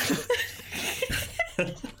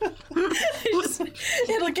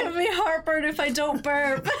 It'll give me heartburn if I don't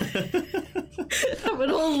burp. I'm an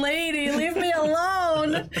old lady. Leave me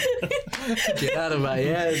alone. Get out of my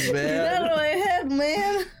head, man. Get out of my head,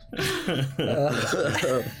 man.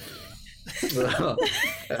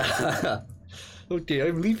 Okay,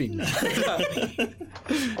 I'm leaving.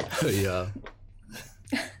 Yeah.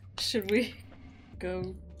 Should we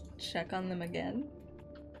go check on them again?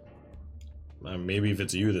 Maybe if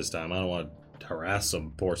it's you this time. I don't want to harass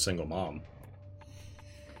some poor single mom.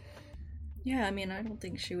 Yeah, I mean, I don't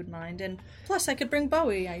think she would mind. And plus, I could bring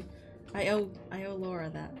Bowie. I owe Laura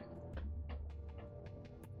that.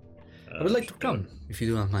 I would like to come, if you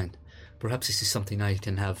do not mind. Perhaps this is something I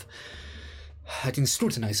can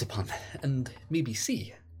scrutinize upon and maybe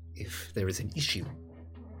see if there is an issue.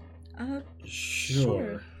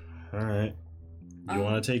 Sure. All right. You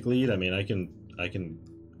want to take lead? I mean, I can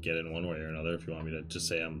get in one way or another if you want me to just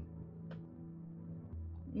say I'm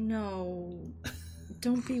No.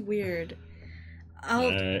 Don't be weird.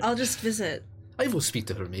 I'll just visit. I will speak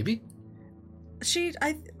to her, maybe.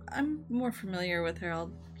 I'm more familiar with her.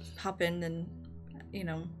 I'll hop in and,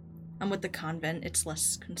 I'm with the convent. It's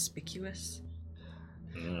less conspicuous.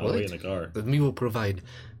 I'll wait in the car. But we will provide,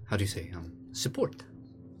 how do you say, support.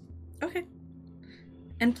 Okay.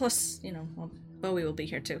 And plus, Bowie will be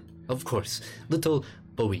here too. Of course. Little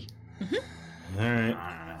Bowie. Mm-hmm. All right.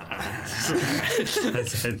 I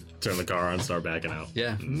turn the car on, start backing out.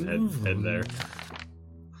 Yeah. Head there.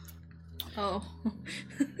 Oh.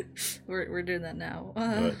 We're doing that now.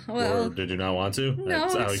 Or did you not want to? No,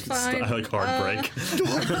 it's fine. I like hard brake.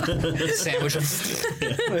 Sandwich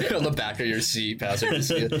on the back of your seat, passenger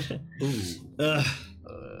seat.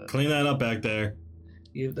 Clean that up back there.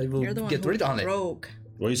 They will You're the one get who rid on it. broke.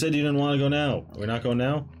 Well, you said you didn't want to go now. We're not going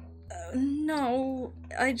now? No,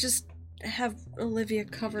 I just have Olivia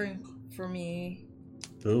covering for me.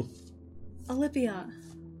 Who? Olivia.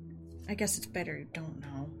 I guess it's better you don't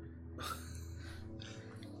know.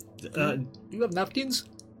 You have napkins?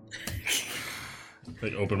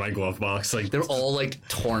 Like, open my glove box. Like, They're all like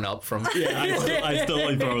torn up from. yeah, I still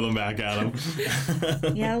like throw them back at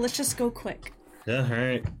him. Yeah, let's just go quick. Yeah, all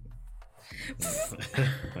right.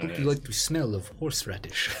 Would you like the smell of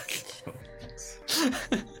horseradish?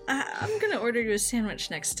 I'm gonna order you a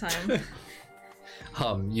sandwich next time.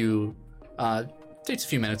 You takes a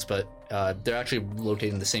few minutes, but they're actually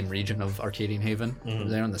located in the same region of Arcadian Haven.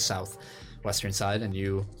 They're on the southwestern side, and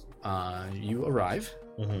you arrive,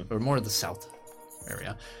 or more of the south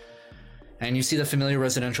area, and you see the familiar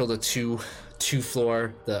residential, the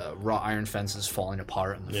two-floor, the wrought iron fence is falling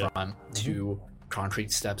apart in the front, two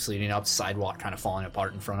concrete steps leading up, sidewalk kind of falling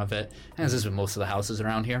apart in front of it, as is with most of the houses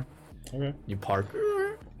around here. Okay. You park.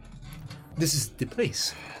 This is the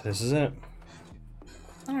place. This is it.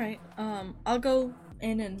 All right. I'll go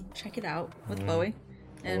in and check it out with Bowie,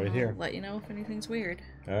 and wait I'll here. let you know if anything's weird.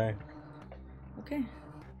 All right. Okay.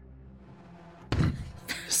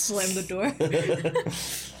 Slam the door.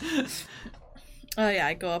 Oh yeah,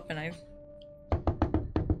 I go up and I.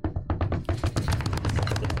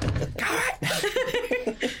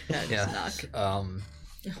 Yeah. Knock.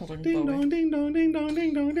 Hold on, Ding Bowie. dong, ding dong, ding dong,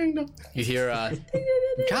 ding dong, ding dong. You hear,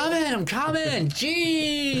 I'm coming,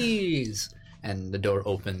 jeez! And the door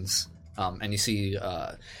opens, and you see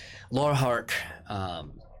Laura Hart,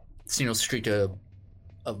 streak of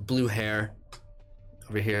blue hair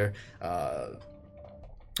over here,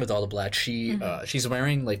 with all the black. She's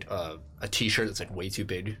wearing like a t-shirt that's like way too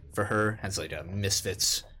big for her, has like a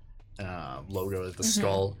Misfits logo with the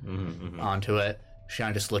skull onto it. She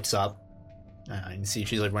kind of just looks up. You can see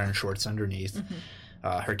she's like wearing shorts underneath.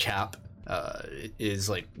 Her cap is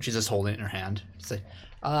like, she's just holding it in her hand. She's like,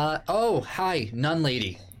 oh, hi, nun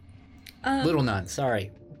lady. Little nun,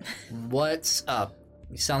 sorry. What's up?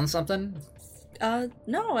 You selling something?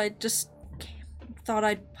 No, I just thought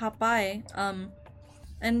I'd pop by.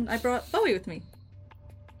 And I brought Bowie with me.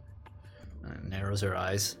 Narrows her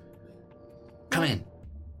eyes. Come in.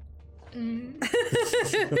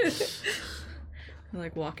 I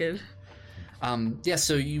like walk in.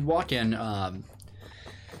 So you walk in.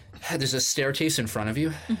 There's a staircase in front of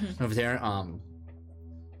you over there.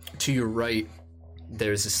 To your right,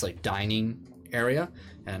 there's this like dining area,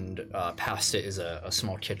 and past it is a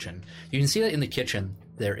small kitchen. You can see that in the kitchen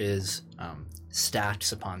there is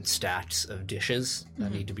stacks upon stacks of dishes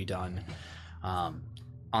that need to be done.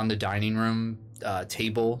 On the dining room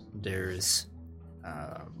table, there's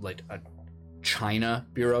like a china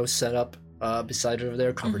bureau set up beside it over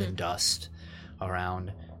there, covered in dust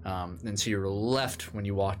around. And to your left, when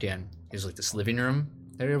you walk in, is like this living room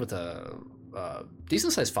area with a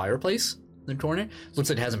decent-sized fireplace in the corner. Looks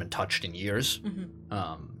like it hasn't been touched in years,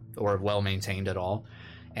 or well-maintained at all.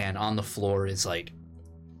 And on the floor is like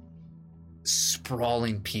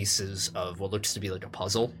sprawling pieces of what looks to be like a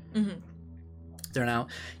puzzle. There now,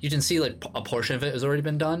 you can see like a portion of it has already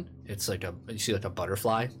been done. It's like you see like a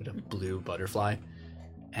butterfly, like a blue butterfly,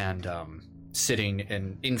 and sitting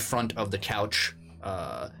in front of the couch,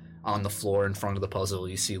 on the floor in front of the puzzle,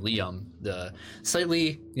 you see Liam, the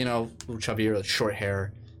slightly chubbier, like short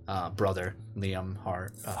hair brother, Liam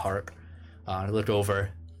Hart. Look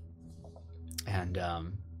over and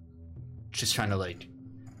just trying to like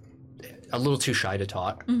a little too shy to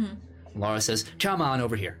talk. Laura says, "Come on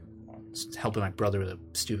over here. Just helping my brother with a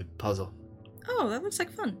stupid puzzle." Oh, that looks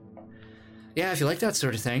like fun. Yeah, if you like that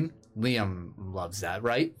sort of thing. Liam loves that,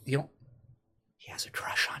 right? He has a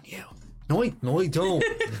crush on you. No, I don't.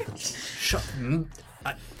 Shut.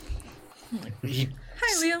 Hi,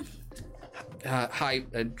 Liam. Hi.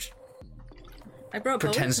 I brought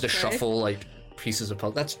Pretends Bowie to today. shuffle like pieces of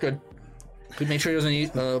puzzle. That's good. Could make sure he doesn't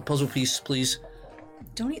eat a puzzle piece, please.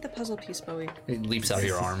 Don't eat the puzzle piece, Bowie. It leaps out of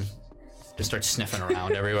your arm. Just starts sniffing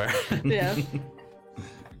around everywhere. Yeah.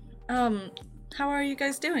 How are you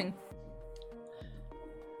guys doing?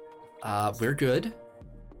 We're good.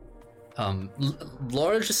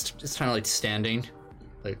 Laura just is kind of like standing,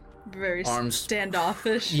 like Very arms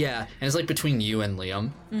standoffish. Yeah, and it's like between you and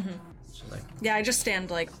Liam. Mm-hmm. So like, yeah, I just stand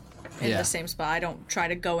like in the same spot. I don't try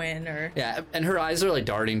to go in or. Yeah, and her eyes are like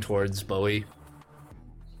darting towards Bowie,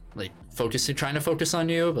 like trying to focus on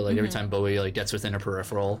you, but like every time Bowie like gets within her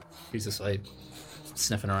peripheral, he's just like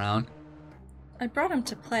sniffing around. I brought him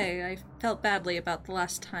to play. I felt badly about the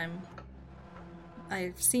last time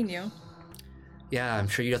I've seen you. Yeah, I'm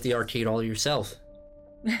sure you got the arcade all yourself.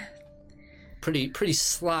 Pretty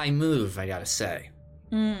sly move, I gotta say.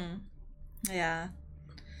 Yeah.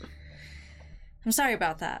 I'm sorry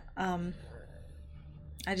about that. I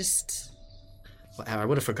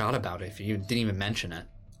would have forgot about it if you didn't even mention it.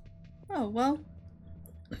 Oh, well.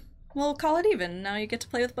 We'll call it even. Now you get to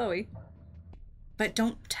play with Bowie. But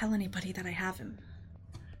don't tell anybody that I have him.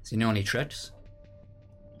 Does he know any tricks?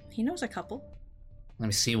 He knows a couple. Let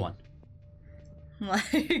me see one.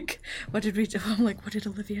 Like, what did we do? I'm like, what did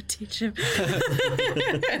Olivia teach him?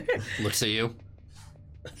 Looks at you.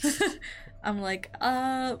 I'm like,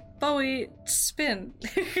 Bowie, spin.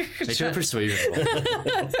 Make sure persuasion roll.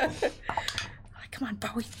 Come on,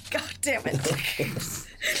 Bowie. God damn it.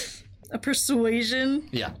 A persuasion?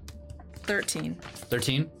 Yeah. 13.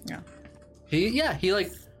 13? Yeah. He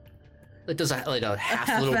like does a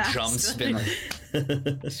half little jump spin.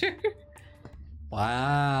 Like... Sure.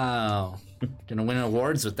 Wow. Gonna win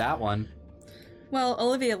awards with that one. Well,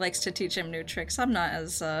 Olivia likes to teach him new tricks. I'm not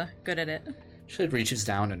as good at it. She like, reaches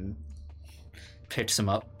down and picks him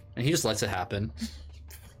up, and he just lets it happen.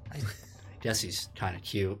 I guess he's kind of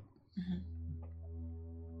cute. Mm-hmm.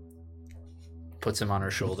 Puts him on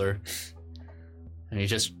her shoulder, and he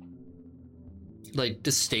just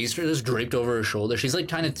stays just draped over her shoulder. She's like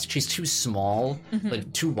she's too small,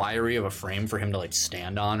 like too wiry of a frame for him to like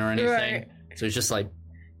stand on or anything. Right. So he's just like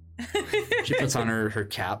she puts on her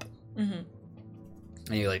cap, and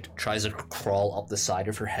he like tries to crawl up the side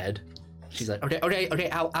of her head. She's like, okay,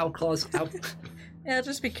 ow, claws, ow. Yeah,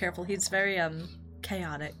 just be careful. He's very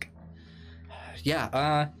chaotic.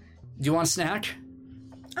 Yeah. Do you want a snack?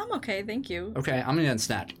 I'm okay, thank you. Okay, I'm gonna get a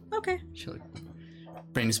snack. Okay. She like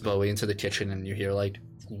brings Bowie into the kitchen, and you hear like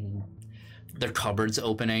their cupboards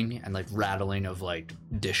opening and like rattling of like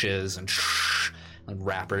dishes and like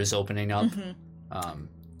wrappers opening up.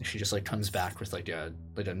 She just like comes back with like a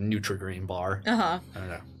Nutri-Green bar. I don't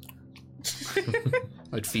know.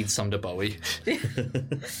 Like feeds some to Bowie.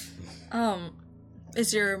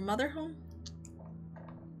 Is your mother home?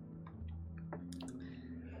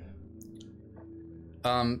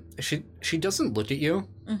 She doesn't look at you,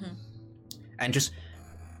 and just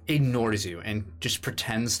ignores you, and just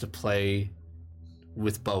pretends to play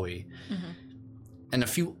with Bowie. And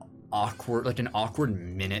an awkward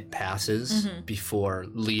minute passes before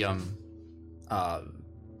Liam,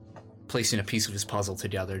 placing a piece of his puzzle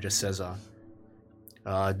together, just says,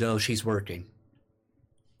 no, she's working.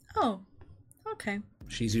 Oh, okay.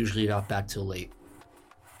 She's usually not back till late.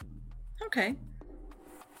 Okay.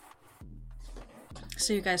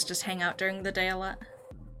 So you guys just hang out during the day a lot?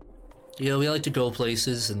 Yeah, we like to go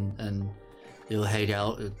places and hang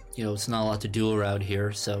out. It's not a lot to do around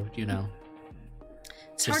here, so,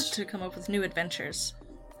 It's hard to come up with new adventures.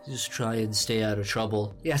 Just try and stay out of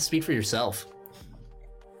trouble. Yeah, speak for yourself.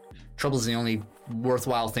 Trouble's the only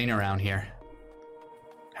worthwhile thing around here.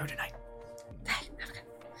 Have a good night. Hey, have a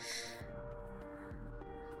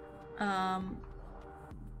good.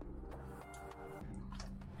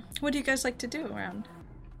 What do you guys like to do around?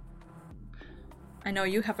 I know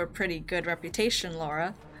you have a pretty good reputation,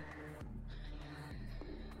 Laura.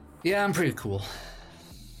 Yeah, I'm pretty cool.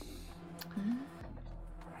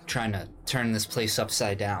 Trying to turn this place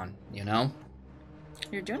upside down, You're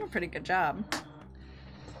doing a pretty good job.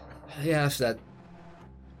 Yeah, if that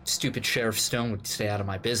stupid Sheriff Stone would stay out of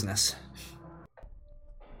my business.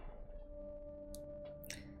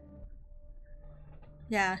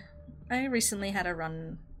 Yeah, I recently had a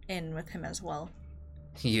run-in with him as well.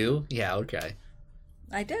 You? Yeah, okay.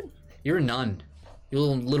 I did. You're a nun. You're a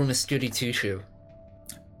little Miss Goody Two-Shoe.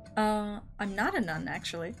 I'm not a nun,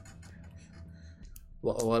 actually.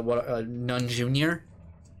 What, nun junior?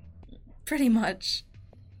 Pretty much.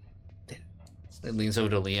 It leans over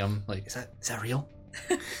to Liam, like, is that real?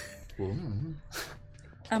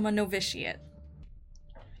 I'm a novitiate.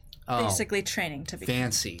 Oh, basically training to become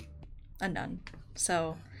fancy. a nun.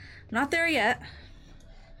 So, I'm not there yet.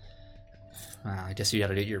 I guess you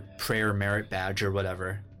gotta get your prayer merit badge or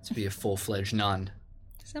whatever to be a full-fledged nun.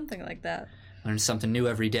 Something like that. Learn something new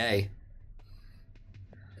every day.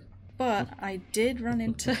 But I did run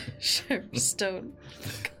into Sheriff Stone.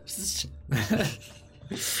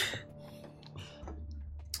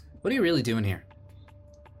 What are you really doing here?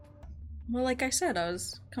 Well, like I said, I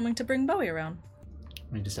was coming to bring Bowie around.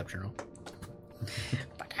 Make a deception roll.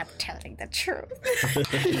 But I'm telling the truth.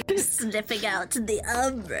 Sniffing out the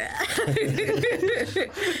Umbra.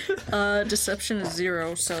 Deception is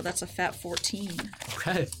 0, so that's a fat 14.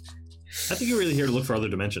 Okay. I think you're really here to look for other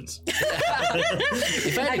dimensions.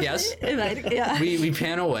 If I had to guess, Yeah. we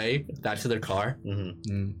pan away back to their car.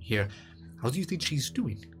 Mm-hmm. And here, how do you think she's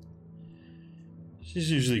doing?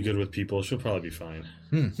 She's usually good with people. She'll probably be fine.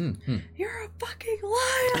 You're a fucking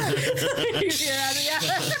liar!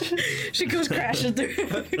 She goes crashing through.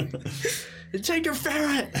 Take your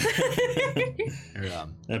ferret!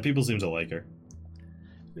 People seem to like her.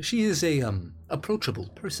 She is a approachable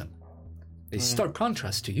person. A stark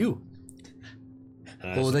contrast to you.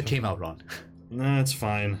 Oh, that came out wrong. Nah, it's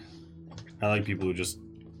fine. I like people who just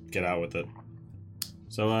get out with it.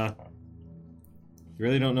 So, you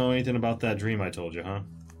really don't know anything about that dream I told you, huh?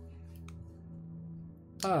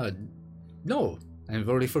 No. I've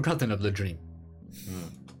already forgotten of the dream.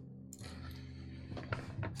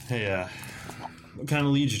 Hey, what kind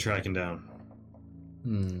of leads you tracking down?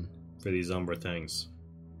 For these Umbra things?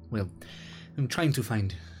 Well, I'm trying to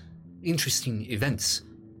find interesting events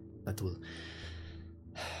that will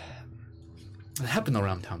happen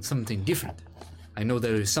around town, something different. I know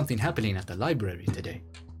there is something happening at the library today.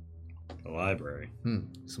 The library?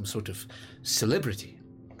 Some sort of celebrity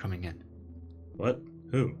coming in. What?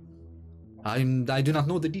 Who? I do not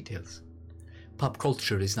know the details. Pop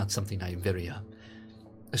culture is not something I am very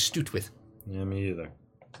astute with. Yeah, me either.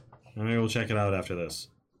 Maybe we'll check it out after this.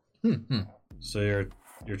 So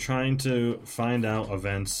you're trying to find out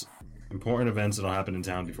events, important events that'll happen in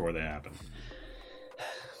town before they happen.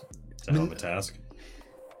 Is that a task?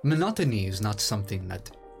 Monotony is not something that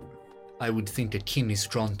I would think a king is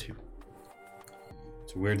drawn to.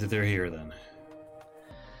 It's weird that they're here then.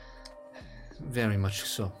 Very much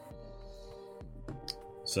so.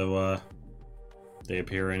 So, they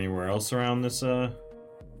appear anywhere else around this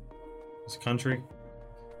country?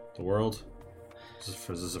 The world? Is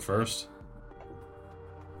this a first?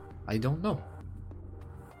 I don't know.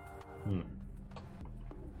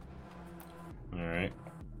 Alright.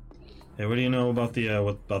 Hey, what do you know about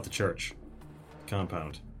the church?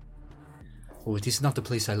 Compound? Oh, it is not a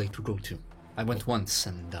place I like to go to. I went once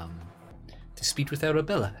and, to speak with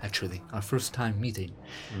Arabella, actually, our first time meeting.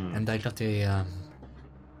 And I got a,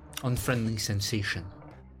 unfriendly sensation.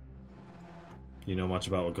 You know much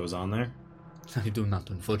about what goes on there? I do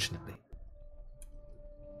not, unfortunately.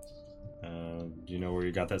 Do you know where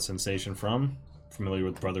you got that sensation from? Familiar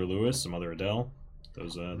with Brother Lewis, Mother Adele?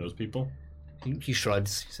 Those people? He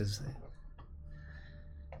shrugs. He says,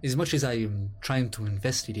 as much as I am trying to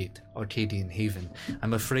investigate Arcadian Haven,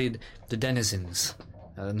 I'm afraid the denizens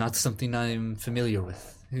are not something I am familiar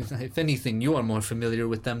with. If anything, you are more familiar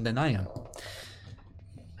with them than I am.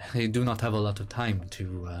 I do not have a lot of time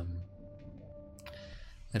to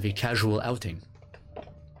have a casual outing.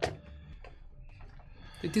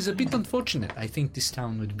 It is a bit unfortunate. I think this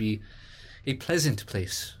town would be a pleasant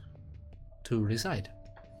place to reside.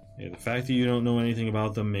 Yeah, the fact that you don't know anything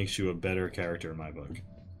about them makes you a better character in my book.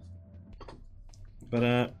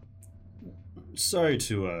 But, sorry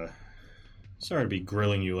to be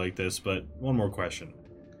grilling you like this, but one more question.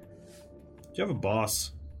 Do you have a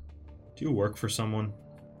boss? Do you work for someone?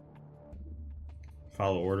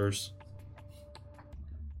 Follow orders?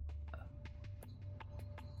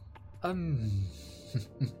 I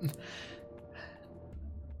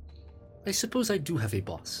suppose I do have a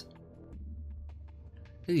boss.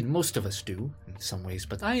 I mean, most of us do, in some ways,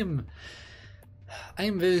 but I am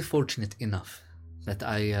very fortunate enough that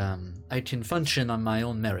I can function on my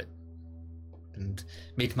own merit and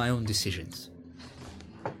make my own decisions.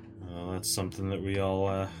 Well, that's something that we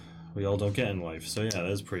all don't get in life. So yeah, that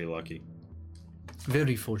is pretty lucky.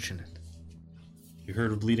 Very fortunate. You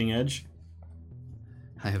heard of Bleeding Edge?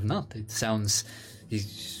 I have not. It sounds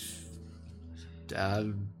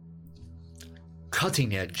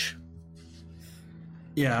cutting edge.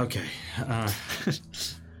 Yeah, okay.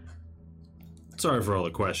 Sorry for all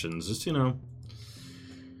the questions. Just,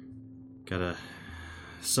 gotta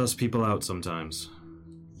suss people out sometimes.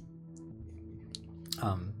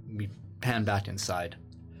 We pan back inside,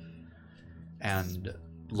 and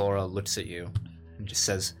Laura looks at you and just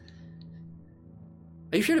says,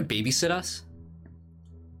 "Are you here to babysit us?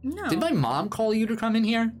 No. Did my mom call you to come in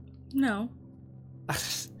here?" No.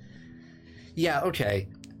 Yeah, okay.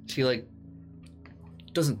 She, like,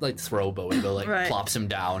 doesn't, like, throw Bowie, but, like, Right. plops him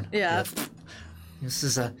down. Yeah. This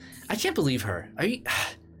is, I can't believe her.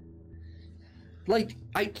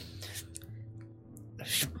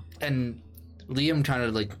 And Liam kind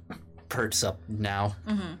of, like, perks up now,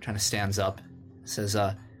 kind of stands up, says,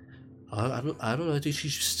 I don't know, did she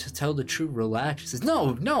just tell the truth, relax? She says,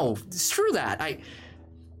 no, it's true that.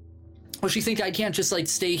 Well, she think I can't just, like,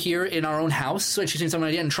 stay here in our own house? So she thinks I'm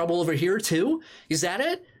gonna get in trouble over here, too? Is that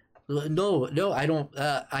it? No, I don't,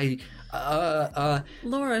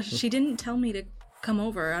 Laura, she didn't tell me to come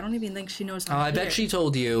over. I don't even think she knows I'm I here. bet she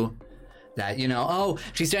told you that, you know, oh,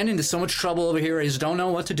 she's getting into so much trouble over here, I just don't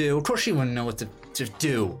know what to do. Of course she wouldn't know what to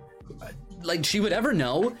do. Like, she would ever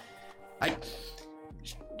know.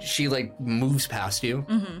 She, like, moves past you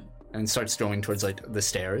and starts going towards, like, the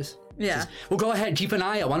stairs. Yeah. Says, well, go ahead, keep an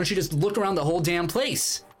eye out. Why don't you just look around the whole damn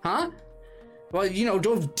place? Huh? Well, you know,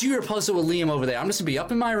 go do your puzzle with Liam over there. I'm just gonna be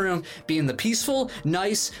up in my room, being the peaceful,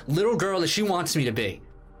 nice little girl that she wants me to be.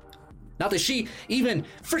 Not that she even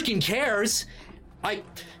freaking cares.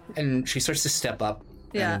 And she starts to step up.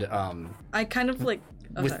 Yeah. And I kind of like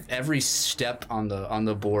okay. with every step on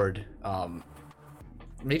the board,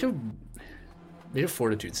 make a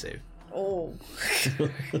fortitude save. Oh.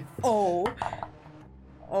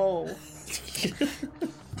 Oh.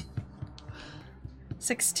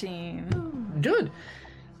 16. Good.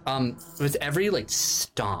 With every like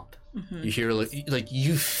stomp, you hear like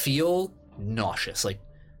you feel nauseous, like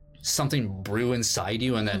something brew inside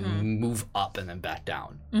you and then move up and then back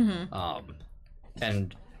down.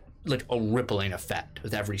 And like a rippling effect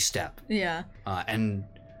with every step. Yeah. And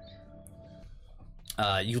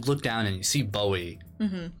you look down and you see Bowie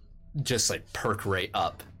just like perk right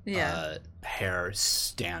up. Yeah. Hair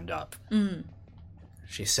stand up.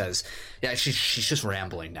 She says, yeah, she's just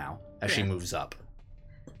rambling now as she moves up.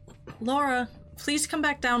 Laura, please come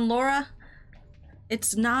back down. Laura,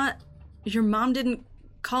 it's not... Your mom didn't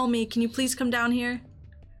call me. Can you please come down here?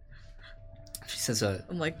 She says,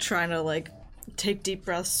 I'm like trying to like take deep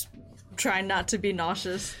breaths, trying not to be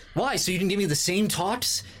nauseous. why? So you can give me the same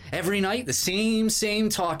talks every night? The same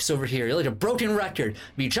talks over here. You're like a broken record.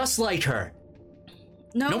 Be just like her.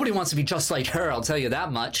 No. Nobody wants to be just like her, I'll tell you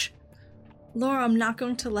that much. Laura, I'm not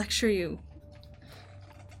going to lecture you.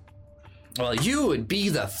 Well, you would be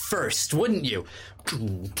the first, wouldn't you?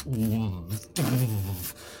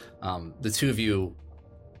 The two of you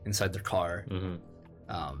inside their car.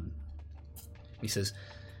 He says,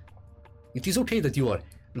 it is okay that you are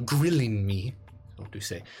grilling me, so to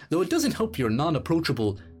say, though it doesn't help your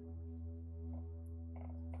non-approachable...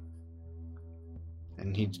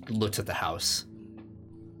 And he looks at the house.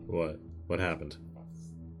 What? What happened?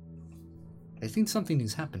 I think something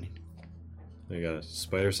is happening. You got a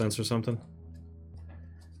spider sense or something?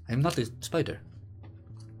 I am not a spider.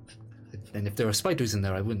 And if there are spiders in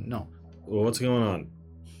there, I wouldn't know. Well, what's going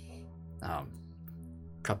on?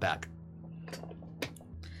 Cut back.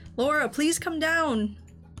 Laura, please come down.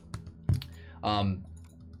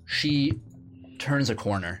 She turns a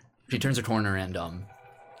corner. She turns a corner and,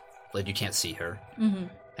 like, you can't see her.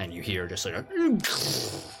 And you hear just like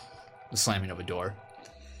the slamming of a door.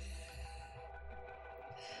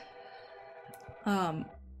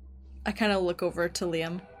 I kind of look over to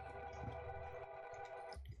Liam.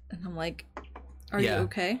 And I'm like, are you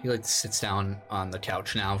okay? He like sits down on the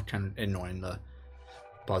couch now, kind of ignoring the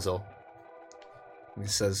puzzle. And he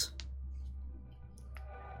says,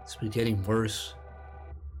 it's been getting worse.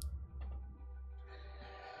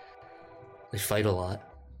 They fight a lot.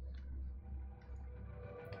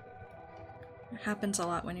 It happens a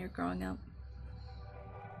lot when you're growing up.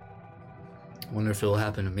 I wonder if it'll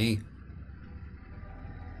happen to me.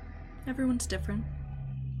 Everyone's different.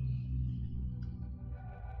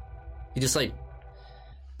 He just like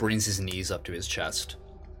brings his knees up to his chest,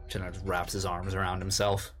 kind of wraps his arms around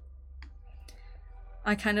himself.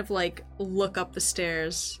 I kind of like look up the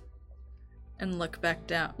stairs and look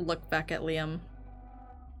back at Liam.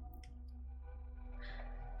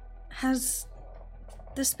 Has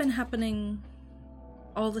this been happening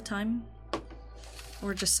all the time?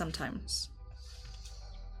 Or just sometimes?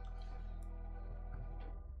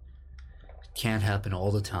 Can't happen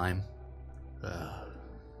all the time.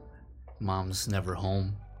 Mom's never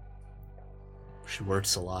home. She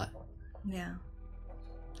works a lot. Yeah.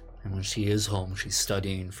 And when she is home, she's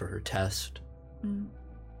studying for her test.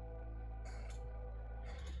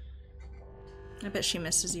 I bet she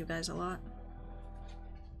misses you guys a lot.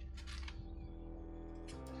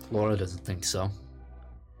 Laura doesn't think so.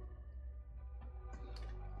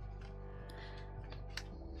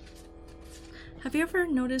 Have you ever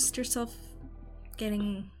noticed yourself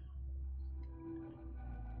getting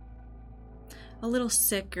a little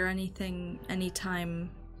sick or anything anytime,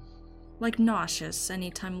 like nauseous,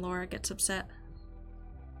 anytime Laura gets upset?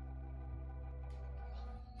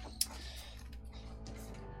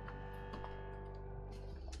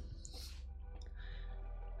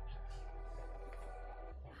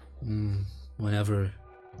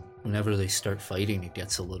 Whenever they start fighting, it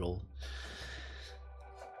gets a little,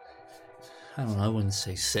 I don't know, I wouldn't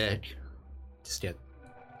say sick, just get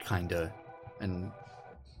kinda, and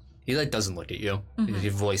he like doesn't look at you.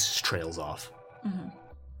 Your voice just trails off.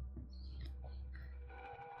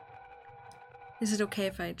 Is it okay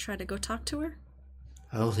if I try to go talk to her?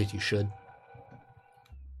 I don't think you should.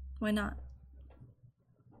 Why not?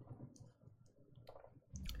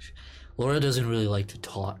 Laura doesn't really like to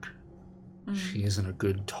talk. She isn't a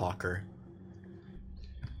good talker.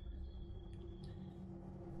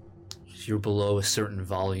 If you're below a certain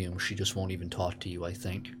volume, she just won't even talk to you, I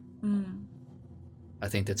think. I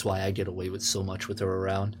think that's why I get away with so much with her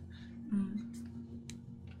around.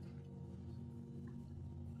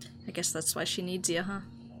 I guess that's why she needs you, huh?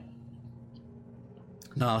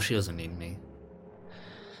 No, she doesn't need me.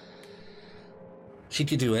 She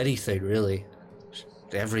could do anything, really.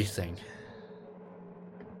 Everything.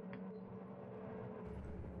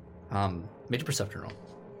 Make a perception roll.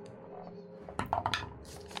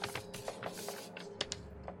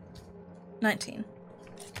 $19.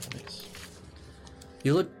 Nice.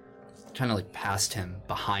 You look kind of like past him,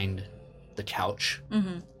 behind the couch.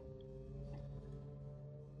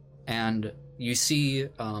 And you see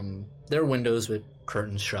there are windows with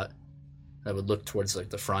curtains shut that would look towards like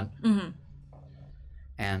the front.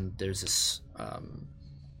 And there's this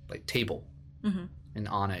like table. And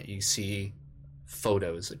on it you see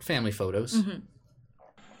photos, like family photos. And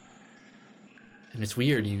it's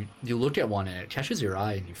weird, you look at one and it catches your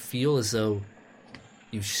eye and you feel as though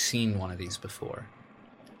you've seen one of these before.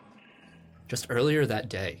 Just earlier that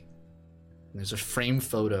day, there's a framed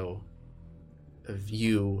photo of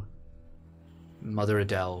you, Mother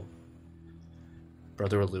Adele,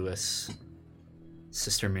 Brother Lewis,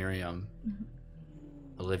 Sister Miriam,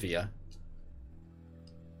 Olivia,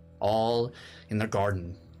 all in the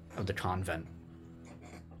garden of the convent.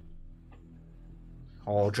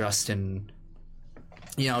 All dressed in,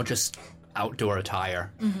 just outdoor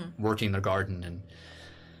attire, working their garden and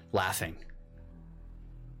laughing.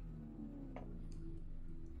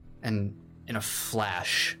 And in a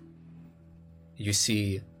flash, you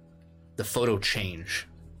see the photo change,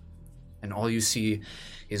 and all you see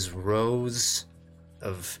is rows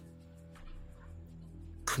of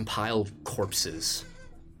compiled corpses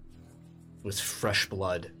with fresh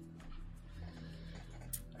blood,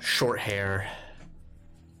 short hair,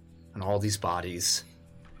 and all these bodies,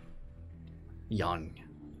 young.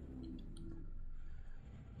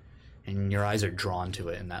 And your eyes are drawn to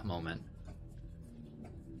it in that moment.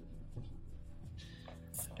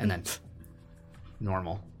 And then,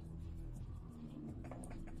 normal.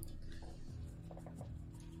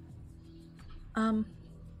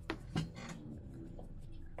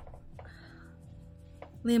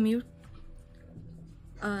 Liam,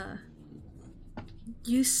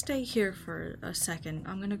 you stay here for a second.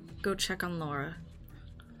 I'm gonna go check on Laura.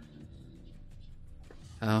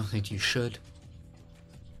 I don't think you should.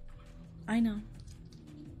 I know,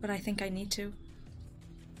 but I think I need to.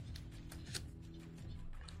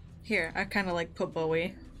 Here, I kind of like put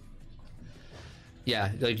Bowie.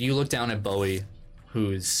 Yeah, like you look down at Bowie,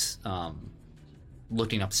 who's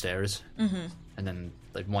looking upstairs, and then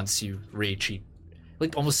like once you reach, he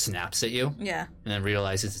like almost snaps at you. Yeah. And then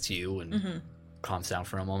realizes it's you and calms down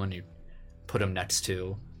for a moment. You put him next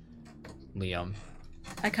to Liam.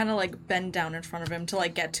 I kind of like bend down in front of him to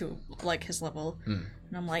like get to like his level, and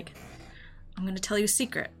I'm like, I'm gonna tell you a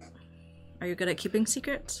secret. Are you good at keeping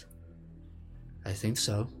secrets? I think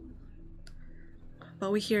so.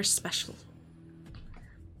 Bowie here is special.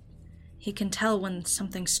 He can tell when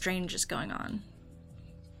something strange is going on.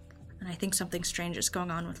 And I think something strange is going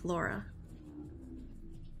on with Laura.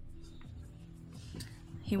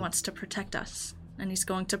 He wants to protect us. And he's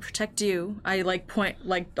going to protect you. I like point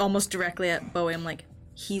like almost directly at Bowie. I'm like,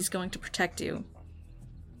 he's going to protect you.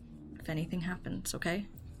 If anything happens, okay?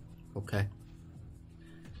 Okay.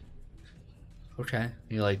 Okay.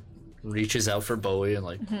 He like reaches out for Bowie and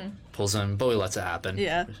like pulls him. Bowie lets it happen.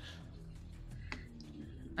 Yeah.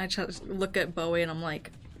 I just look at Bowie and I'm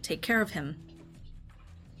like, take care of him.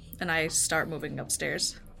 And I start moving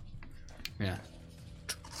upstairs. Yeah.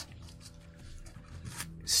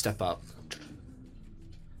 Step up.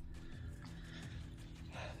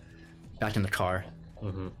 Back in the car.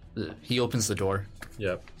 He opens the door.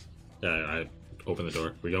 Yep. Yeah, I open the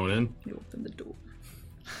door. We going in? You open the door.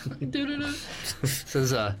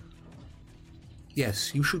 Says,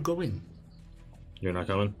 yes, you should go in. You're not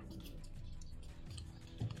coming?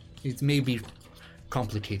 It may be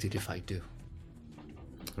complicated if I do.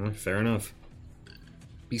 All right, fair enough.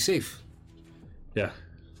 Be safe. Yeah.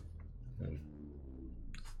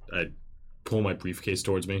 I pull my briefcase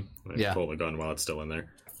towards me. I pull the gun while it's still in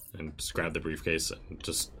there, and just grab the briefcase.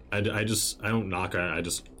 And I don't knock on it. I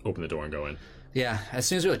just open the door and go in. Yeah, as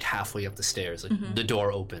soon as you're like halfway up the stairs, like the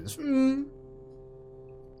door opens.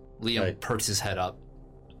 Liam perks his head up.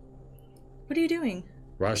 What are you doing?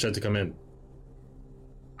 Raj said to come in.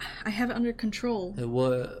 I have it under control.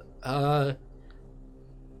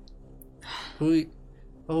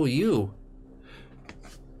 Oh, you.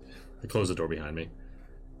 I close the door behind me.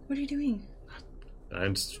 What are you doing?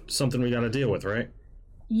 It's something we gotta deal with, right?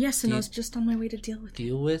 Yes, and I was just on my way to deal with you.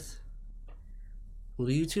 Deal with? What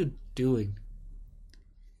are you two doing?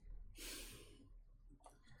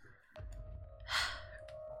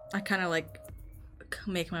 I kind of like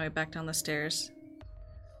make my way back down the stairs.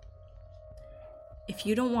 If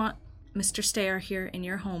you don't want Mr. Stayer here in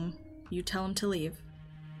your home, you tell him to leave.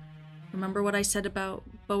 Remember what I said about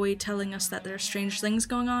Bowie telling us that there are strange things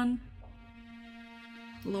going on?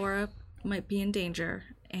 Laura might be in danger,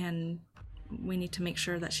 and we need to make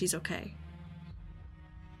sure that she's okay.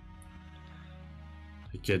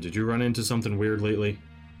 Hey kid, did you run into something weird lately?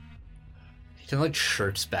 He kind of like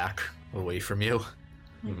shirts back away from you.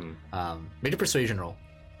 Made a persuasion roll.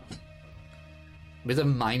 With a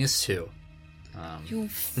 -2. You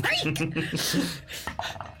freak!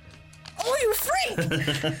 Oh, you freak!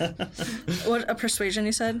 What, a persuasion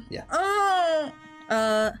you said? Yeah. Oh!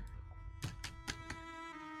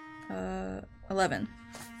 11.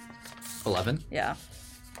 11? Yeah.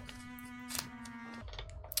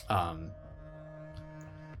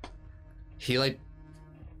 He like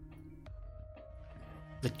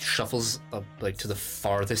shuffles up like to the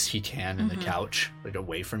farthest he can in the couch, like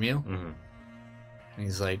away from you. And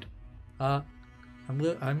he's like, he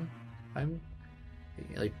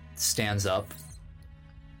like stands up.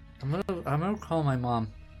 I'm gonna call my mom.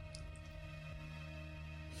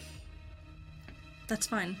 That's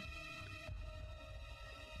fine.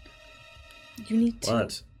 You need to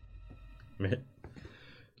What?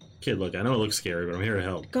 Kid, look, I know it looks scary, but I'm here to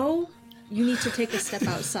help. go. You need to take a step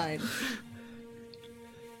outside.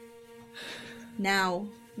 Now,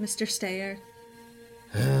 Mr. Stayer.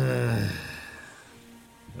 I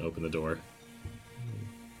open the door.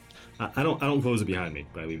 I don't close it behind me,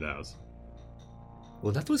 but I leave the house.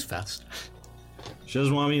 Well, that was fast. She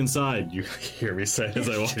doesn't want me inside. You hear me say as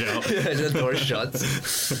I walk out. The door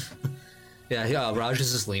shuts. Yeah. Raj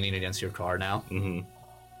is just leaning against your car now.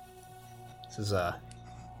 Says,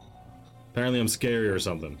 Apparently I'm scary or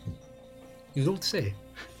something. you don't say.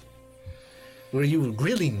 Were you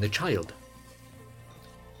grilling the child?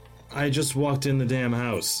 I just walked in the damn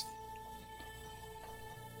house.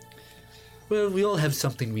 Well, we all have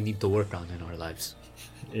something we need to work on in our lives.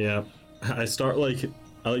 Yeah. I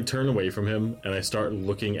turn away from him and I start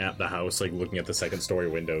looking at the house, like looking at the second story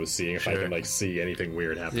windows, seeing if I can like see anything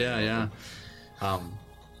weird happening. Yeah.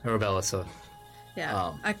 Arabella, so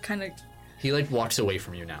Yeah, I kind of... he like walks away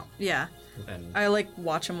from you now. Yeah. And I like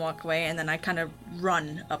watch him walk away, and then I kind of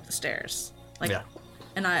run up the stairs. Like,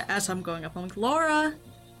 and as I'm going up, I'm like, Laura!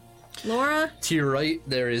 To your right,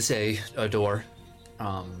 there is a door.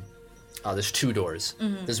 There's 2 doors.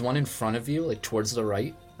 There's one in front of you, like towards the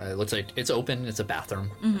right. It looks like it's open. It's a bathroom.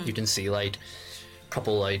 You can see like a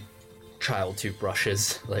couple like child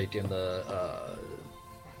toothbrushes like in the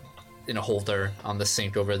in a holder on the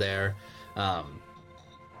sink over there.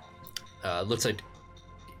 Looks like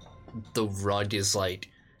the rug is like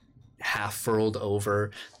half furled over.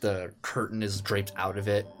 The curtain is draped out of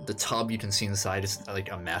it. The tub you can see inside is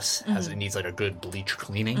like a mess, as it needs like a good bleach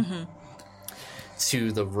cleaning.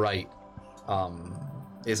 To the right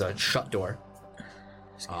is a shut door,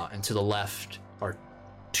 and to the left are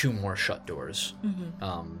 2 more shut doors,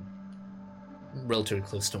 relatively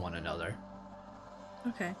close to one another.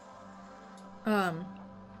 Okay.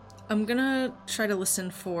 I'm gonna try to listen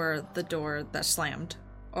for the door that slammed.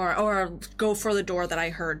 Or go for the door that I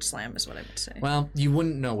heard slam is what I would say. Well, you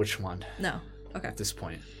wouldn't know which one No. Okay. at this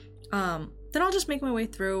point. Then I'll just make my way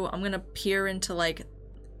through. I'm gonna peer into like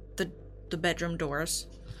the bedroom doors.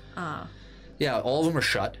 Yeah, all of them are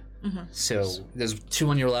shut. So there's 2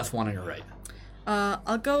 on your left, 1 on your right.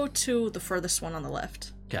 I'll go to the furthest one on the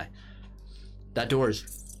left. Okay. That door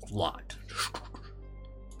is locked.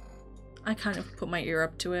 I kind of put my ear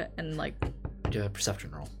up to it and like... Do a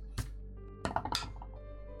perception roll.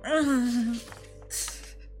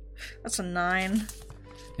 That's a 9.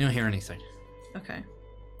 You don't hear anything. Okay.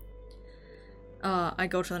 I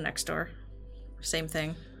go to the next door. Same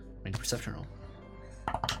thing. Make a perception roll.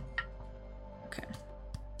 Okay.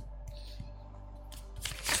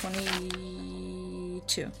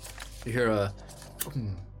 22. You hear a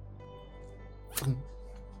boom, boom,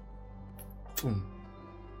 boom,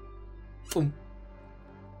 boom,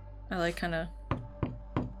 I like kind of.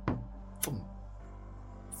 boom,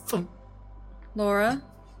 boom, Laura?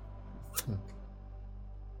 boom.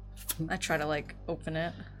 I try to like open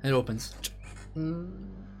it. It opens.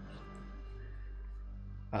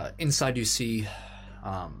 Inside you see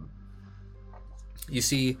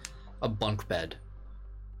a bunk bed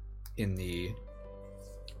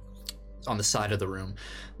on the side of the room.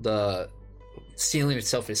 The ceiling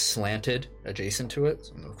itself is slanted adjacent to it,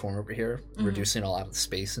 so in the corner over here, reducing a lot of the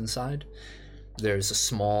space inside. There's a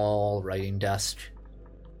small writing desk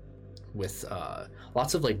with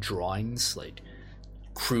lots of like drawings, like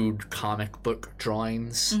crude comic book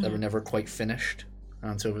drawings that were never quite finished.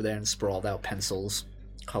 It's over there and sprawled out pencils,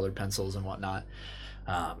 colored pencils and whatnot.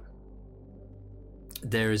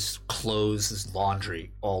 There's clothes, there's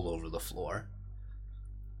laundry all over the floor.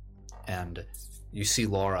 And you see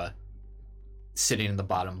Laura sitting in the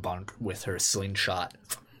bottom bunk with her slingshot,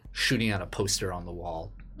 shooting at a poster on the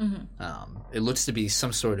wall. It looks to be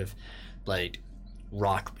some sort of like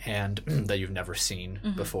rock band that you've never seen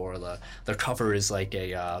before. The cover is like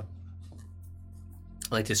a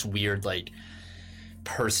like this weird like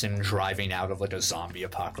person driving out of like a zombie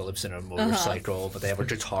apocalypse in a motorcycle, but they have a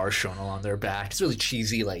guitar shown along their back. It's really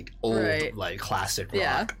cheesy, like old, like classic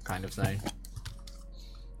rock kind of thing.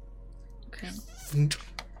 Okay.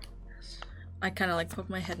 I kind of like poke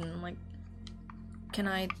my head and I'm like, can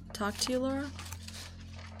I talk to you, Laura?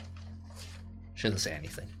 She doesn't say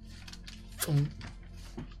anything.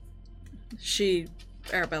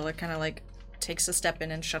 Arabella kind of like takes a step in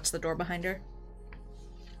and shuts the door behind her.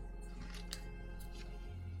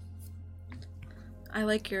 I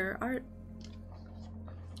like your art.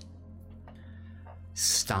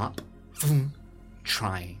 Stop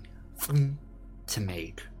trying to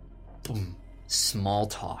make small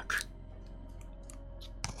talk.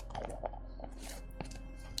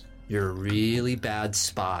 You're a really bad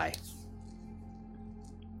spy.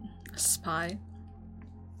 A spy?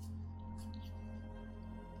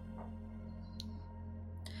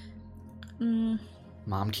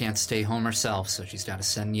 Mom can't stay home herself, so she's got to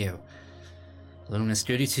send you. Little Miss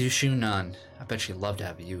Goody Two-Shoe Nun. I bet she'd love to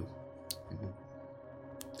have you.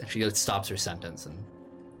 And she stops her sentence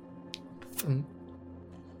and...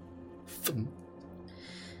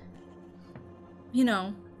 You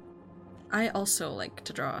know, I also like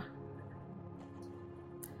to draw.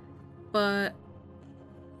 But...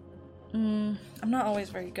 I'm not always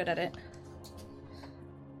very good at it.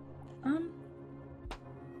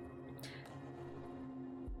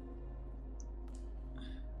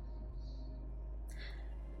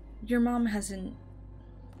 Your mom hasn't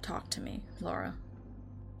talked to me, Laura.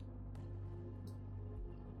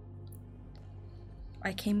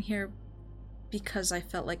 I came here because I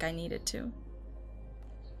felt like I needed to.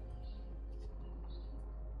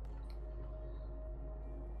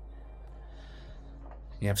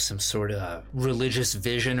 You have some sort of religious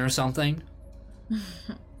vision or something?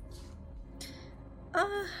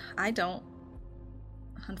 I don't.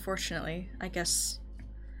 Unfortunately, I guess...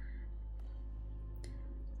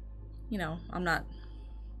 You know, I'm not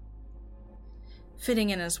fitting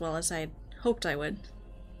in as well as I'd hoped I would.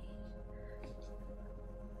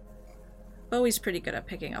 Bowie's pretty good at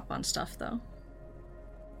picking up on stuff, though.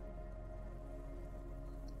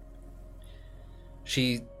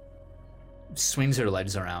 She swings her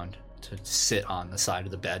legs around to sit on the side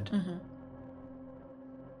of the bed.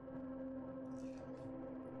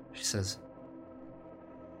 She says,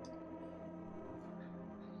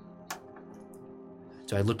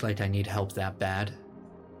 "Do I look like I need help that bad?"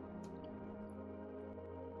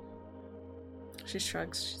 She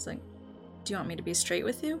shrugs. She's like, "Do you want me to be straight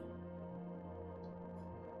with you?"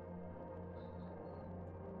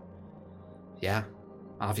 Yeah,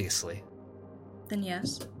 obviously. Then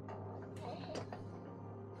yes.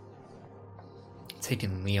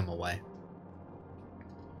 Taking Liam away.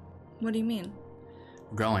 What do you mean?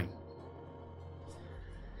 We're growing.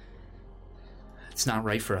 It's not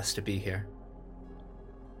right for us to be here.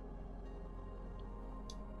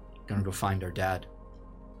 Gonna go find our dad.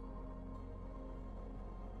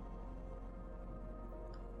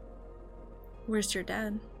 Where's your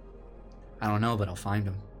dad? I don't know, but I'll find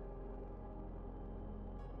him.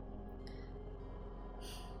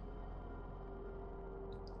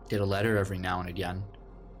 Get a letter every now and again.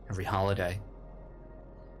 every holiday.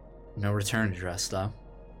 No return address, though.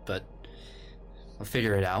 But I'll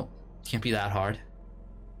figure it out. Can't be that hard.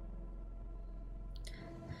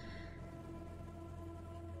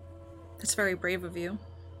 It's very brave of you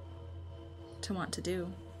to want to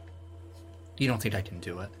do. You don't think I can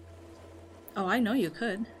do it? Oh, I know you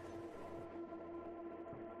could.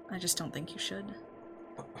 I just don't think you should.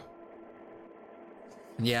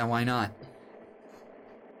 Yeah, why not?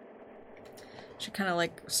 She kind of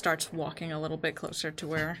like starts walking a little bit closer to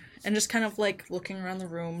where, and just kind of like looking around the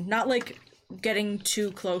room, not like getting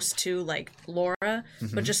too close to like Laura,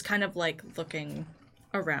 but just kind of like looking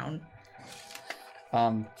around.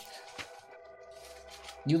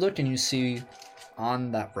 You look and you see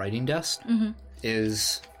on that writing desk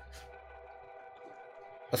is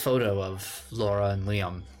a photo of Laura and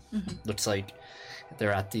Liam. Looks like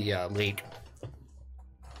they're at the lake,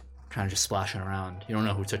 kind of just splashing around. You don't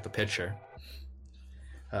know who took the picture.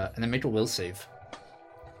 And then make a will save.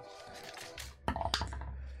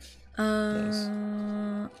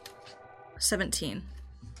 17.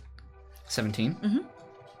 17?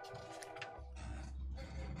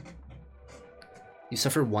 You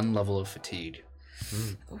suffer 1 level of fatigue.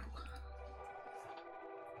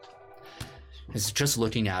 It's just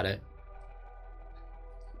looking at it.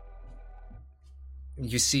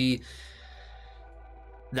 You see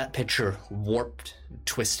that picture warped,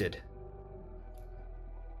 twisted.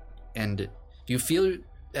 And you feel,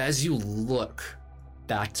 as you look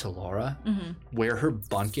back to Laura, where her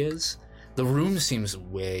bunk is, the room seems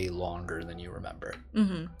way longer than you remember.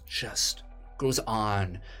 Just goes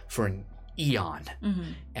on for an eon.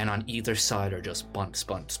 And on either side are just bunks,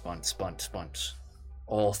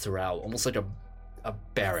 all throughout, almost like a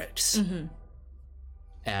barracks.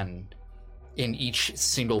 And in each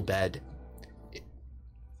single bed,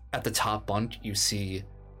 at the top bunk, you see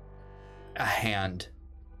a hand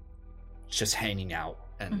just hanging out,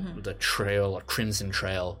 and with a crimson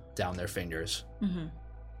trail down their fingers.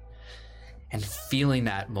 And feeling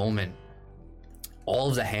that moment, all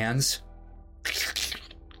of the hands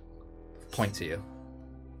point to you,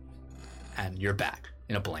 and you're back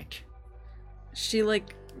in a blink. She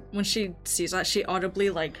like, when she sees that, she audibly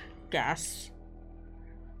like gasps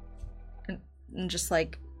and just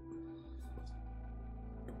like,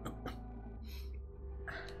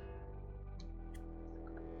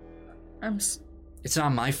 It's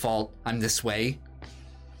not my fault I'm this way.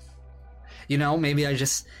 You know, maybe I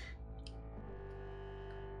just...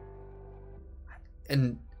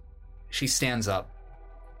 And she stands up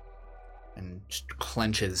and just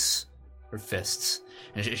clenches her fists,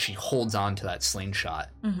 and she holds on to that slingshot,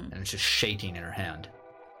 and it's just shaking in her hand.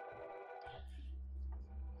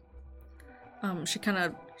 She kind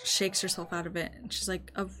of shakes herself out of it, and she's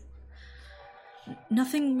like,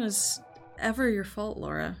 nothing was ever your fault,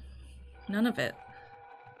 Laura. None of it.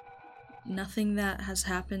 Nothing that has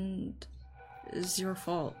happened is your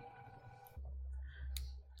fault.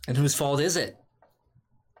 And whose fault is it?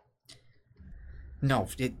 No,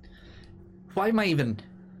 why am I even...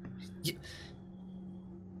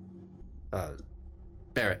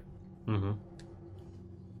 Barrett.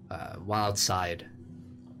 While outside,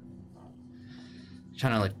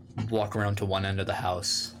 trying to like walk around to one end of the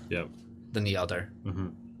house, then the other.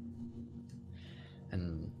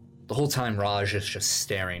 And the whole time Raj is just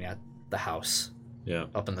staring at the house.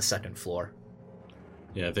 Up on the second floor.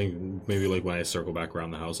 Yeah, I think maybe like when I circle back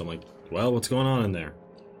around the house, I'm like, well, what's going on in there?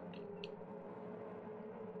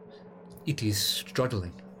 It is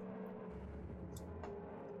struggling.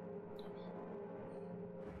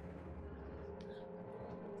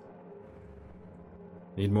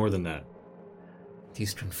 Need more than that. It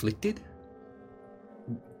is conflicted?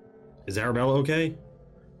 Is Arabella okay?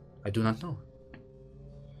 I do not know.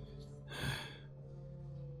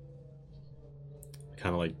 I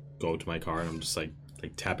kind of like go to my car and I'm just like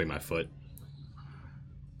tapping my foot.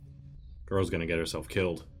 Girl's gonna get herself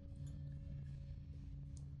killed.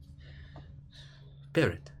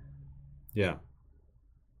 Barrett. Yeah.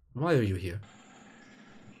 Why are you here?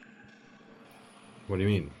 What do you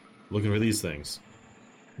mean? Looking for these things.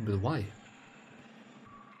 But why?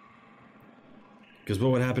 Because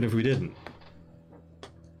what would happen if we didn't?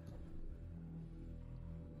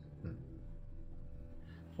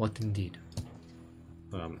 What indeed?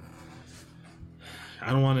 I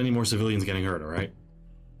don't want any more civilians getting hurt, alright?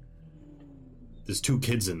 There's 2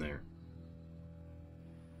 kids in there.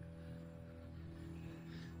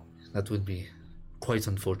 That would be quite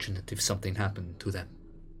unfortunate if something happened to them.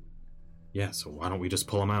 Yeah, so why don't we just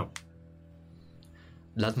pull them out?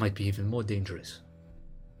 That might be even more dangerous.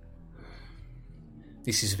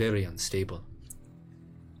 This is very unstable.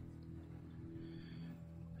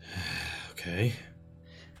 Okay.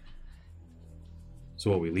 So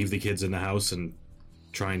what, we leave the kids in the house and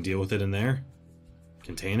try and deal with it in there?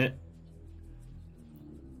 Contain it?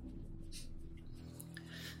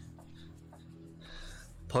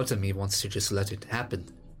 Part of me wants to just let it happen.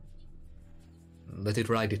 Let it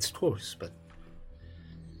ride its course, but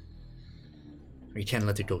we can't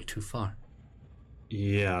let it go too far.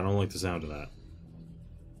 Yeah, I don't like the sound of that.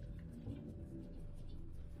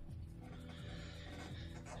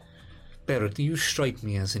 Barrett, you strike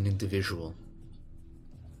me as an individual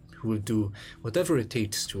who will do whatever it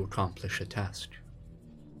takes to accomplish a task.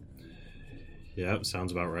 Yeah,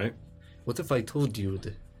 sounds about right. What if I told you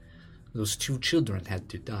that those 2 children had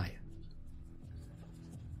to die?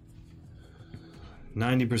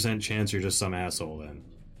 90% chance you're just some asshole then.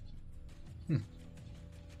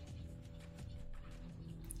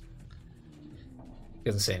 He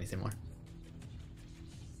doesn't say anything more.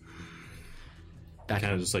 Back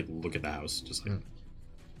Kind of just like look at the house, just like.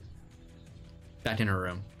 Back in her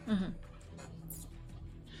room. Mm-hmm.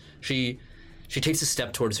 She takes a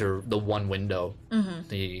step towards the one window,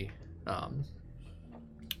 the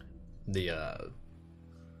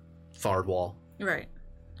far wall. Right.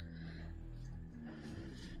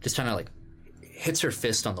 Just kind of like hits her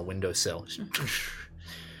fist on the windowsill.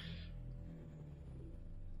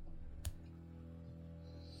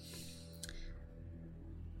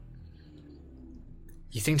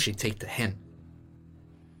 You think she'd take the hint?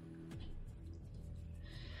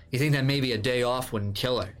 You think that maybe a day off wouldn't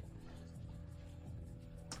kill her?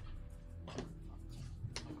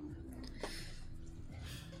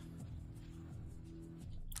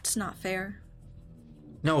 It's not fair.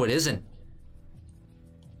 No, it isn't.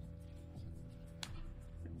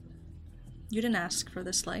 You didn't ask for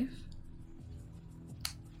this life.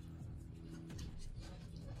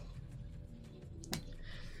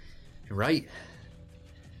 You're right.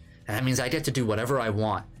 And that means I get to do whatever I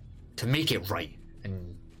want to make it right.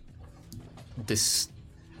 And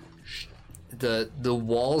the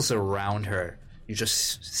walls around her, you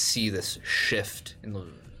just see this shift in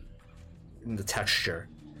the texture,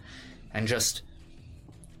 and just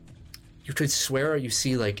you could swear you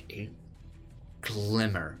see like a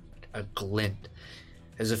glimmer, a glint,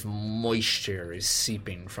 as if moisture is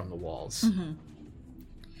seeping from the walls. Mm-hmm.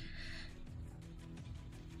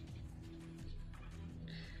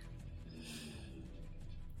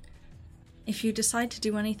 If you decide to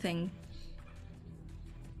do anything,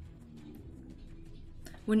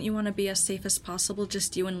 wouldn't you want to be as safe as possible,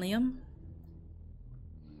 just you and Liam?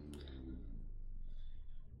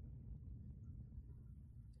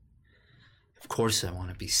 Of course I want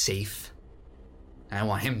to be safe. And I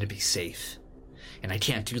want him to be safe. And I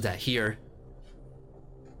can't do that here.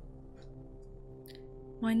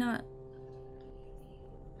 Why not?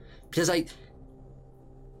 Because I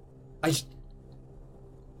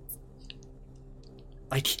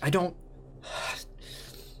don't...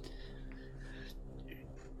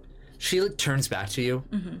 She turns back to you,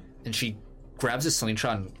 and she grabs a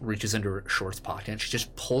slingshot and reaches into her shorts pocket, and she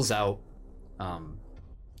just pulls out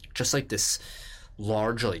just like this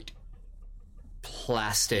large like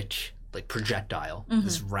plastic like projectile,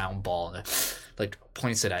 this round ball, and like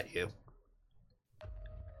points it at you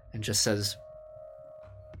and just says,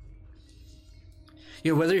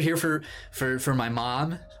 you know, whether you're here for my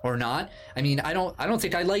mom or not, I mean, I don't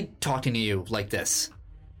think I like talking to you like this.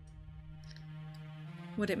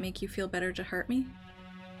 Would it make you feel better to hurt me?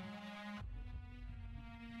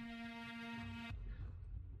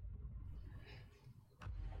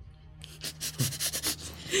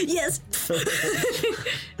 Yes!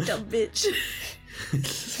 Dumb bitch.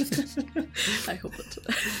 I hope that's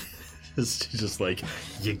what It's just like,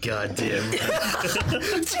 you goddamn.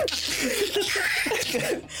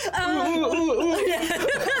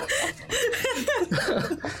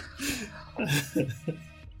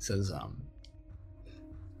 Says,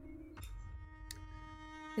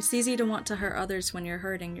 It's easy to want to hurt others when you're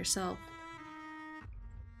hurting yourself.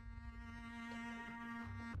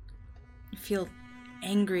 You feel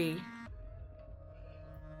angry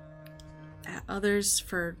at others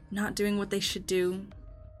for not doing what they should do,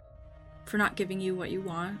 for not giving you what you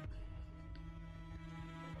want.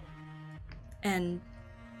 And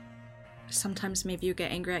sometimes maybe you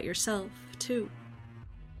get angry at yourself, too.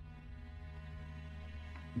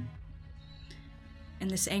 And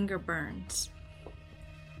this anger burns.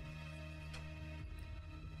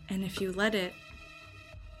 And if you let it,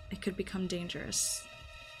 it could become dangerous.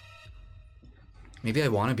 maybe I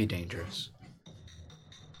want to be dangerous.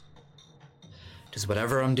 Because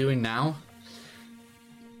whatever I'm doing now,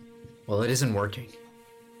 well, it isn't working.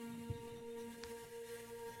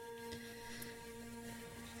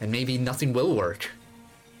 And maybe nothing will work.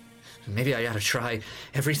 Maybe I gotta try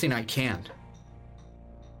everything I can.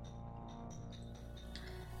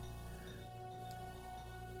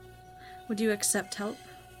 Would you accept help?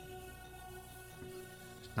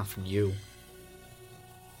 Not from you.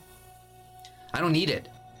 I don't need it.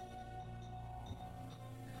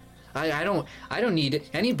 I don't need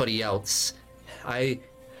anybody else.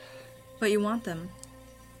 But you want them.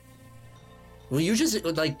 Will you just,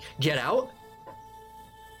 like, get out?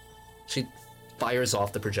 She fires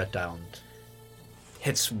off the projectile and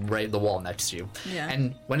hits right the wall next to you. Yeah.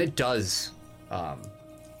 And when it does,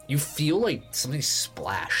 you feel like something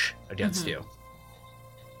splash against you.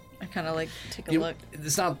 I kind of like take a look.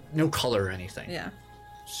 It's not no color or anything. Yeah.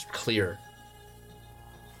 It's clear.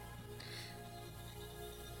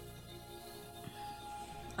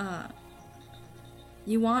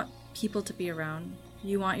 You want people to be around.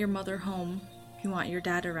 You want your mother home. You want your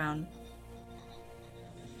dad around.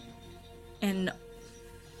 And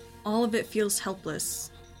all of it feels helpless.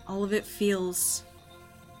 All of it feels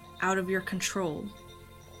out of your control.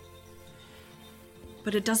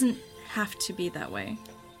 But it doesn't have to be that way.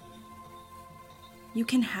 You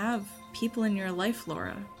can have people in your life,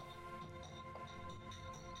 Laura.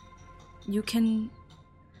 You can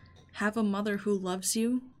have a mother who loves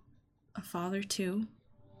you, a father too.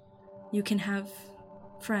 You can have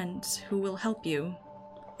friends who will help you,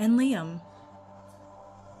 and Liam,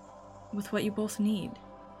 with what you both need.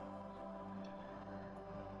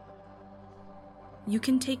 You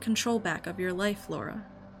can take control back of your life, Laura.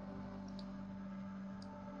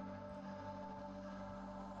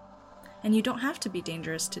 And you don't have to be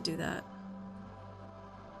dangerous to do that.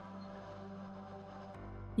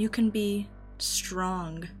 You can be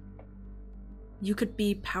strong. You could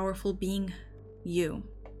be powerful being you.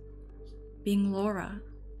 Being Laura.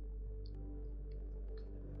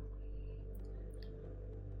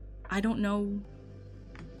 I don't know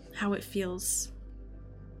how it feels.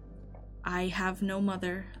 I have no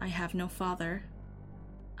mother. I have no father.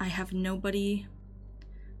 I have nobody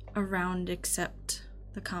around except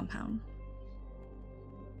the compound.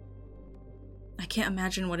 I can't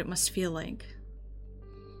imagine what it must feel like.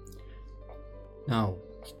 No,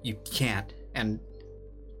 you can't. And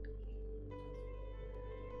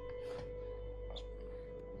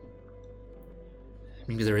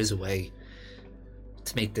maybe there is a way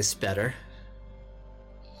to make this better.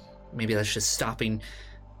 Maybe that's just stopping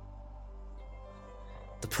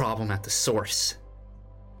the problem at the source.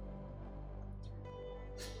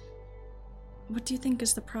 What do you think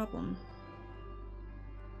is the problem?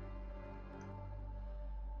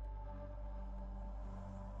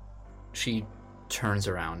 She turns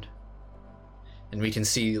around, and we can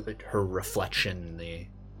see her reflection in the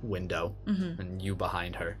window, and you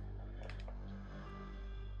behind her.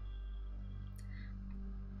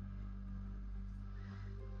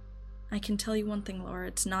 I can tell you one thing, Laura,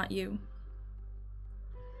 it's not you.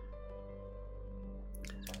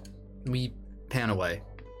 We pan away.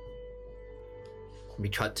 We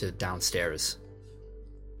cut to downstairs.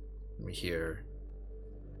 We hear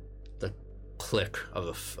the click of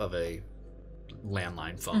a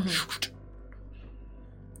landline phone.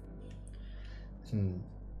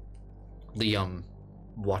 Liam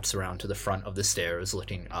walks around to the front of the stairs,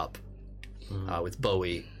 looking up, with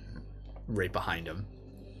Bowie right behind him.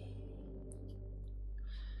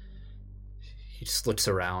 He just looks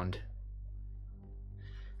around,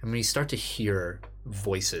 and we start to hear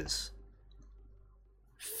voices,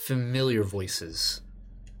 familiar voices,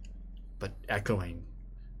 but echoing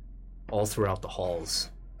all throughout the halls.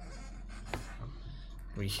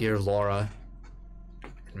 We hear Laura,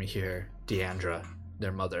 and we hear Deandra,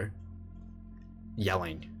 their mother,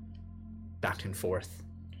 yelling back and forth.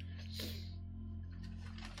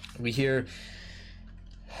 We hear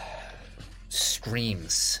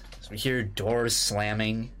screams. We hear doors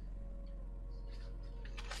slamming.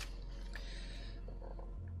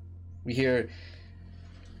 We hear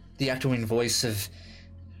the echoing voice of,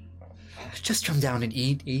 just come down and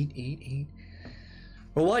eat.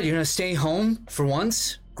 Or what, you're gonna stay home for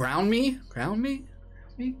once? Ground me?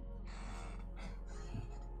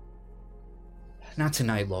 Not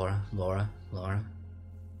tonight, Laura.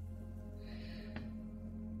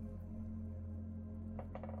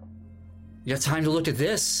 You got time to look at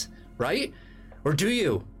this, right? Or do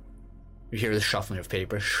you? You hear the shuffling of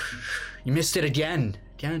paper. You missed it again.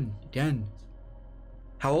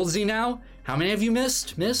 How old is he now? How many have you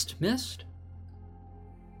missed? Missed?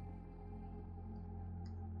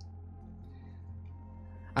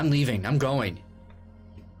 I'm leaving. I'm going.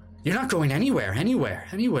 You're not going anywhere.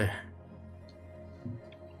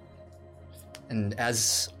 And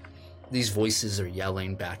as these voices are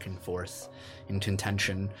yelling back and forth in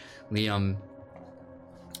contention. Liam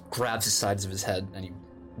grabs the sides of his head and he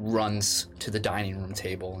runs to the dining room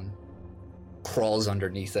table and crawls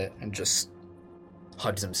underneath it and just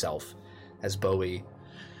hugs himself as Bowie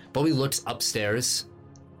looks upstairs.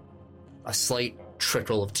 A slight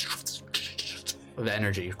trickle of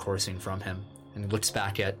energy coursing from him, and he looks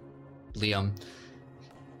back at Liam.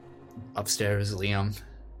 Upstairs, Liam,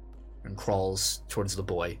 and crawls towards the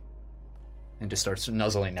boy and just starts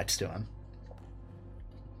nuzzling next to him.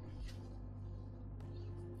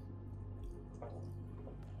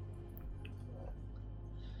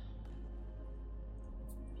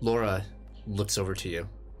 Laura looks over to you,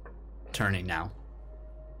 turning now,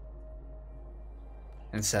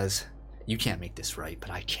 and says, "You can't make this right, but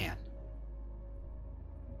I can.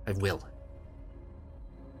 I will.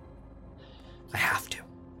 I have to."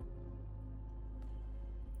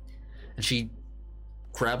 And she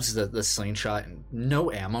grabs the slingshot and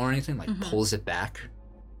no ammo or anything, pulls it back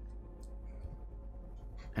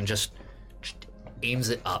and just aims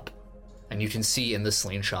it up. And you can see in the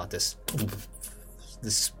slingshot this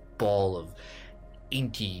ball of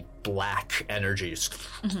inky black energy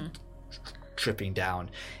dripping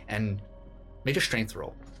down. And make a strength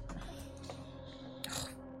roll.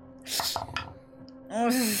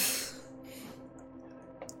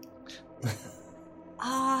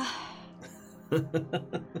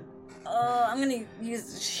 I'm gonna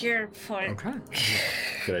use the sheer point. Okay.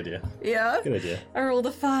 Good idea. Yeah. Good idea. I rolled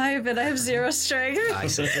a 5 and I have 0 strength. I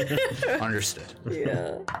see. Understood.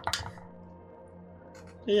 Yeah.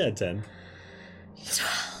 Yeah, 10.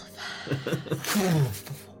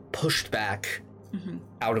 12. Pushed back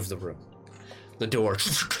out of the room. The door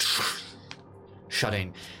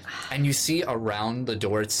shutting. And you see around the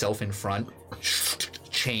door itself in front,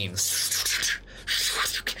 chains.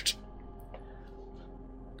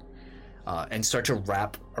 And start to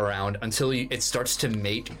wrap around until it starts to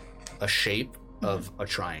make a shape of a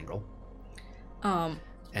triangle.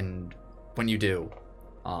 And when you do,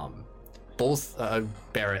 both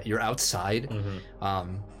Barrett, you're outside,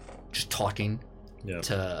 just talking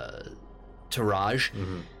to Raj,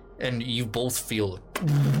 and you both feel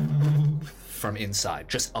from inside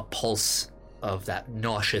just a pulse of that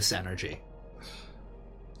nauseous energy.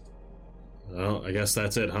 Well, I guess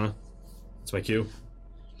that's it, huh? That's my cue.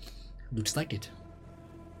 Looks like it.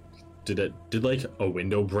 Did like a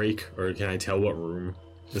window break, or can I tell what room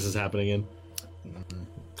this is happening in?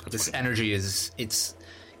 This energy it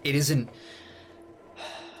isn't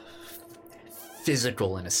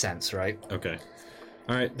physical in a sense, right? Okay.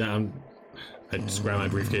 All right, down. I just grab my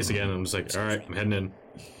briefcase again, and I'm just like, all right, I'm heading in.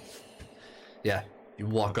 Yeah, you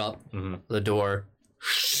walk up the door,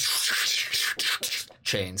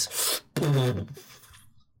 chains, a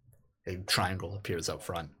triangle appears up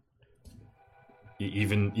front.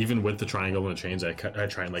 Even with the triangle and the chains, I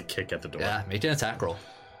try and kick at the door. Yeah, make an attack roll.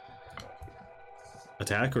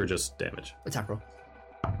 Attack or just damage? Attack roll.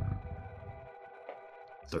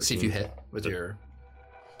 13. See if you hit with your...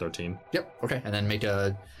 13. Yep, okay. And then make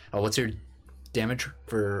a... what's your damage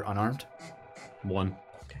for unarmed? 1.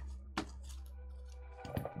 Okay.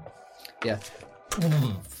 Yeah.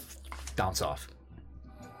 Bounce off.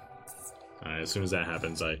 As soon as that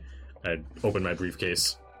happens, I open my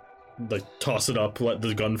briefcase, toss it up, let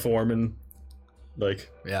the gun form, and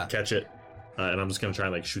catch it. And I'm just gonna try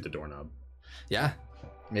and shoot the doorknob. Yeah.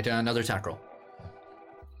 Make another attack roll.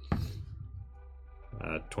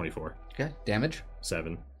 24. Okay. Damage?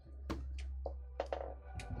 7.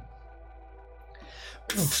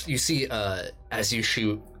 You see, as you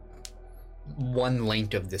shoot, one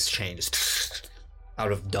link of this chain just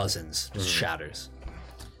out of dozens just shatters.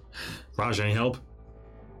 Raj, any help?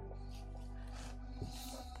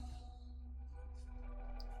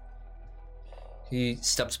 He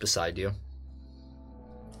steps beside you.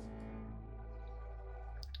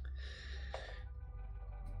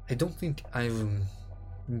 I don't think I'm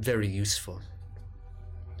very useful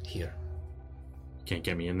here. Can't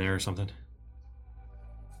get me in there or something?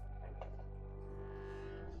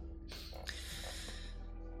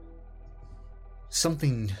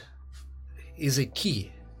 Something is a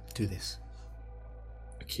key to this.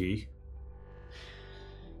 A key?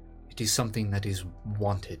 It is something that is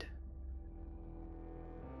wanted.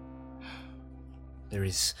 There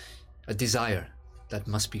is a desire that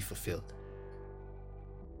must be fulfilled.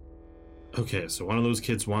 Okay, so one of those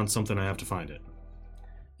kids wants something, I have to find it.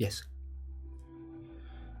 Yes.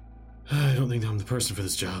 I don't think I'm the person for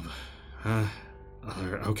this job.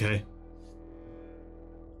 Okay.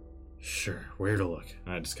 Sure, where to look?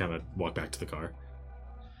 I just kind of walk back to the car.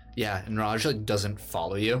 Yeah, and Raj doesn't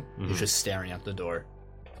follow you. He's just staring at the door.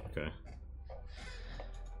 Okay.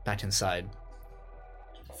 back inside,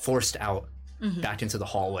 forced out, back into the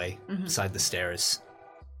hallway beside the stairs.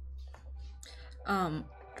 I'm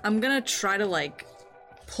gonna try to, like,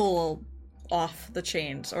 pull off the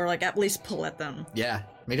chains, or, like, at least pull at them. Yeah,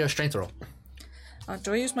 make a strength roll.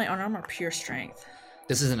 Do I use my unarmed or pure strength?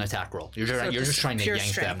 This is an attack roll. You're just trying to pure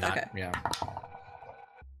yank them, strength, not... okay. Yeah.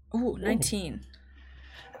 Ooh, 19.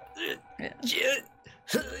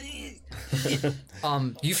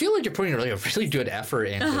 You feel like you're putting like a really good effort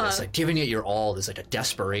into this, like giving it your all. There's like a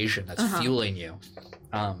desperation that's fueling you.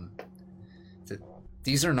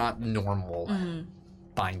 These are not normal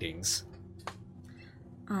bindings.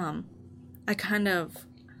 I kind of,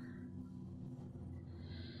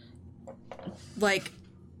 like,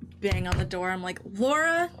 bang on the door. I'm like,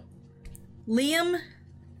 Laura, Liam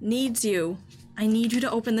needs you. I need you to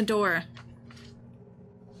open the door.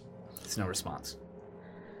 There's no response.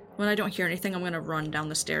 When I don't hear anything, I'm gonna run down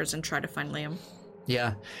the stairs and try to find Liam.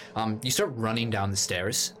 Yeah. You start running down the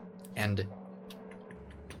stairs, and...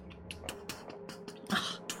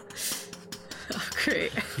 Oh,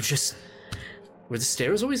 great. You just... Were the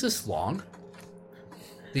stairs always this long?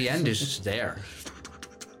 The end is just there.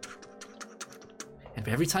 And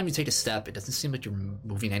every time you take a step, it doesn't seem like you're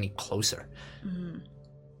moving any closer.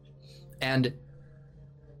 And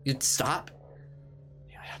you'd stop.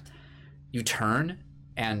 You turn,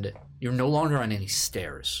 and you're no longer on any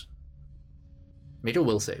stairs. Make a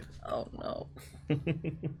will save. Oh, no.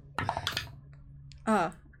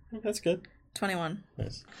 That's good. 21.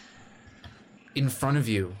 Nice. In front of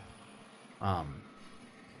you,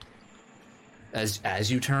 as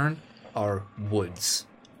you turn, are woods.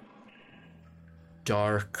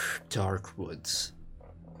 Dark woods.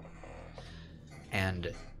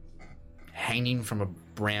 And hanging from a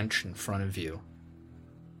branch in front of you,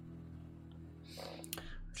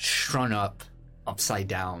 strung up, upside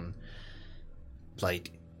down,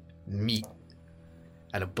 like meat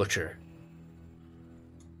at a butcher,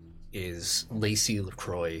 is Lacey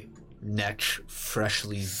LaCroix, neck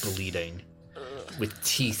freshly bleeding, with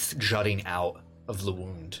teeth jutting out of the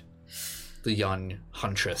wound. The young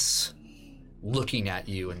huntress looking at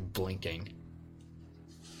you and blinking.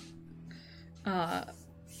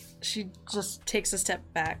 She just takes a step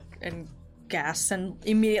back and gasps and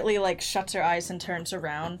immediately, like, shuts her eyes and turns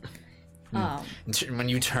around. When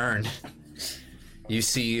you turn, you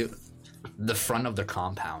see the front of the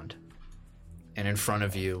compound. And in front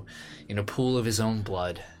of you, in a pool of his own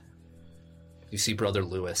blood, you see Brother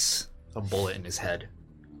Lewis, a bullet in his head.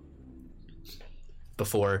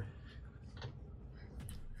 Before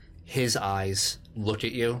his eyes look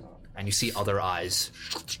at you, and you see other eyes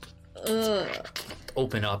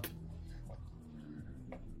open up.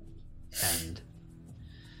 And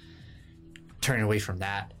turning away from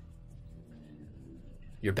that,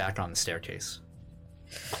 you're back on the staircase,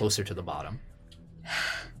 closer to the bottom.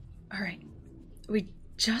 All right. We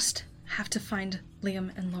just have to find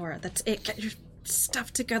Liam and Laura. That's it. Get your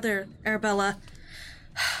stuff together, Arabella.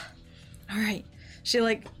 All right. She,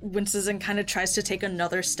 like, winces and kind of tries to take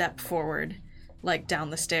another step forward, like, down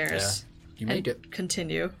the stairs. Yeah. You made it.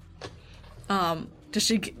 Continue. Does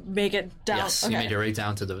she make it down? Yes, okay. You made it right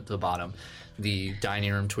down to the bottom. The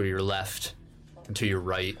dining room to your left, and to your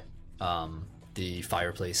right, the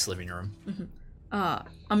fireplace living room.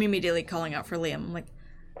 I'm immediately calling out for Liam. I'm like,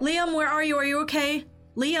 Liam, where are you? Are you okay?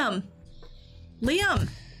 Liam!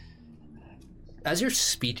 As you're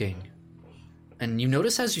speaking, and you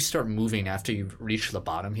notice as you start moving after you've reached the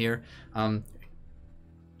bottom here,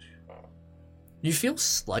 you feel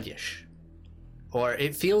sluggish. Or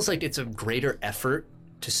it feels like it's a greater effort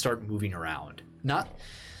to start moving around. Not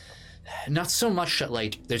so much that,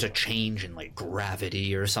 like, there's a change in, like,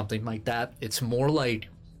 gravity or something like that. It's more like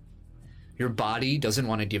your body doesn't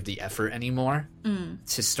want to give the effort anymore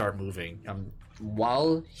to start moving.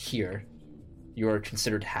 While here, you are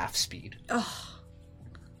considered half speed.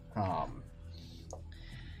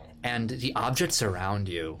 And the objects around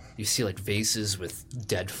you, you see, like, vases with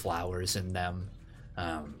dead flowers in them.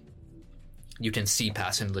 You can see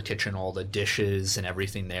past into the kitchen all the dishes and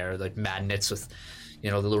everything there, like magnets with,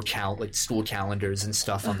 the little like school calendars and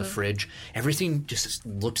stuff on the fridge. Everything just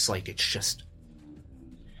looks like it's just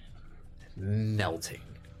melting.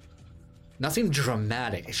 Nothing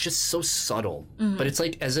dramatic. It's just so subtle. But it's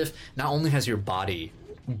like as if not only has your body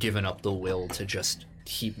given up the will to just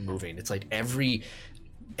keep moving, it's like every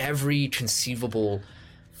conceivable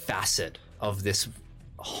facet of this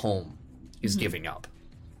home is giving up.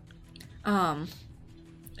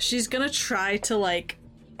 She's gonna try to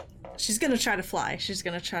fly. She's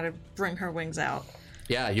gonna try to bring her wings out.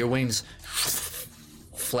 Yeah, your wings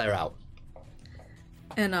flare out.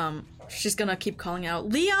 And she's gonna keep calling out,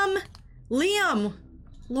 Liam,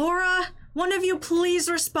 Laura, one of you please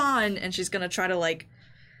respond. And she's gonna try to like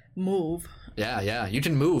move. Yeah, you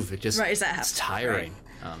can move. It just it's tiring.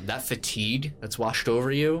 Right. That fatigue that's washed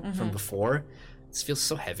over you from before, it feels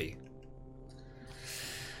so heavy.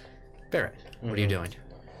 Barrett, what are you doing?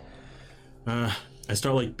 I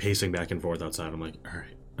start like pacing back and forth outside. I'm like, all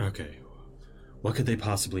right, okay, what could they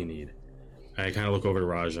possibly need? I kind of look over to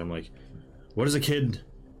Raj. I'm like, what does a kid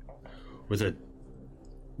with a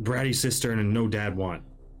bratty sister and a no dad want?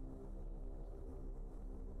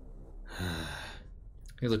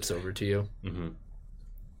 He looks over to you.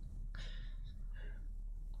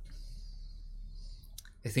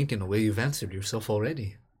 I think in a way you've answered yourself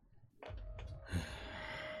already.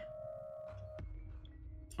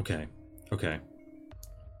 Okay.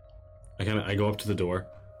 I go up to the door.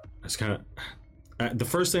 I just kind of... the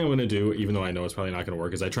first thing I'm going to do, even though I know it's probably not going to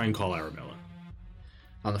work, is I try and call Arabella.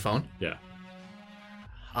 On the phone? Yeah.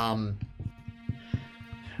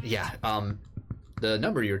 The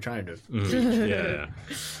number you were trying to... Yeah.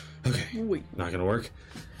 Okay. Wait. Not going to work.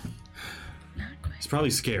 Not quite. He's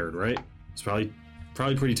probably scared, right? He's probably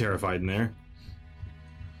pretty terrified in there.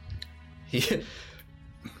 He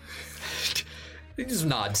just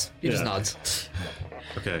nods. He just nods.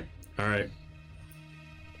 Okay. All right.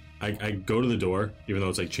 I go to the door, even though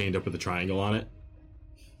it's like chained up with a triangle on it,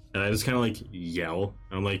 and I just kind of like yell.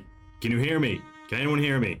 I'm like, "Can you hear me? Can anyone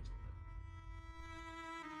hear me?"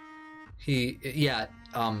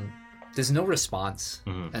 There's no response,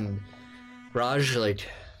 and Raj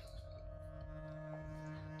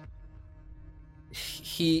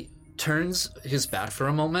he turns his back for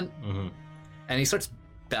a moment, and he starts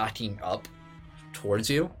backing up towards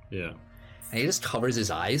you. Yeah. And he just covers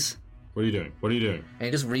his eyes. What are you doing? And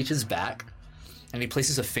he just reaches back, and he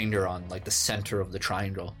places a finger on like the center of the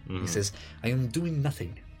triangle. He says, "I am doing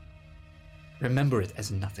nothing. Remember it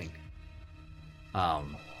as nothing."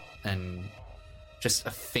 And just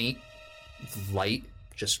a faint light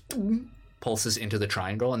just pulses into the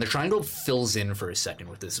triangle, and the triangle fills in for a second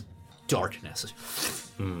with this darkness.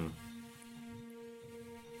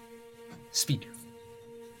 Speak.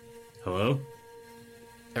 Hello?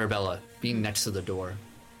 Arabella, being next to the door,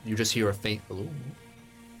 you just hear a faint hello.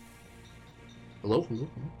 Hello?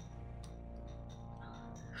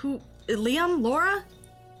 Who? Liam? Laura?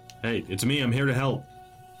 Hey, it's me. I'm here to help.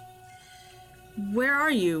 Where are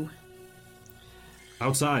you?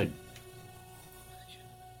 Outside.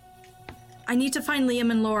 I need to find Liam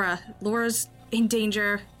and Laura. Laura's in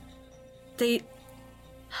danger.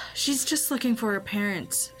 She's just looking for her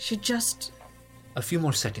parents. A few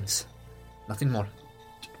more seconds. Nothing more.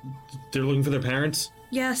 They're looking for their parents?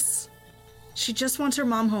 Yes. She just wants her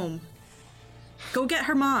mom home. Go get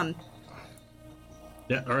her mom.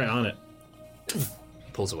 Yeah, alright, on it.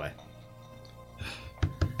 He pulls away.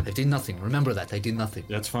 I did nothing. Remember that. I did nothing.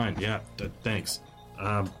 That's fine. Yeah, thanks.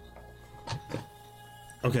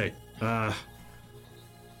 Okay.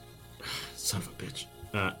 Son of a bitch.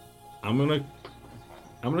 I'm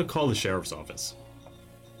gonna call the sheriff's office.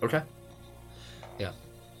 Okay. Yeah.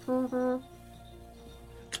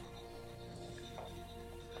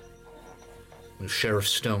 Sheriff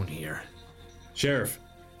Stone here. Sheriff.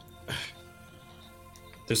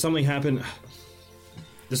 There's something happening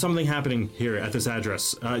here at this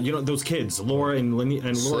address. Those kids, Laura and Laura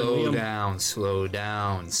and Liam. Slow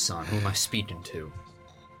down, son. Who am I speaking to?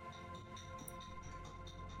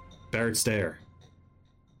 Barrett Stair.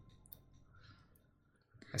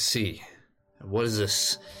 I see. What is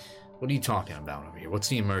this? What are you talking about over here? What's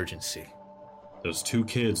the emergency? Those two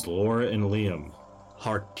kids, Laura and Liam.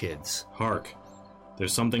 Hark, kids. Hark.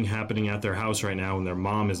 There's something happening at their house right now and their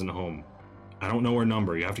mom isn't home. I don't know her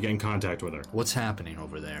number. You have to get in contact with her. What's happening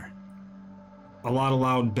over there? A lot of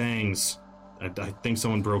loud bangs. I think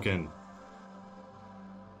someone broke in.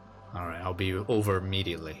 Alright, I'll be over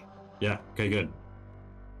immediately. Yeah, okay, good.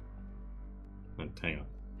 Hang on.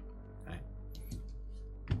 Okay.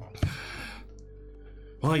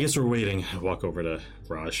 Well, I guess we're waiting. I walk over to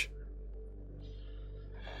Raj.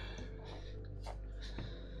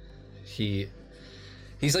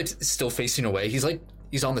 He's like still facing away. He's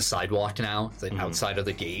on the sidewalk now, like outside of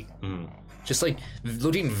the gate. Just like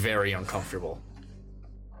looking very uncomfortable.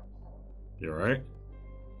 You alright?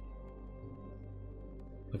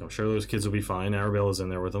 Look, I'm sure those kids will be fine. Arabella's in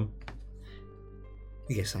there with them.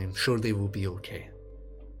 Yes, I am sure they will be okay.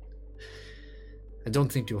 I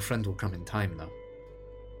don't think your friend will come in time, though.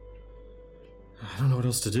 I don't know what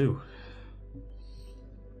else to do.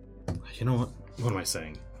 You know what? What am I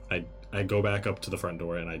saying? I go back up to the front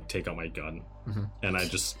door and I take out my gun. And I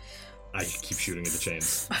keep shooting at the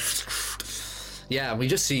chains. Yeah, we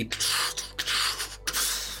just see...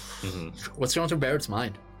 What's going through Barrett's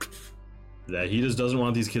mind? That he just doesn't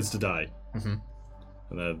want these kids to die. Mm-hmm.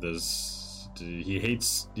 And that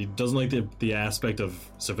he doesn't like the aspect of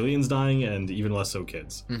civilians dying, and even less so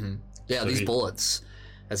kids. Mm-hmm. Yeah, so these bullets,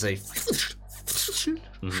 as they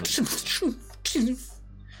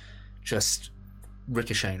just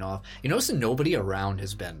ricocheting off. You notice that nobody around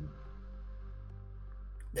has been...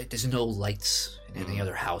 There's no lights in any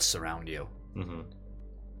other house around you. Mm-hmm.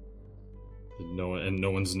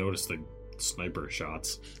 No one's noticed the sniper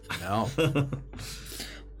shots. No.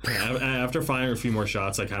 After firing a few more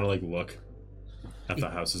shots, I kind of like look at the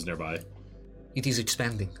houses nearby. It is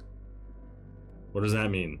expanding. What does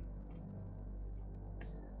that mean?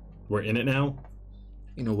 We're in it now?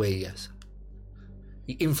 In a way, yes.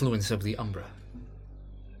 The influence of the Umbra.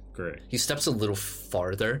 Great. He steps a little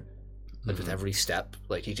farther, like with every step.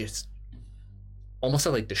 Like he just almost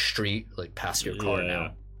at like the street, like past your car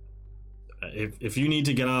now. If you need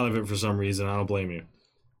to get out of it for some reason, I don't blame you.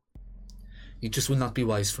 It just would not be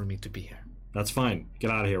wise for me to be here. That's fine. Get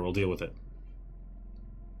out of here. We'll deal with it.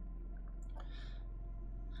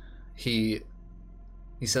 He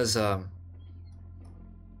says,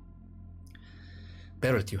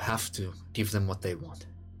 Barrett, you have to give them what they want.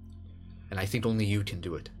 And I think only you can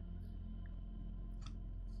do it.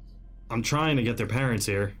 I'm trying to get their parents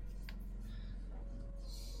here.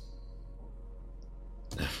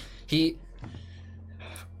 He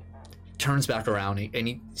turns back around and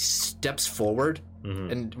he steps forward,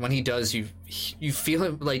 and when he does, you feel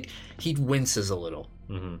him like he winces a little,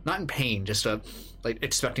 not in pain, just like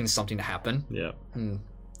expecting something to happen. Yeah, and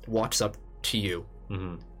walks up to you,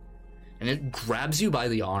 and it grabs you by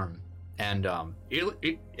the arm, and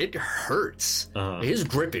it hurts. His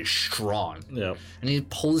grip is strong. Yeah, and he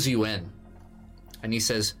pulls you in, and he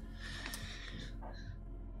says,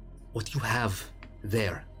 "What you have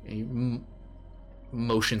there." And he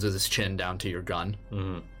motions with his chin down to your gun.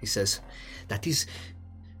 He says, "That is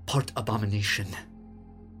part abomination,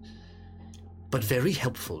 but very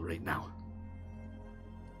helpful right now."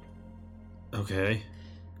 Okay.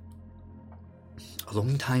 A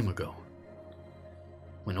long time ago,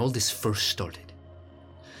 when all this first started,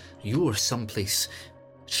 you were someplace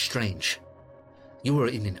strange. You were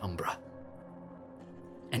in an Umbra,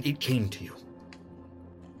 and it came to you.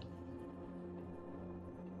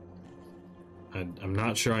 I'm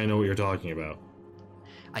not sure I know what you're talking about.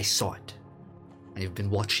 I saw it. I have been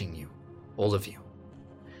watching you, all of you,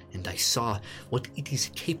 and I saw what it is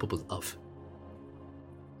capable of.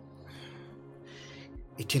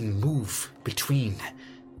 It can move between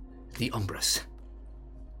the Umbras.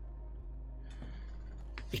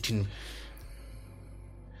 It can...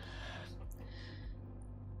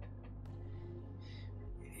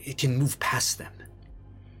 It can move past them.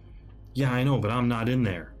 Yeah, I know, but I'm not in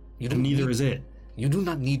there. And neither is it. You do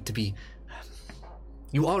not need to be...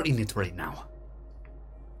 You are in it right now.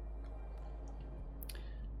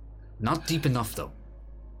 Not deep enough, though.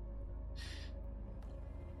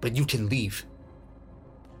 But you can leave.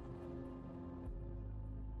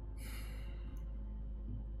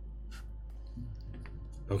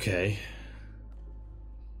 Okay.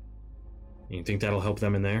 You think that'll help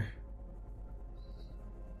them in there?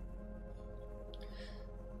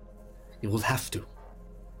 You will have to.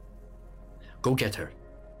 Go get her.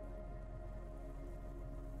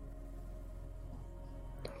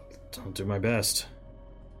 I'll do my best.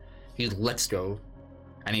 He lets go,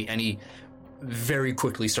 and he very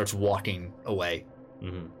quickly starts walking away.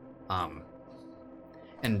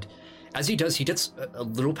 And as he does, he gets a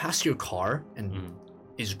little past your car and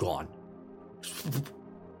is gone.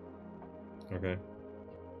 Okay.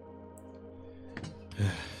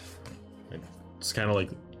 I just kind of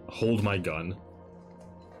like hold my gun.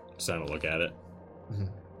 Just kind of look at it.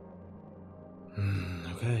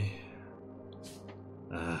 Okay.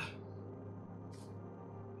 I'm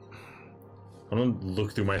gonna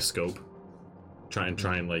look through my scope. Try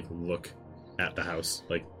and like look at the house,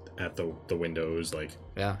 like at the windows, like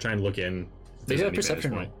try and look in. They have a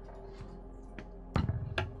perception roll.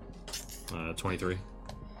 23.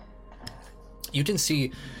 You can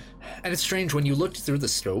see, and it's strange when you looked through the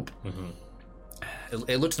scope.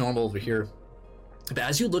 It looks normal over here, but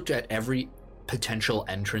as you looked at every potential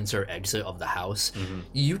entrance or exit of the house,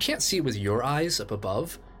 you can't see it with your eyes up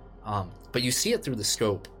above, but you see it through the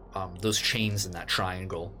scope. Those chains and that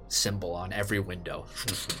triangle symbol on every window.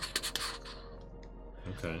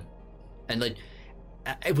 Okay. And like,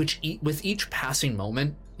 with each passing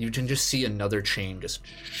moment, you can just see another chain just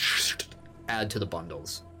add to the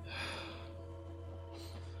bundles.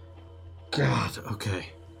 God. Okay.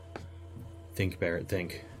 Think, Barrett.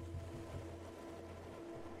 Think.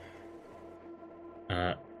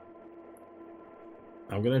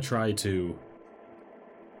 I'm gonna try to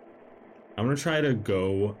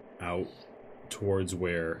go out towards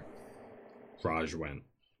where Raj went.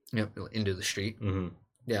 Yep, into the street. Mm-hmm.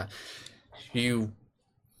 Yeah. You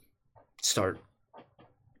start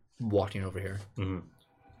walking over here. Mm-hmm.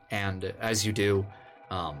 And as you do,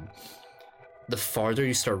 the farther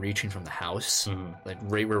you start reaching from the house, like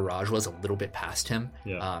right where Raj was, a little bit past him,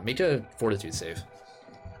 make a fortitude save.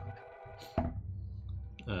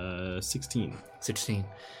 16. 16.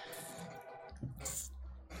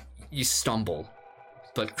 You stumble,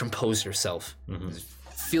 but compose yourself. It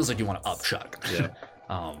feels like you want to upchuck. Yeah.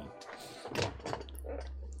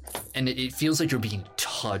 And it feels like you're being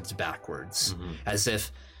tugged backwards, as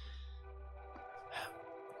if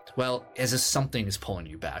something is pulling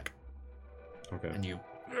you back. Okay. And you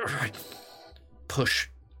push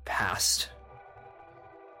past.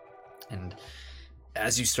 And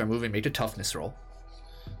as you start moving, make a toughness roll.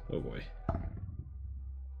 Oh boy.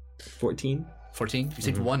 14? 14? You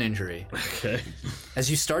take one injury. Okay. As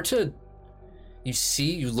you start to,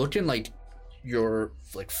 you look in like your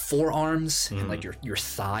forearms and like your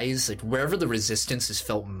thighs, like wherever the resistance is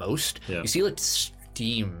felt most, you see like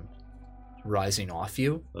steam rising off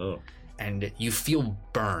you. Oh. And you feel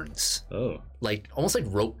burns. Oh. Like almost like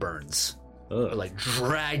rope burns. Oh. Like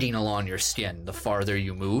dragging along your skin the farther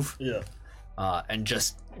you move. Yeah. And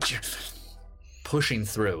just pushing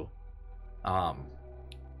through. But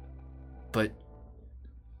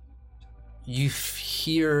you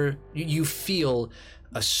feel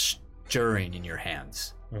a stirring in your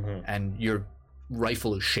hands, and your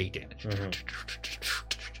rifle is shaking.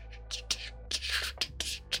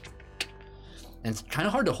 And it's kind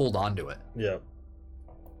of hard to hold on to it. Yeah.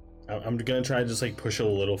 I'm gonna try to just like push it a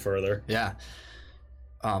little further. Yeah.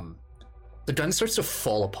 The gun starts to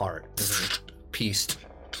fall apart, pieced,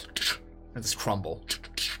 and just crumble.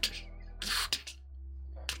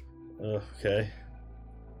 Okay.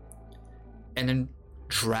 And then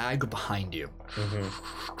drag behind you,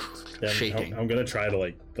 Yeah, shaking. I'm gonna try to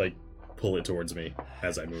like pull it towards me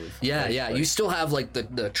as I move. Yeah. You still have like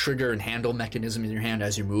the trigger and handle mechanism in your hand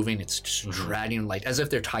as you're moving. It's just dragging, like as if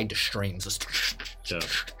they're tied to strings,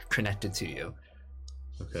 just connected to you.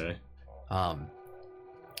 Okay.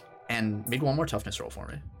 And make one more toughness roll for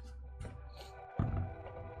me.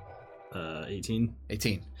 18.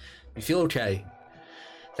 18. You feel okay.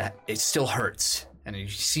 That it still hurts, and you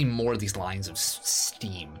see more of these lines of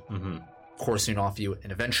steam coursing off you,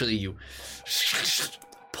 and eventually you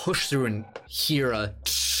push through and hear a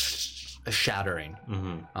shattering.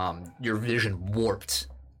 Your vision warped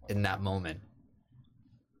in that moment,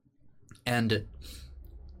 and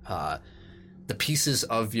the pieces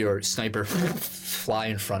of your sniper fly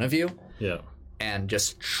in front of you. Yeah. And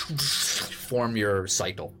just form your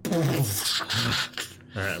cycle.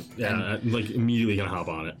 All right. Yeah. I'm like immediately gonna hop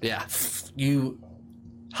on it. Yeah. You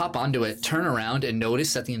hop onto it, turn around, and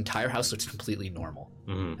notice that the entire house looks completely normal.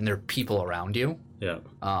 And there are people around you. Yeah.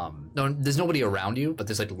 No, there's nobody around you, but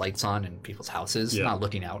there's like lights on in people's houses. Yeah. Not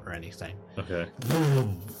looking out or anything. Okay.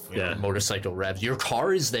 Yeah. Motorcycle revs. Your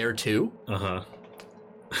car is there too.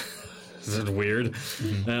 Is it weird?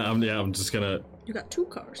 I'm just gonna. You got 2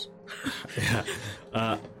 cars. Yeah.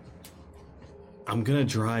 I'm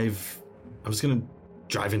just gonna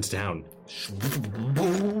drive into town.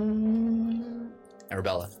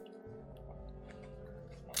 Arabella.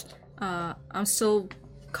 I'm still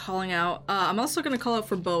calling out. I'm also gonna call out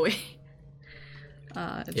for Bowie.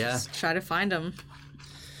 Just try to find him.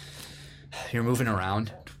 You're moving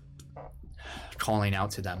around, calling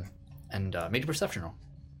out to them, and make a perception roll.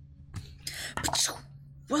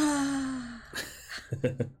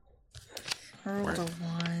 I rolled a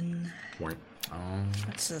 1. Right.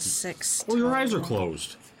 That's a 6. Oh, your eyes are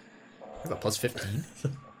closed. You got plus 15.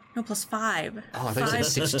 No, plus 5. Oh, I thought you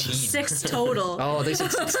said 16. 6 total. Oh, they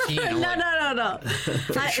said 16. I'm like, No.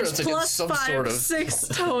 sure It's it's like plus some 5, sort of- 6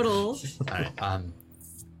 total. All right.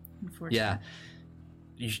 Unfortunately. Yeah.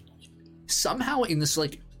 Somehow in this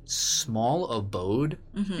like small abode,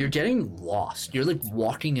 you're getting lost. You're like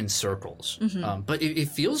walking in circles. But it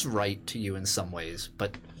feels right to you in some ways.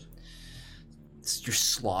 But you're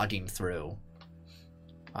slogging through.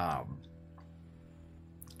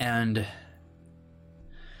 And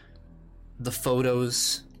the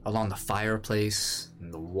photos along the fireplace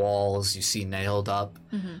and the walls you see nailed up,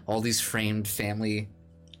 all these framed family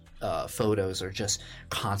photos are just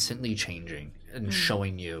constantly changing and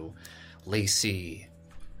showing you Lacey,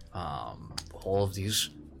 all of these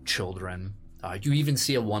children. You even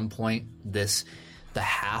see at one point the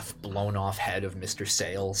half blown off head of Mr.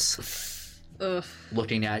 Sales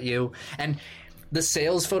looking at you. And the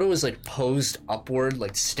sales photo is like posed upward,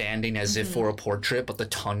 like standing as if for a portrait, but the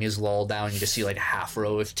tongue is lolled down. You just see like half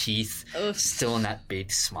row of teeth, still in that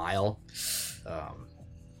big smile.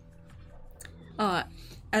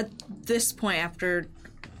 At this point, after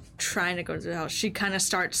trying to go to the house, she kind of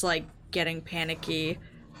starts like getting panicky,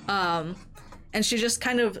 and she just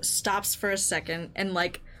kind of stops for a second and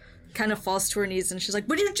like kind of falls to her knees, and she's like,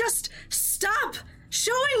 "Would you just stop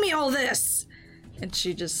showing me all this?" And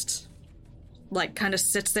she just like kind of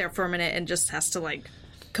sits there for a minute and just has to like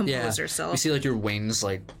compose herself. You see like your wings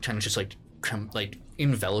like kind of just like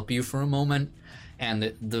envelop you for a moment, and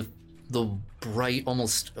the bright,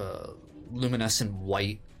 almost luminescent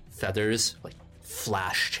white feathers like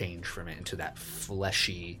flash change from it into that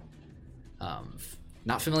fleshy,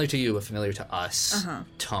 not familiar to you but familiar to us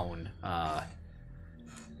tone.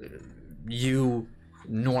 You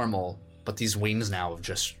normal, but these wings now have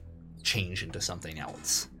just changed into something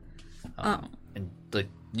else. And like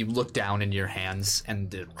you look down in your hands and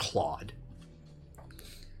they're clawed.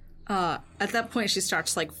 At that point, she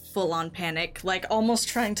starts like full on panic, like almost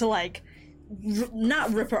trying to like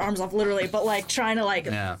not rip her arms off literally, but like trying to like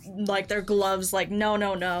like their gloves. Like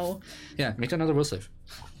no. Yeah, make another will save.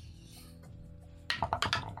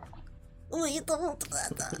 Oh,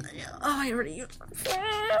 I already used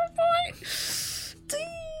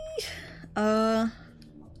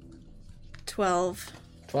 12.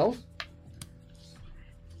 12.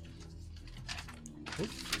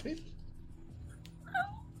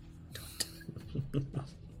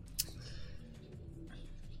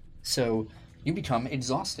 So you become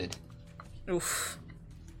exhausted. Oof.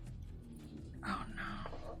 Oh no.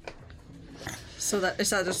 So is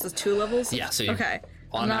that just the 2 levels? Yeah. So you okay.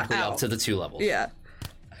 automatically up to the 2 levels. Yeah.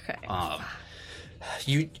 Okay.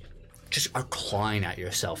 You just are clawing at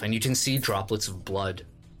yourself, and you can see droplets of blood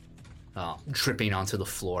dripping onto the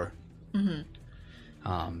floor.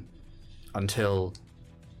 Until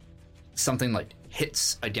something like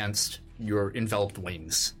hits against your enveloped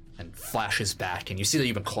wings and flashes back, and you see that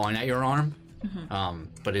you've been clawing at your arm,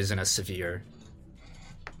 but isn't as severe.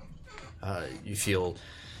 You feel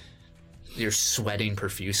you're sweating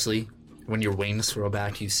profusely. When your wings throw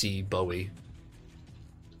back, you see Bowie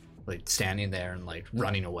like standing there and like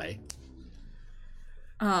running away.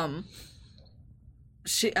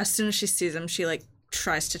 She, as soon as she sees him, she like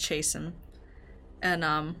tries to chase him,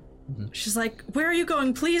 and she's like, "Where are you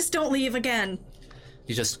going? Please don't leave again."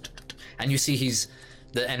 And you see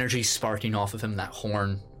the energy sparking off of him, that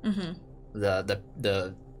horn,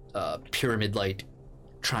 the pyramid-like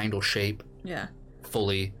triangle shape,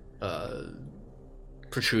 fully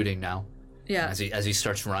protruding now. Yeah. As he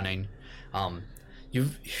starts running,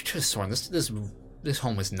 you've just sworn this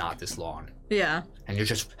home was not this long. Yeah. And you're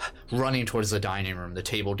just running towards the dining room, the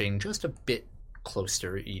table getting just a bit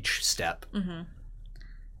closer each step. And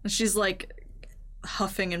she's like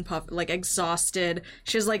huffing and puffing, like exhausted.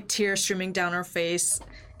 She has like tears streaming down her face,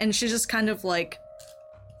 and she's just kind of like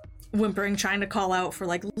whimpering, trying to call out for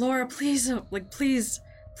like, "Laura, please, like please,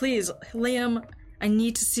 Liam, I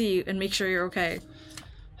need to see you and make sure you're okay."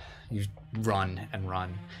 You run,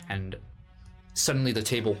 and suddenly the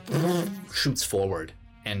table shoots forward,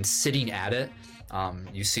 and sitting at it,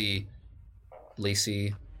 you see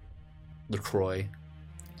Lacey, LaCroix,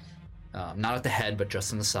 not at the head, but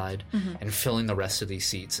just on the side, and filling the rest of these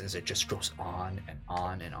seats as it just goes on and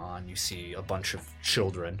on and on. You see a bunch of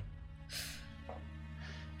children,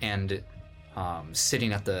 and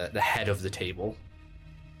sitting at the head of the table,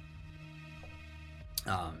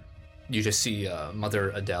 you just see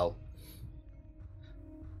Mother Adele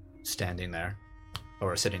standing there,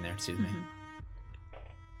 or sitting there, excuse me.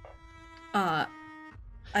 I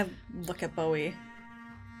look at Bowie.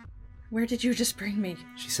 "Where did you just bring me?"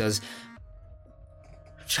 She says,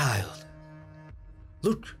 "Child,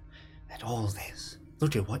 look at all this.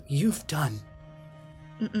 Look at what you've done."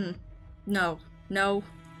 No.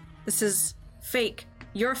 This is fake.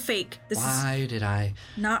 You're fake. Why did I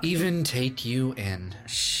not even take you in?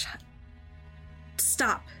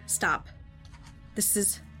 Stop. This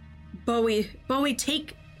is Bowie.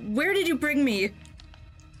 Where did you bring me?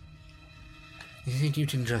 You think you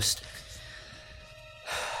can just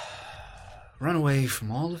run away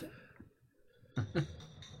from all of it?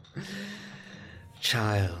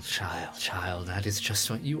 Child, that is just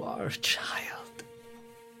what you are, child.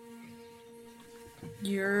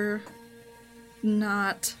 You're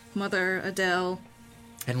not Mother Adele.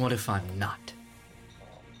 And what if I'm not?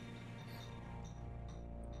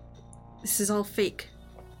 This is all fake.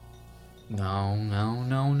 No.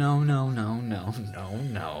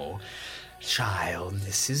 Child,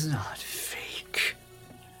 this is not fake.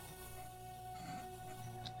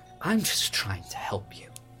 I'm just trying to help you.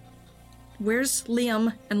 Where's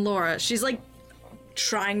Liam and Laura? She's like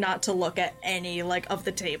trying not to look at any like of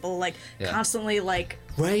the table, like constantly like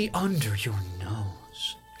right under your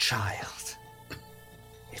nose, child.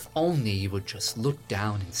 If only you would just look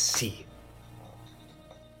down and see.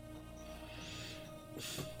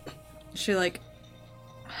 She like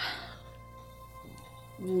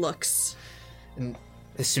looks. And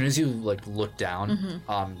as soon as you like look down,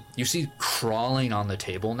 you see crawling on the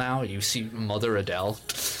table now, you see Mother Adele.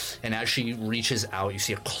 And as she reaches out, you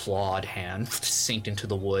see a clawed hand sink into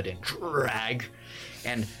the wood and drag.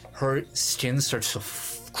 And her skin starts to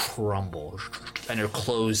crumble. And her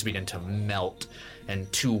clothes begin to melt.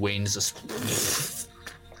 And two wings just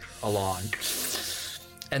along.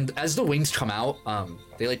 And as the wings come out,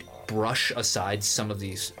 they like brush aside some of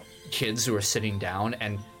these kids who are sitting down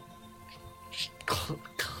and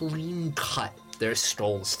clean cut their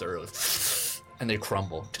skulls through. And they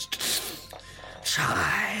crumble. Just...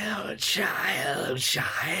 Child, child,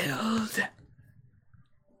 child.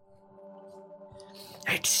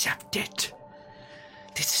 Accept it.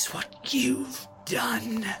 This is what you've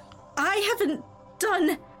done. I haven't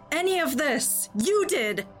done any of this. You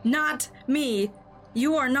did, not me.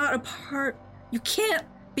 You are not a part. You can't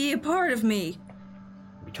be a part of me.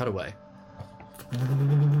 We cut away.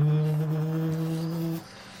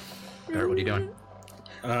 Barrett, what are you doing?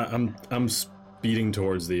 I'm speeding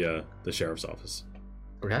towards the sheriff's office.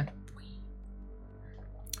 Okay.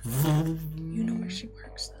 You know where she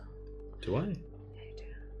works, though. Do I?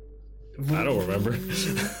 I don't remember.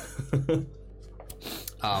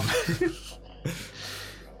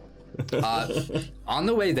 On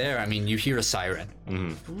the way there, I mean, you hear a siren.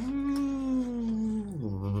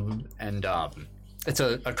 And it's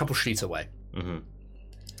a couple streets away. I'm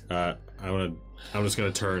just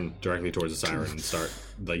gonna turn directly towards the siren and start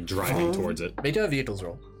like driving towards it. Make a vehicles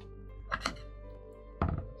roll.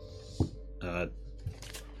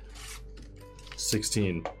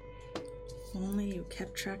 16. Only you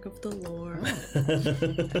kept track of the lore.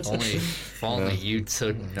 If only you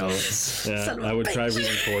took notes. Yeah, I would try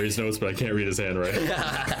reading Corey's notes, but I can't read his handwriting.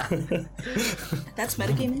 That's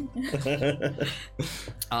metagaming.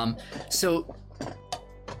 So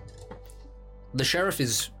the sheriff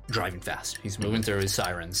is driving fast. He's moving through his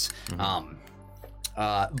sirens.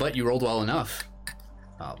 But you rolled well enough.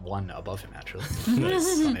 One above him, actually.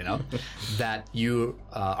 Funny enough, that you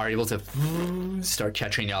are able to start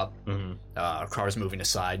catching up. Cars moving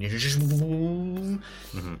aside. You just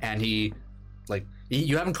and he, like,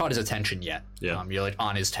 you haven't caught his attention yet. Yeah. You're like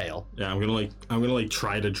on his tail. Yeah, I'm gonna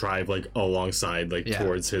try to drive like alongside, like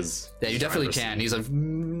towards his. Yeah, you definitely can. He's like.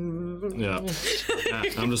 Yeah.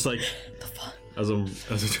 I'm just like. As I'm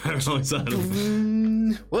driving alongside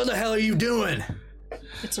him. What the hell are you doing?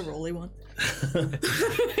 It's a rolly one.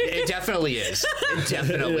 It definitely is. It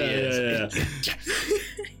definitely is. Yeah.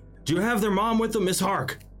 Do you have their mom with them, Miss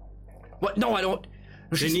Hark? What? No, I don't.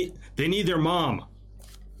 They need their mom.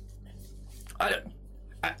 I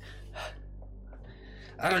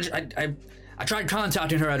tried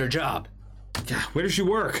contacting her at her job. Where does she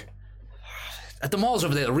work? At the mall's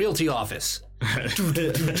over there, the realty office. You son of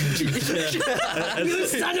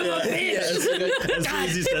a bitch! As soon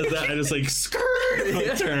as he says that, I just like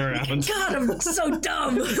skirt, turn around. God, I'm so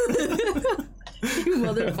dumb. You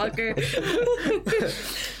motherfucker.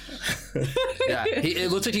 Yeah,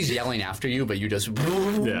 it looks like he's yelling after you, but you just.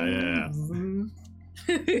 Yeah.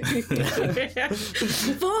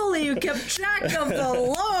 If only you kept track of the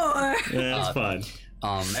lore. Yeah, it's fine.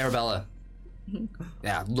 Arabella.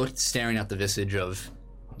 Yeah, staring at the visage of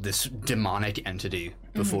this demonic entity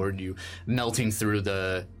before you, melting through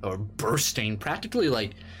or bursting, practically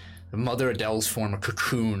like Mother Adele's form a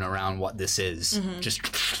cocoon around what this is, just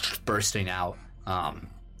bursting out,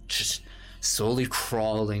 just slowly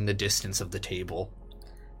crawling the distance of the table.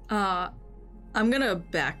 I'm gonna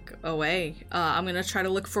back away. I'm gonna try to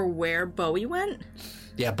look for where Bowie went.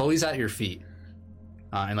 Yeah, Bowie's at your feet,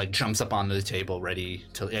 and like jumps up onto the table, ready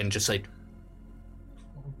to, and just like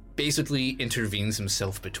basically intervenes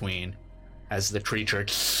himself between as the creature.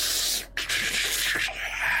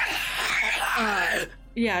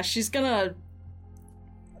 Yeah, she's gonna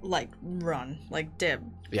like run, like dip.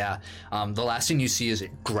 Yeah, the last thing you see is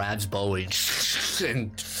it grabs Bowie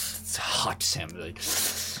and hucks him, like,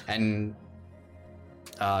 and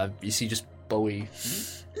you see just Bowie.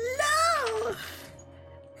 No,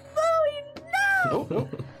 Bowie, no.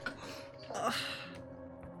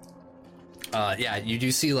 Oh. Yeah, you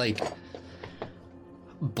do see like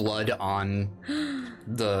blood on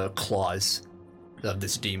the claws of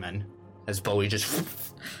this demon as Bowie just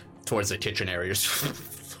towards the kitchen area.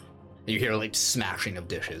 You hear like smashing of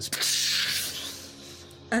dishes.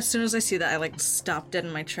 As soon as I see that, I like stop dead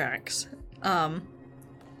in my tracks.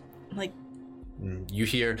 Like, You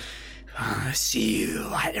hear, see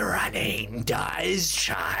what running does,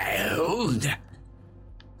 child.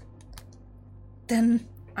 then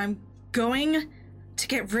I'm going to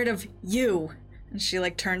get rid of you. And she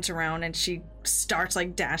like turns around and she starts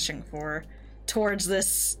like dashing towards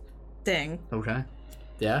this thing. Okay.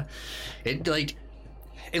 Yeah. It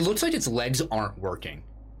looks like its legs aren't working,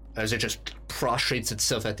 as it just prostrates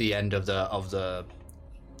itself at the end of the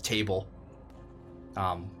table.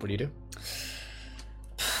 What do you do?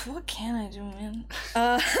 What can I do, man?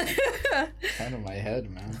 Out of my head,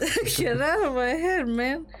 man. Get out of my head,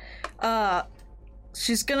 man.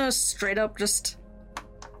 She's gonna straight up just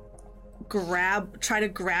try to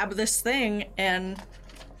grab this thing and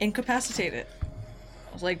incapacitate it.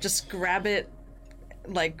 Like, just grab it,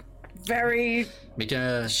 like, very Make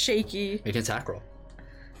an shaky. attack roll.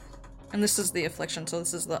 And this is the affliction, so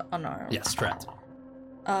this is the unarmed. Yes, correct.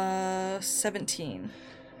 17.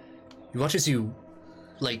 You watch as you,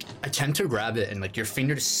 like, attempt to grab it, and, like, your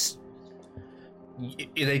fingers,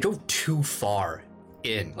 they go too far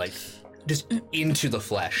in, like, just into the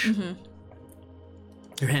flesh. Mm-hmm.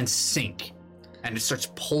 Your hands sink, and it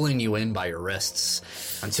starts pulling you in by your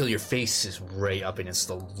wrists until your face is right up against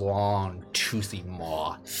the long, toothy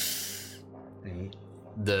maw. And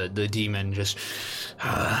the demon just,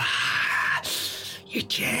 you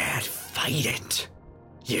can't fight it.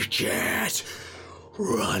 You can't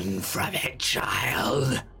run from it,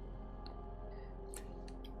 child.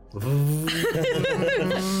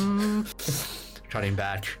 Cutting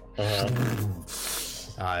back.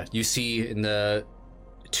 You see in the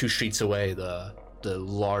 2 streets away the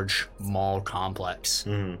large mall complex.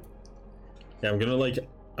 Yeah, I'm gonna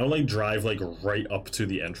drive like right up to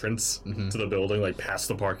the entrance to the building, like past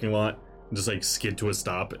the parking lot, and just like skid to a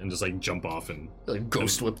stop and just like jump off and Like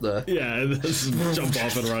ghost whip the. yeah, and just jump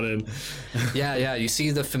off and run in. Yeah. You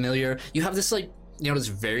see the familiar. You have this this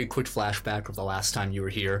very quick flashback of the last time you were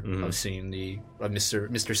here, of seeing the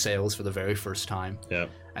Mr. Sales for the very first time. Yeah,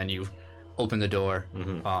 And you open the door,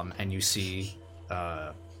 and you see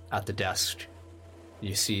at the desk,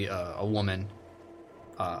 you see a woman,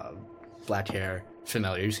 black hair,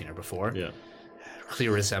 familiar. You've seen her before. yeah,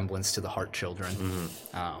 Clear resemblance to the Hart children.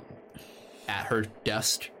 At her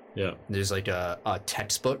desk, yeah. there's like a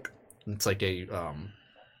textbook. It's like a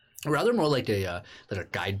rather more like a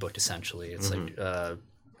guidebook essentially. It's like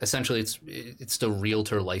essentially it's the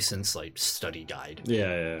realtor license like study guide.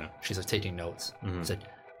 Yeah. She's like taking notes. It's like,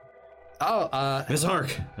 Miss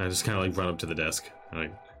Hark. I just kind of like run up to the desk.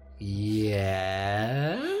 Like,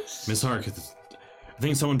 yes. Miss Hark, I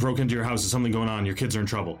think someone broke into your house. There's something going on. Your kids are in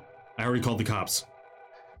trouble. I already called the cops.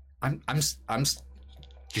 Your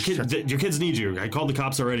kids need you. I called the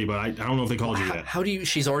cops already, but I don't know if they called you yet. How do you?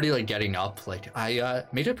 She's already like getting up. Like I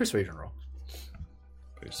made a persuasion roll.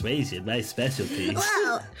 Persuasion, my specialty.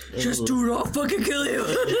 Well, just do it, I'll fucking kill you.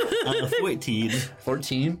 14.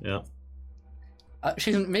 14. Yeah.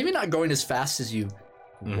 She's maybe not going as fast as you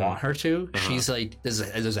want her to. She's like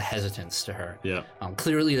there's a hesitance to her. Yeah.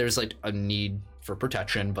 Clearly, there's like a need for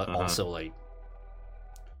protection, but also like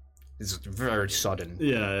it's very sudden.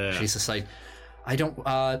 Yeah. She's just like, I don't.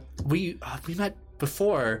 We met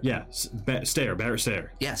before. Yeah. Barrett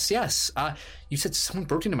Stair. Yes. You said someone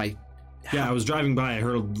broke into my. Yeah, I was driving by. I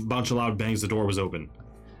heard a bunch of loud bangs. The door was open.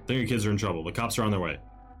 I think your kids are in trouble. The cops are on their way.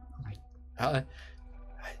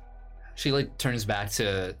 She like turns back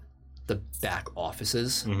to the back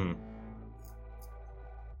offices. And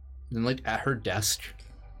like at her desk.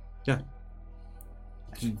 Yeah.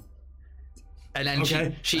 And then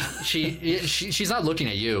she's not looking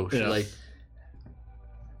at you. She like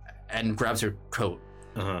and grabs her coat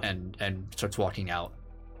and starts walking out.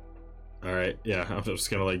 All right. Yeah, I'm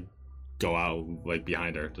just gonna like go out like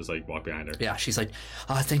behind her, just like walk behind her. Yeah, she's like,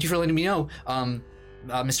 thank you for letting me know,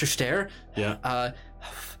 Mr. Stair. Yeah.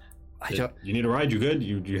 I don't. You need a ride? You good?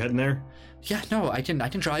 You heading there? Yeah, no, I can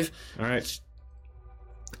drive. All right.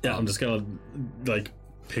 Yeah, I'm just gonna like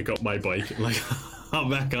pick up my bike and like hop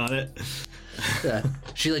back on it. Yeah.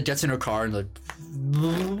 She like gets in her car and like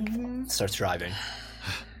starts driving.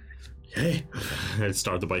 Hey, I'd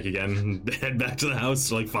start the bike again and head back to the house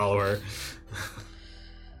to like follow her.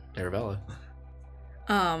 Arabella.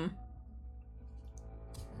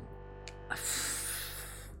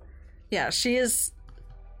 Yeah, she is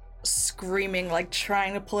screaming, like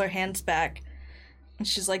trying to pull her hands back. And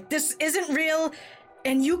she's like, this isn't real,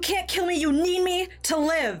 and you can't kill me, you need me to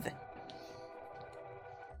live.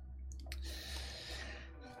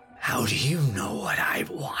 How do you know what I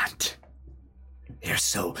want? You're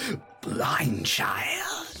so blind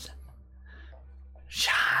child.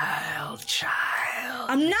 Child.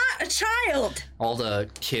 I'm not a child. All the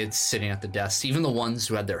kids sitting at the desks, even the ones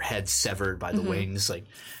who had their heads severed by the wings, like,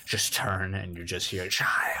 just turn and you just hear,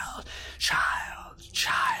 child.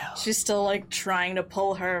 She's still, like, trying to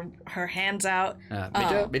pull her hands out.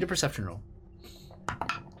 Made a perception roll.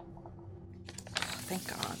 Thank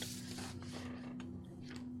God.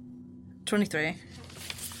 23.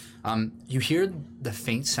 You hear the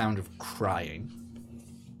faint sound of crying.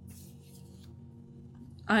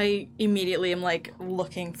 I immediately am, like,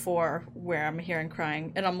 looking for where I'm hearing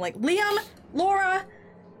crying. And I'm like, Liam! Laura!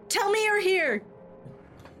 Tell me you're here!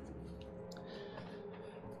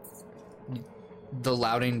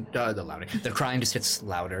 The crying just gets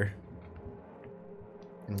louder.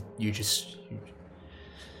 And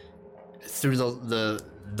through the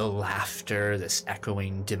laughter, this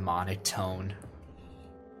echoing demonic tone,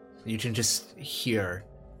 you can just hear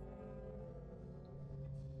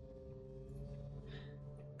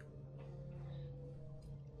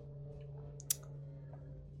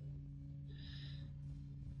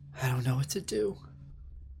I don't know what to do.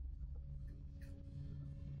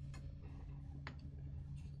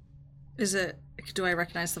 Do I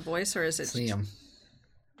recognize the voice, or is it... It's Liam.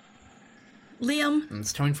 Liam? And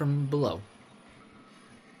it's coming from below.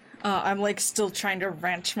 I'm, like, still trying to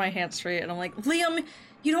wrench my hands free, and I'm like, Liam,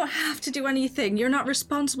 you don't have to do anything. You're not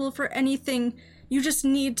responsible for anything. You just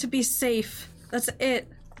need to be safe. That's it.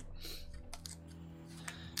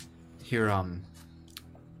 Here,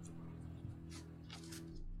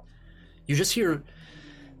 you just hear...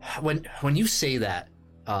 When you say that,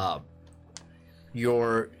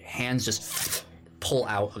 your hands just pull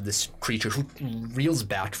out of this creature who reels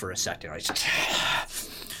back for a second.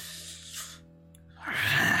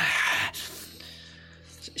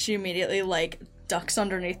 She immediately, like, ducks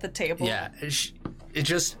underneath the table. Yeah, it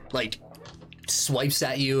just, like, swipes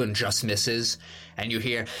at you and just misses, and you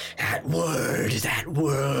hear, that word.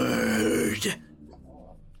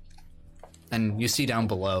 And you see down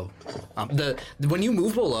below, when you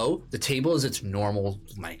move below, the table is its normal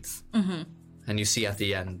length. Mm-hmm. And you see at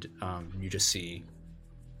the end, you just see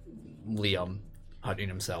Liam hugging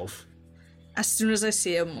himself. As soon as I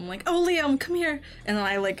see him, I'm like, oh, Liam, come here. And then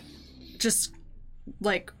I, like, just,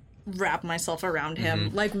 like, wrap myself around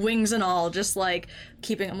him, like, wings and all, just, like,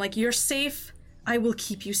 keeping him, like, you're safe. I will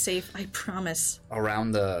keep you safe. I promise.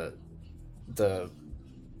 Around the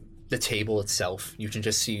table itself, you can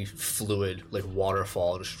just see fluid, like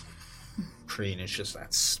waterfall, just green. It's just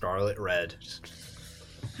that scarlet red.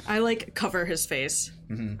 I, like, cover his face.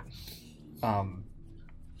 Mm-hmm.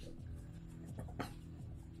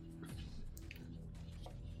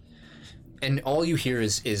 And all you hear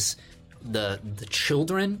is the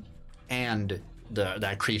children and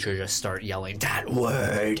that creature just start yelling, that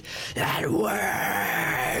word.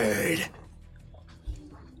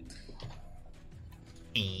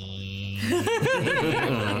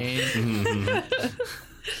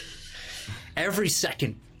 Every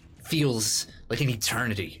second feels like an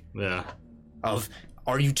eternity. Yeah. Of,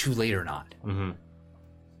 are you too late or not? Mm-hmm.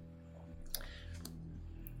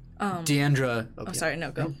 Deandra... Oh, sorry,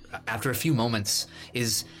 no, go. After a few moments,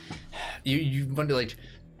 you wonder, like,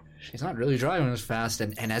 she's not really driving as fast,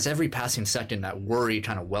 and as every passing second, that worry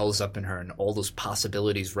kind of wells up in her, and all those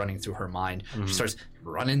possibilities running through her mind, she starts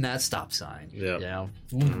running that stop sign. Yeah.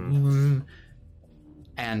 You know?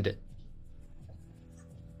 And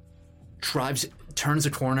turns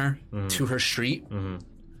a corner to her street.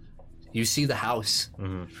 You see the house.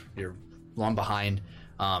 You're long behind.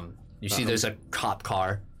 You see there's a cop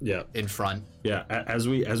car in front. Yeah, as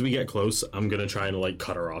we get close, I'm gonna try and, like,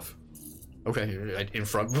 cut her off. Okay, in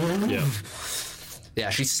front. Yeah. Yeah,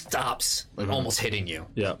 she stops, like, almost hitting you.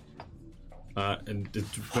 Yeah. And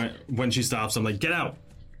when she stops, I'm like, get out!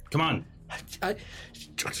 Come on!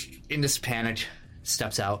 In this panic,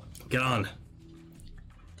 steps out. Get on!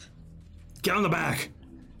 Get on the back!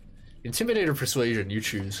 Intimidate or persuasion, you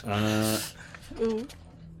choose. Ooh.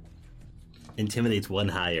 Intimidate's one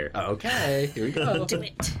higher. Okay, here we go. Do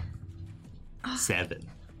it. 7.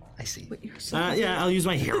 I see. Wait, you're so Yeah, I'll use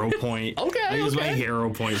my hero point. I'll use my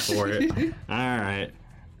hero point for it. Alright.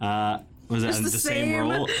 Was that It's the the same same.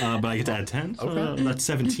 roll? But I get to add 10? So that's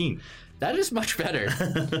 17. That is much better.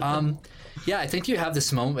 Yeah, I think you have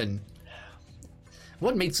this moment.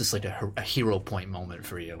 What makes this like a hero point moment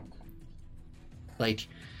for you? Like,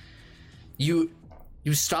 you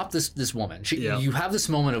stop this woman. You have this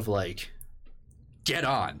moment of, like, get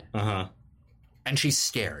on. Uh-huh. And she's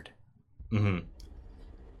scared. Mm-hmm.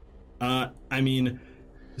 I mean,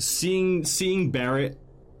 seeing Barrett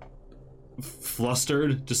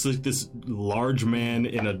flustered, just like this large man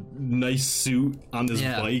in a nice suit on this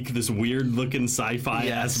bike, this weird looking sci-fi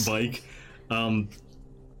ass bike.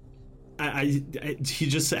 He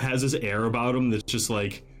just has this air about him that's just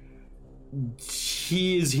like,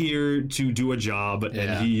 he is here to do a job,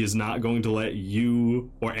 and he is not going to let you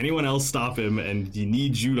or anyone else stop him, and he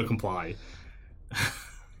needs you to comply.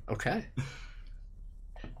 Okay.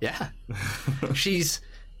 Yeah. She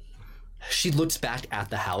looks back at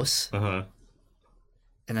the house, and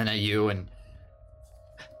then at you, and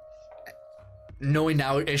knowing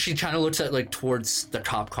now, and she kind of looks at like towards the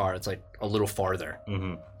cop car. It's like a little farther,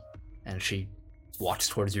 and she walks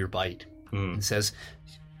towards your bite and says,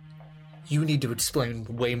 "You need to explain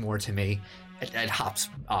way more to me." And hops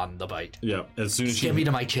on the bite. Yeah, as soon as get me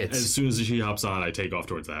to my kids. As soon as she hops on, I take off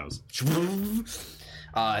towards the house.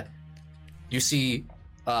 You see,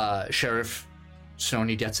 Sheriff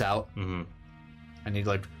Sony gets out, and he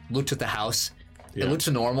like looks at the house. It looks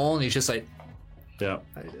normal, and he's just like,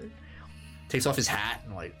 takes off his hat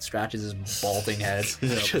and like scratches his balding head.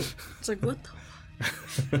 It's like, what the?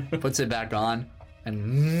 Puts it back on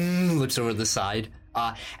and looks over the side,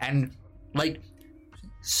 and like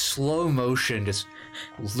slow motion just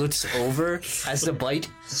looks over as the bite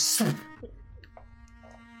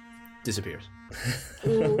disappears.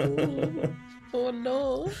 Oh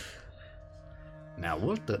no. Now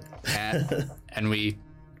what the and we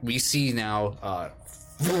see now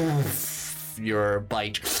your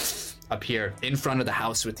bike appear in front of the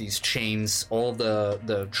house with these chains, all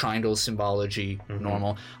the triangle symbology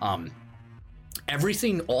normal.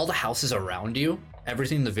 Everything, all the houses around you,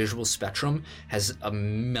 everything in the visual spectrum has a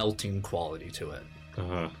melting quality to it.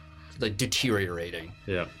 Like deteriorating.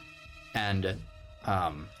 Yeah. And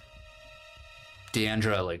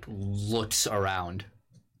Deandra like looks around,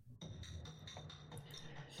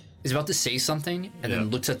 is about to say something, and then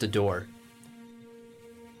looks at the door,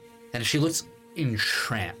 and she looks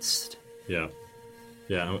entranced. I'm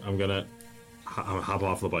gonna hop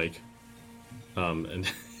off the bike, and I'm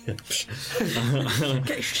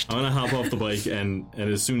gonna hop off the bike, and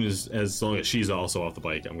as soon as long as she's also off the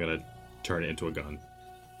bike, I'm gonna turn it into a gun.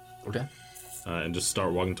 Okay. And just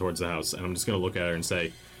start walking towards the house, and I'm just gonna look at her and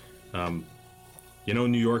say, you know,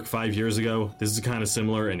 New York 5 years ago, this is kind of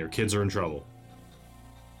similar, and your kids are in trouble.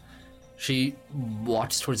 She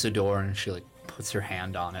walks towards the door, and she like puts her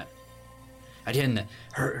hand on it. Again,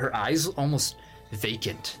 her eyes almost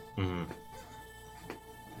vacant. And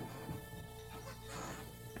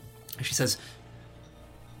she says,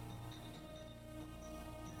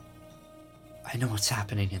 I know what's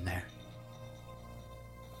happening in there.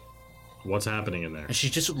 What's happening in there? And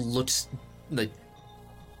she just looks like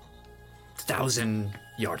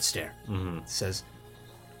 1,000-yard stare. Says,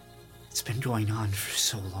 it's been going on for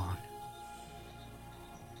so long.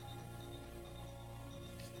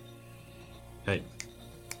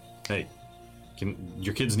 Hey,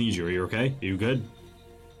 your kids need you. Are you okay? Are you good?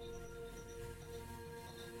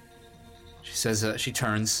 She says, she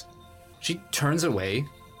turns away,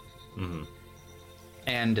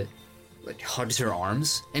 and like hugs her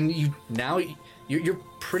arms, and you're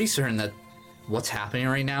pretty certain that what's happening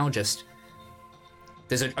right now, just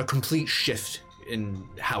there's a complete shift in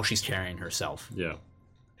how she's carrying herself. Yeah.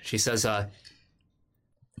 She says,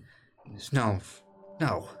 no,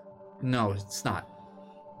 it's not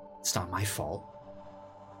my fault.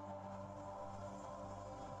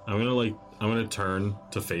 I'm gonna turn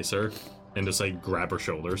to face her and just like grab her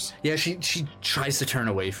shoulders. Yeah, she tries to turn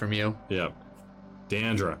away from you. Yeah.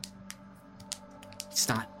 Deandra. It's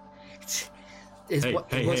not.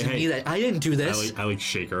 It wasn't me that. I didn't do this. I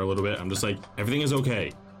shake her a little bit. I'm just like, everything is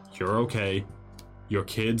okay. You're okay. Your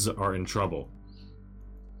kids are in trouble.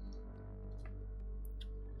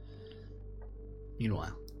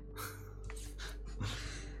 Meanwhile.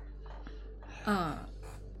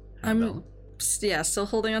 I'm still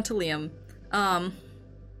holding on to Liam. I'm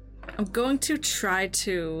going to try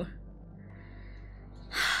to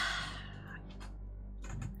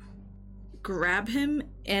grab him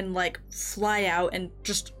and like fly out and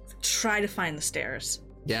just try to find the stairs.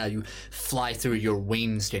 Yeah, you fly through, your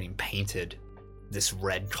wings getting painted this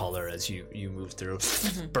red color as you move through,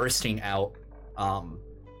 bursting out.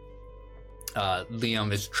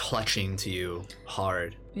 Liam is clutching to you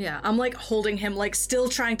hard. Yeah, I'm like holding him, like still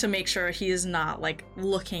trying to make sure he is not like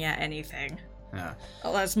looking at anything. Yeah.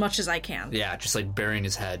 As much as I can. Yeah, just like burying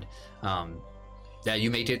his head. Yeah,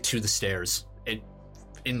 you make it to the stairs.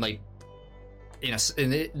 In the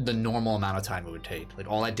normal amount of time it would take. Like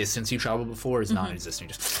all that distance you traveled before is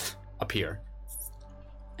non-existent. Just appear.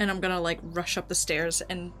 And I'm gonna like rush up the stairs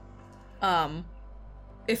and,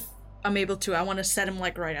 if I'm able to, I want to set him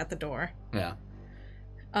like right at the door. Yeah.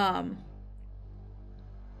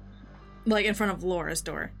 Like in front of Laura's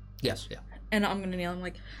door. Yes, yeah. And I'm gonna kneel. I'm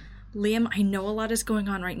like, Liam, I know a lot is going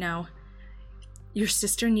on right now. Your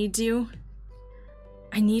sister needs you.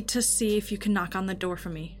 I need to see if you can knock on the door for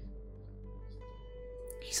me.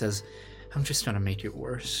 He says, I'm just gonna make it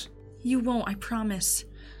worse. You won't, I promise.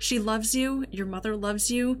 She loves you. Your mother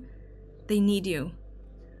loves you. They need you.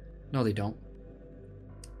 No, they don't.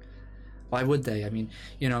 Why would they? I mean,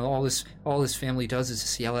 you know, all this family does is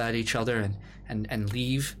just yell at each other and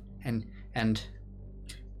leave and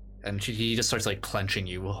he just starts like clenching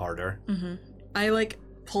you harder. Mm-hmm. I like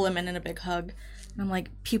pull him in a big hug. And I'm like,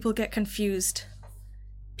 people get confused.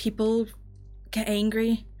 People get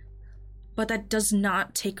angry. But that does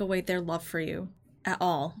not take away their love for you at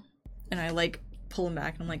all. And I like pull him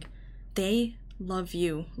back and I'm like, they love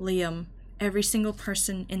you, Liam. Every single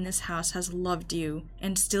person in this house has loved you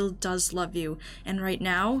and still does love you. And right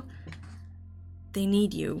now, they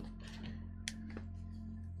need you.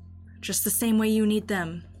 Just the same way you need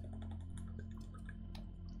them.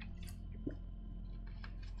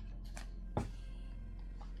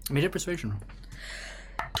 Made a persuasion roll.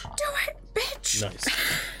 Do it, bitch! Nice.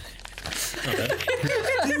 Okay.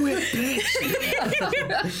 Do it,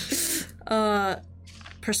 bitch!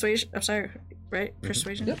 Persuasion, I'm sorry, right?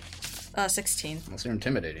 Persuasion? Yep. 16. Unless they're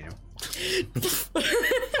intimidating you.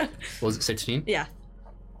 What was it, 16? Yeah.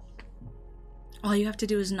 All you have to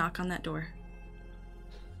do is knock on that door.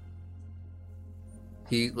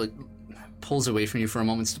 He like pulls away from you for a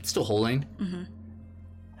moment, still holding. Mm-hmm.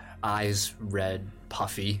 Eyes red,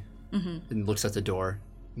 puffy, and looks at the door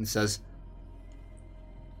and says,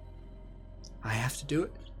 I have to do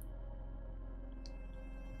it.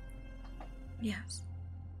 Yes.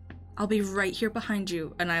 I'll be right here behind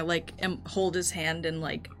you. And I like hold his hand and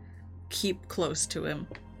like keep close to him.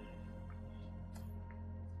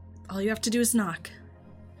 All you have to do is knock.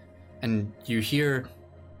 And you hear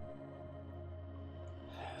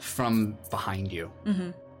from behind you.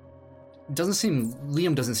 Mm-hmm.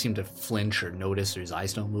 Liam doesn't seem to flinch or notice, or his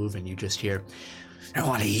eyes don't move, and you just hear, "And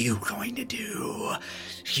what are you going to do?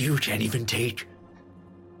 You can't even take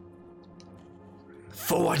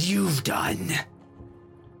for what you've done."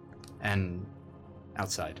 And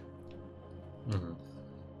outside,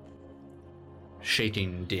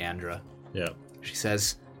 shaking Deandra, Yeah. she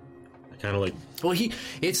says, I kind of like. "Well,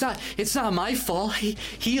 it's not my fault.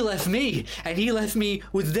 He left me, and he left me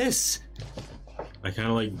with this." I kind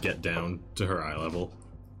of like get down to her eye level,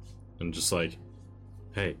 and just like,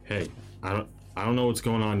 hey, I don't know what's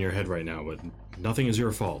going on in your head right now, but nothing is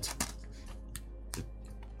your fault.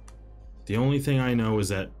 The only thing I know is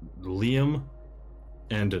that Liam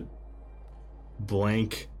and a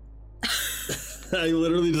blank. I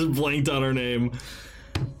literally just blanked on her name.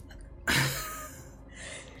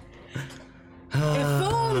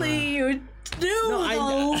 If only you knew the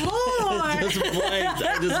Lord! I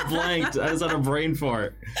just blanked. I was on a brain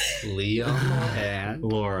fart. Liam and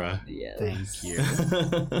Laura. Yes. thank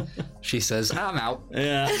you. She says, "I'm out."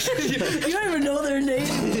 Yeah. You don't even know their name.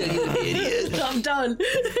 Idiot. I'm done.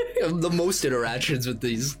 The most interactions with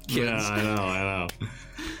these kids. Yeah, I know.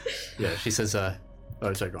 Yeah, she says, oh,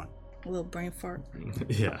 sorry, go on. A little brain fart.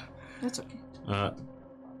 Yeah. That's okay.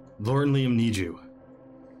 Laura and Liam need you.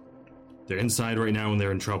 They're inside right now and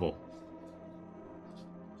they're in trouble.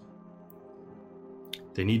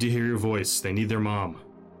 They need to hear your voice. They need their mom.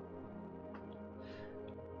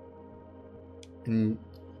 And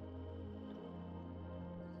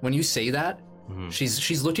when you say that,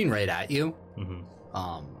 she's looking right at you.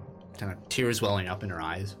 Kind of tears welling up in her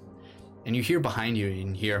eyes. And you hear behind you,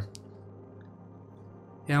 and you hear,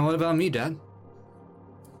 "Yeah, what about me, Dad?"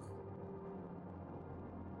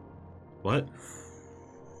 What?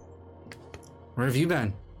 "Where have you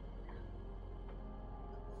been?"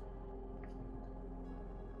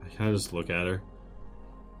 I kind of just look at her.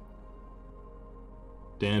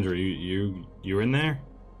 Dandra, you in there?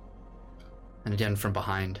 And again from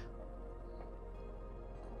behind,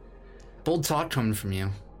 "Bold talk coming from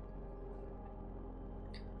you."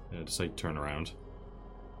 Yeah, just like turn around.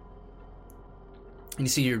 And you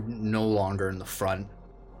see you're no longer in the front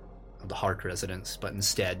of the Hark residence, but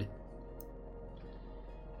instead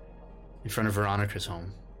in front of Veronica's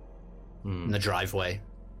home, in the driveway.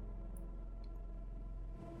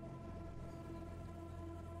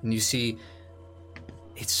 And you see,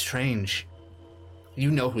 it's strange.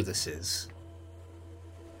 You know who this is.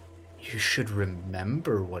 You should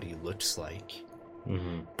remember what he looks like.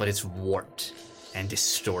 But it's warped and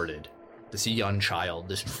distorted. This young child,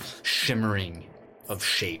 this shimmering of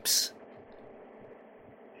shapes.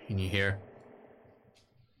 And you hear,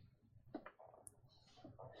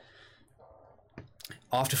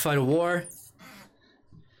 off to fight a war,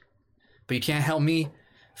 but you can't help me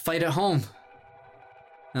fight at home.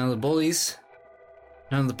 None of the bullies,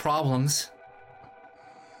 none of the problems.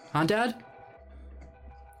 Huh, Dad?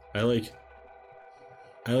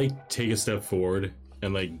 I take a step forward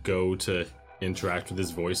and like go to interact with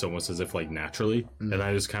his voice almost as if like naturally, and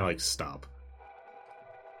I just kind of like stop.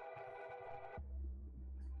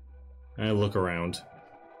 And I look around,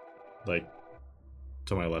 like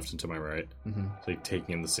to my left and to my right, like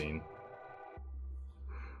taking in the scene.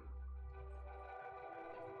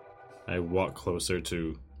 I walk closer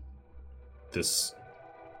to this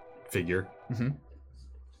figure, and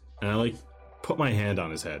I like put my hand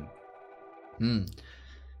on his head.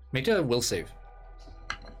 Make a will save.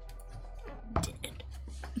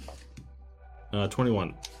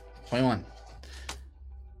 21. 21.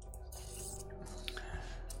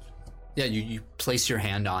 Yeah, you place your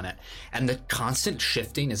hand on it, and the constant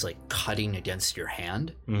shifting is like cutting against your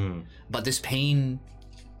hand. But this pain,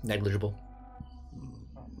 negligible.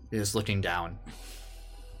 You're just looking down.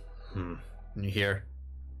 And you hear,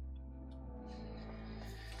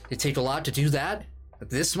 it take a lot to do that?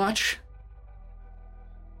 This much?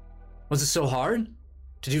 Was it so hard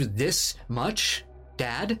to do this much,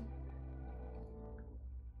 Dad?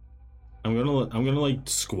 I'm gonna like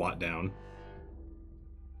squat down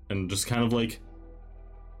and just kind of like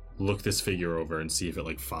look this figure over and see if it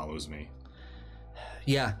like follows me.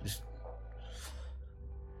 Yeah.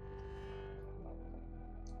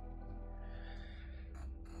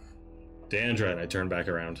 Dandra, and I turn back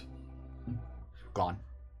around. Gone.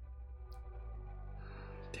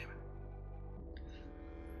 Damn it.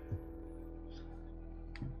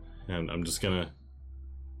 And I'm just gonna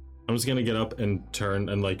get up and turn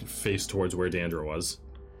and like face towards where Dandra was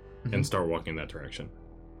and start walking in that direction.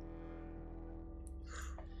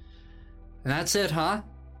 And that's it, huh?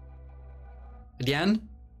 Again?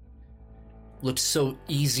 Looked so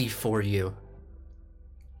easy for you.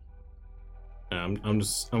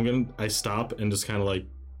 I stop and just kind of like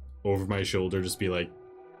over my shoulder just be like,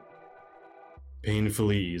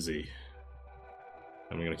 painfully easy.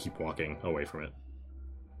 I'm gonna keep walking away from it.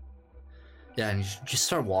 Yeah, and you just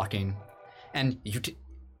start walking, and you can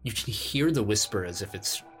hear the whisper as if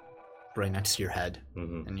it's right next to your head,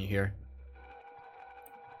 and you hear,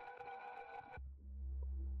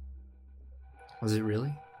 was it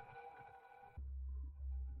really?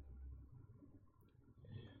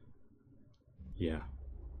 Yeah.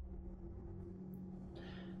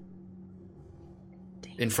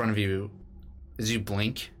 In front of you, as you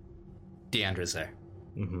blink, Deandra's there.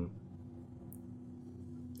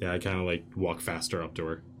 Yeah, I kind of like walk faster up to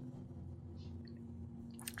her.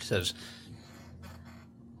 She says,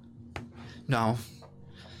 No.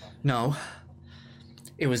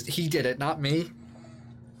 He did it, not me.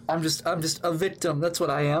 I'm just a victim. That's what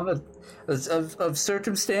I am. Of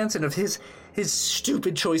circumstance and of his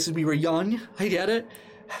stupid choices. We were young. I get it.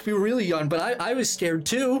 We were really young, but I was scared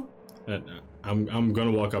too. I'm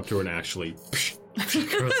gonna walk up to her and actually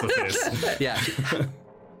across the face. Yeah.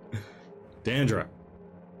 Dandra.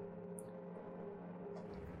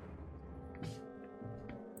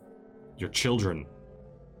 Your children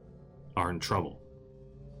are in trouble.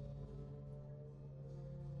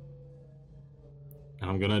 And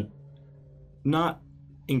I'm gonna, not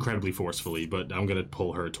incredibly forcefully, but I'm gonna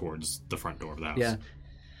pull her towards the front door of the house. Yeah.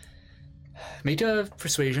 Make a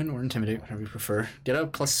persuasion or intimidate, whatever you prefer. Get a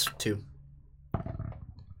 +2.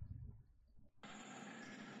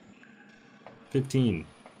 15.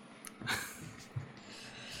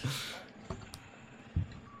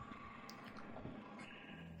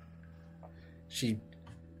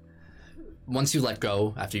 Once you let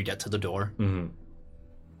go, after you get to the door,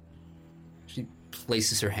 she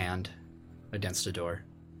places her hand against the door.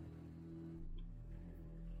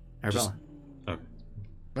 Arabella. Okay.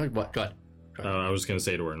 What? Go ahead. I was gonna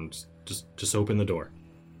say to her, and just open the door.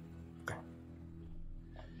 Okay.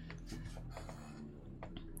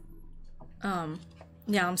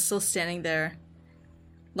 Yeah, I'm still standing there,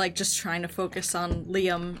 like just trying to focus on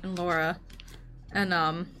Liam and Laura, and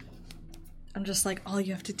I'm just like, all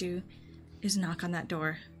you have to do is knock on that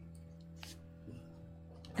door,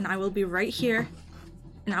 and I will be right here,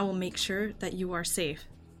 and I will make sure that you are safe.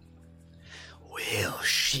 Will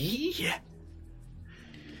she?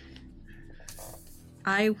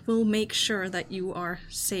 I will make sure that you are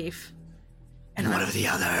safe. And what of the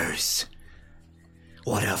others?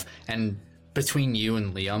 What of... And between you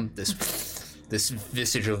and Liam, this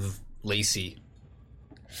visage of Lacey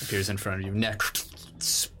appears in front of you, neck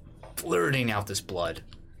splurting out this blood.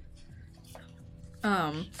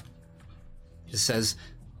 It says,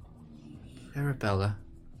 Arabella,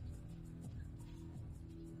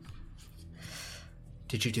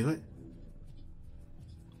 Did you do it?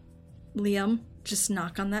 Liam, just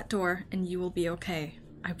knock on that door and you will be okay.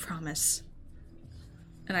 I promise.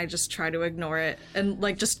 And I just try to ignore it. And,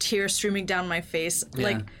 like, just tears streaming down my face. Yeah.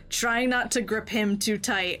 Like, trying not to grip him too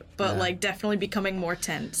tight, but, like, definitely becoming more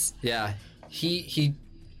tense. Yeah. He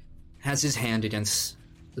has his hand against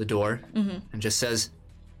the door and just says,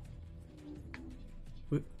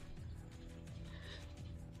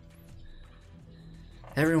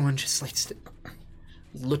 everyone just likes to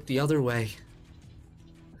look the other way.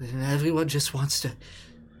 And everyone just wants to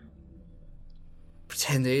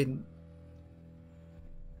pretend they...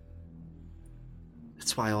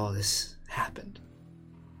 That's why all this happened.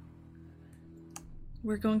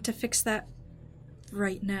 We're going to fix that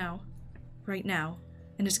right now. Right now.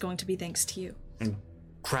 And it's going to be thanks to you. And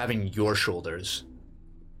grabbing your shoulders,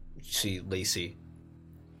 you see Lacey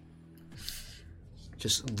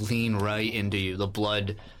just lean right into you, the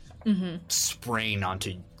blood spraying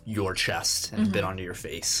onto your chest and a bit onto your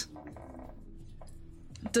face.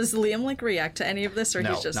 Does Liam, like, react to any of this, or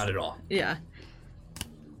No, he's just... not at all. Yeah.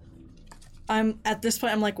 At this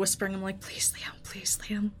point, I'm, like, whispering, I'm like, please,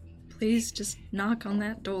 Liam, please just knock on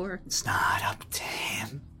that door. It's not up to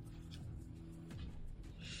him.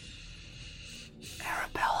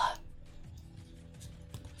 Arabella.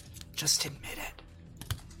 Just admit it.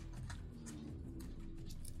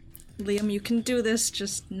 Liam, you can do this,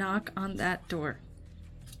 just knock on that door.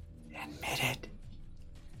 Admit it.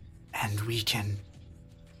 And we can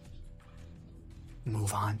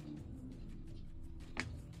move on.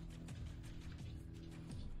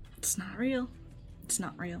 It's not real. It's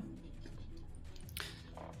not real.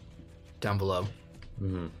 Down below.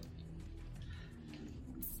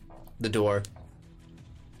 The door.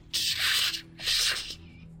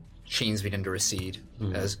 Chains begin to recede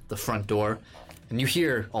as the front door. And you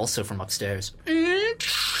hear also from upstairs.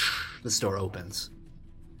 This door opens.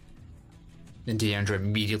 And Deandra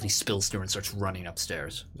immediately spills through and starts running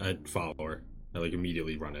upstairs. I follow her. I, like,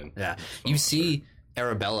 immediately run in. Yeah. You see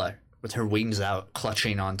Arabella with her wings out,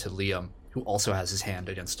 clutching onto Liam, who also has his hand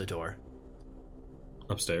against the door.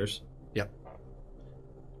 Upstairs? Yep.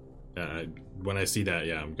 When I see that,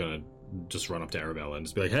 I'm gonna just run up to Arabella and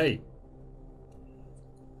just be like, hey!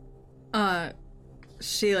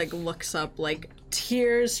 She, like, looks up, like,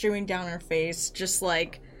 tears streaming down her face, just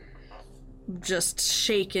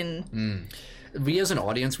shaken. We as an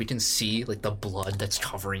audience, we can see, like, the blood that's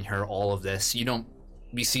covering her, all of this.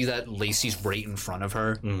 We see that Lacey's right in front of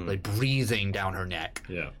her, like, breathing down her neck.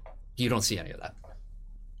 Yeah. You don't see any of that.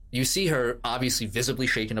 You see her obviously visibly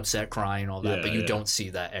shaken, upset, crying, all that, but you don't see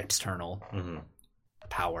that external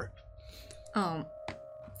power.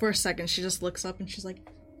 For a second, she just looks up and she's like,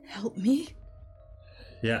 help me?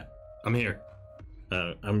 Yeah, I'm here.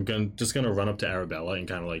 I'm just gonna run up to Arabella and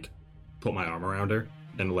kind of, like, put my arm around her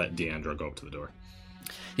and let Deandra go up to the door.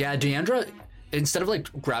 Yeah, Deandra, instead of,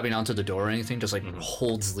 like, grabbing onto the door or anything, just, like,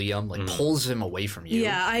 holds Liam, like, pulls him away from you.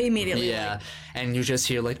 Yeah, I immediately... Yeah, and you just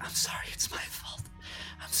hear, like, I'm sorry, it's my fault.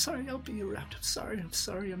 I'm sorry, I'll be around. I'm sorry,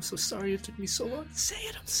 I'm so sorry. It took me so long to say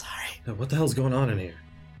it, I'm sorry. What the hell's going on in here?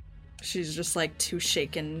 She's just, like, too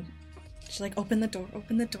shaken. She's like, open the door,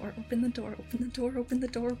 open the door, open the door, open the door, open the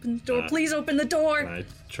door, open the door, please open the door! Can I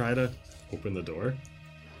try to open the door?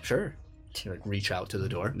 Sure. You, like, reach out to the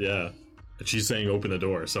door. Yeah. And she's saying open the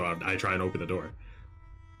door, so I try and open the door.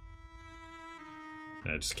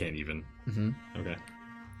 I just can't even. Okay.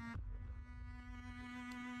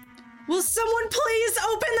 Will someone please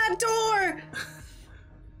open that door?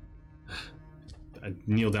 I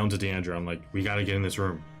kneel down to Deandra. I'm like, we gotta get in this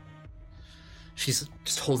room. She's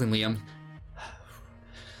just holding Liam.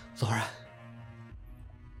 Laura.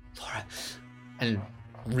 And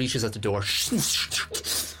reaches at the door.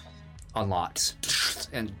 Unlocks.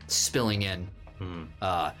 And spilling in.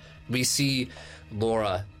 We see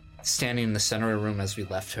Laura standing in the center of the room as we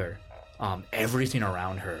left her. Everything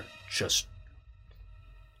around her just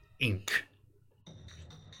ink.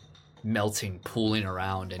 Melting, pooling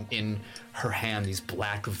around, and in her hand, these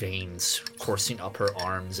black veins coursing up her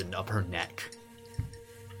arms and up her neck.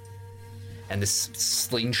 And this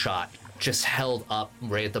slingshot just held up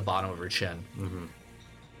right at the bottom of her chin.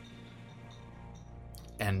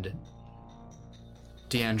 And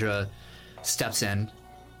Deandra steps in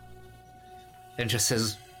and just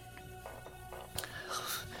says,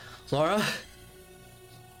 Laura,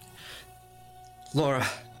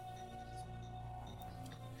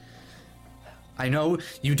 I know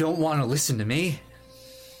you don't want to listen to me,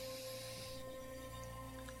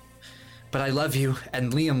 but I love you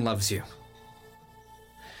and Liam loves you.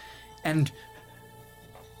 And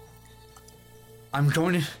I'm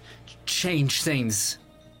going to change things.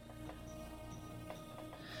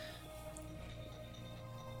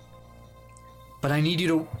 But I need you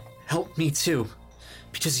to help me too.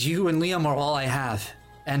 Because you and Liam are all I have.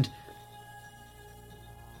 And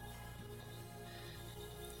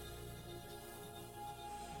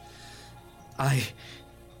I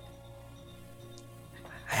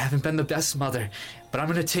haven't been the best mother, but I'm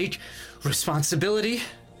gonna take responsibility.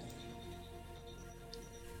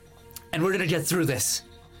 And we're gonna get through this.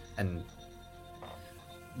 And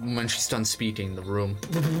when she's done speaking, the room,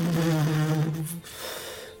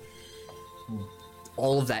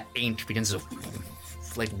 all of that ink begins to,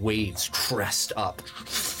 like waves, crest up.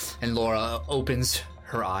 And Laura opens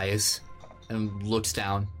her eyes and looks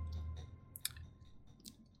down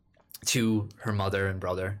to her mother and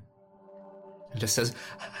brother and just says,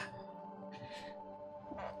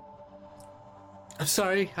 I'm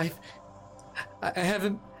sorry, I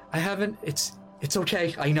haven't, it's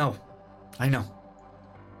okay, I know.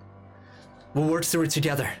 We'll work through it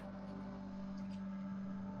together.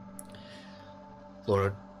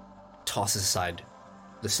 Laura tosses aside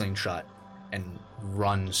the slingshot and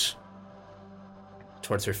runs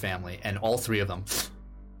towards her family, and all three of them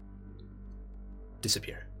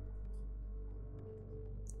disappear,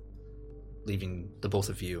 leaving the both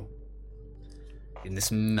of you in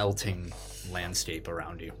this melting landscape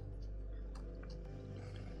around you.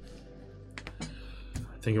 I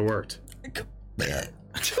think it worked.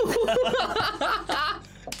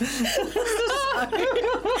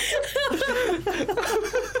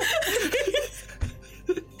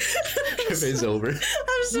 It's over.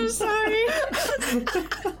 I'm so sorry. I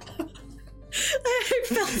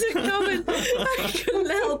felt it coming. I couldn't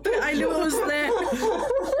help it. I knew it was there.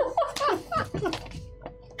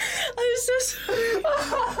 I'm so sorry.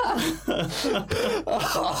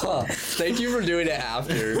 Thank you for doing it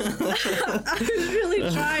after. I was really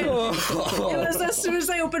trying. It was as soon as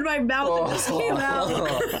I opened my mouth, it just came out.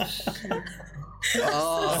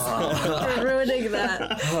 For ruining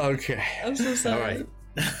that. Okay. I'm so sorry. All right.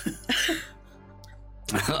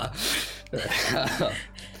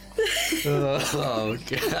 Oh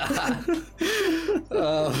god.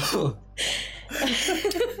 Oh.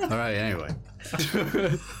 All right. Anyway.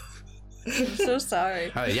 I'm so sorry.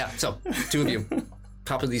 All right. Yeah. So, two of you,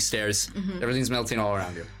 top of these stairs. Mm-hmm. Everything's melting all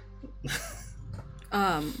around you.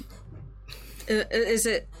 Is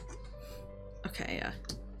it? Okay. Yeah.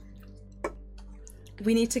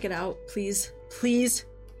 We need to get out, please. Please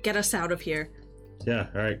get us out of here. Yeah,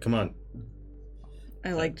 all right, come on.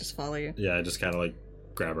 I just follow you. Yeah, I just kind of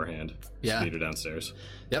grab her hand. Yeah. Speed her downstairs.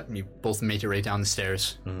 Yep. You both make your way down the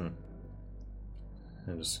stairs. Mm-hmm.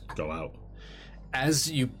 And just go out.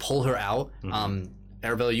 As you pull her out,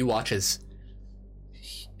 Arabella, you watch as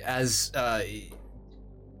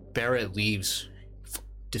Barrett leaves,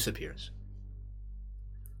 disappears.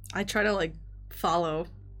 I try to follow.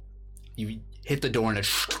 You hit the door and it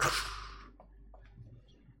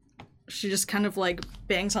She just kind of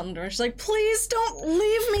bangs on the door. She's like, please don't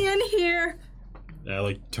leave me in here. Yeah,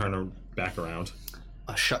 I turn her back around.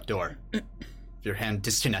 A shut door. Your hand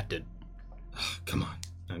disconnected. Come on.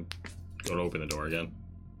 And go to open the door again.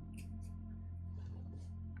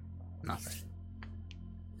 Nothing.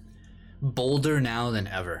 Bolder now than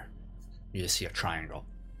ever, you just see a triangle.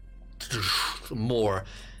 More,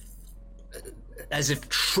 as if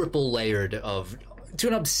triple layered to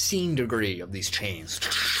an obscene degree of these chains.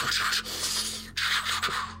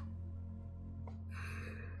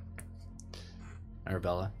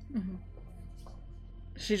 Arabella. Mm-hmm.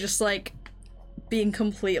 She just being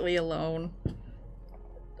completely alone.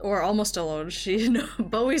 Or almost alone. She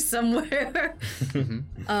Bowie's somewhere.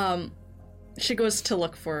 She goes to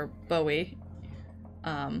look for Bowie.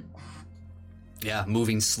 Yeah,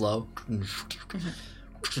 moving slow.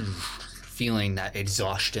 Feeling that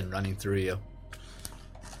exhaustion running through you.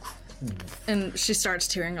 And she starts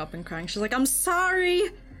tearing up and crying. She's like, I'm sorry.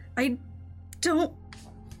 I don't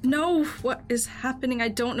know what is happening. I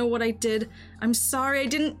don't know what I did. I'm sorry. I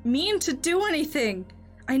didn't mean to do anything.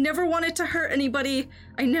 I never wanted to hurt anybody.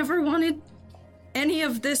 I never wanted any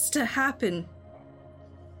of this to happen.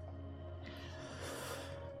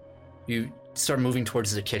 You start moving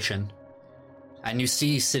towards the kitchen, and you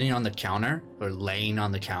see sitting on the counter, or laying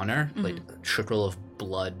on the counter, a trickle of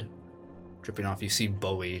blood dripping off. You see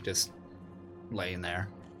Bowie just laying there,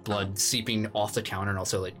 blood seeping off the counter and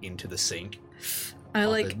also into the sink. I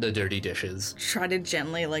the dirty dishes. Try to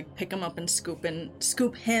gently pick him up and scoop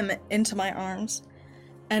him into my arms.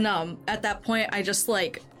 And at that point I just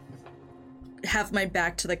have my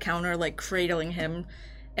back to the counter, cradling him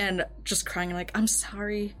and just crying I'm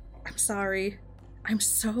sorry. I'm sorry. I'm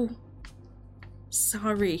so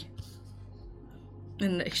sorry.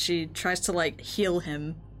 And she tries to heal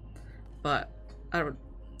him, but I don't.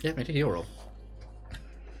 Yeah, make a heal roll.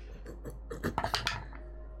 That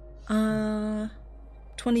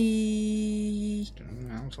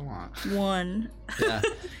was a lot. 21. Yeah.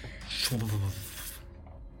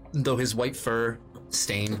 Though his white fur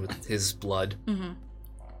stained with his blood,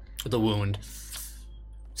 the wound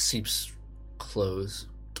seeps close.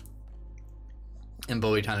 And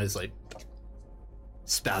Bowie kind of is like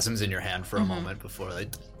spasms in your hand for a moment before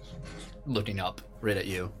like looking up right at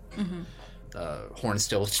you. Horn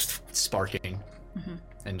still sparking,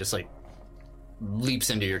 and just like leaps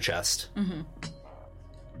into your chest.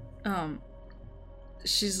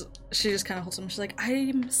 She just kind of holds him. She's like,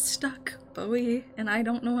 I'm stuck, Bowie, and I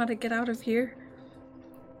don't know how to get out of here.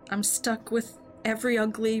 I'm stuck with every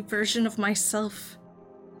ugly version of myself.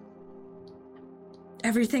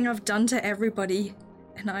 Everything I've done to everybody,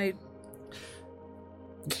 and I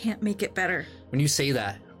can't make it better. When you say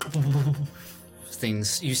that,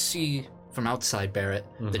 things you see from outside, Barrett,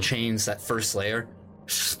 the chains, that first layer,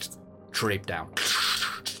 drape down.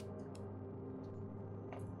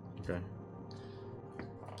 Okay.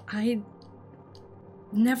 I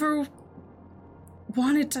never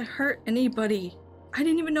wanted to hurt anybody. I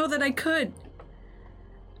didn't even know that I could.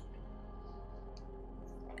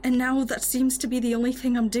 And now that seems to be the only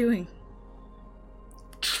thing I'm doing.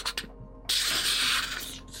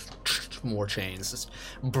 More chains, just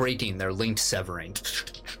breaking, their linked severing.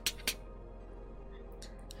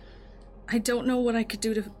 I don't know what I could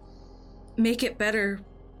do to make it better,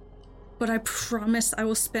 but I promise I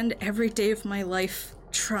will spend every day of my life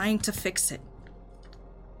trying to fix it.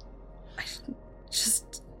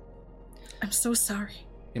 I'm so sorry.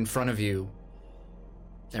 In front of you,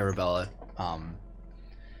 Arabella,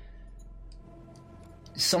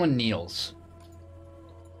 someone kneels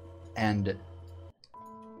and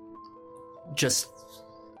just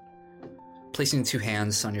placing two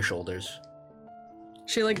hands on your shoulders.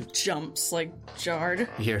 She like jumps, like jarred.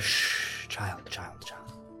 You hear, shh, child.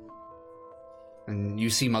 And you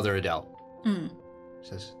see Mother Adele.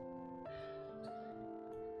 Says,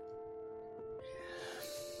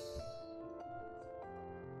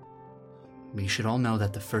 we should all know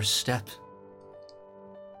that the first step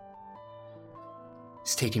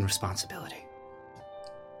is taking responsibility.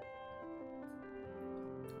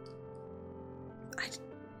 I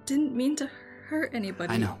didn't mean to hurt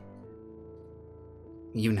anybody. I know.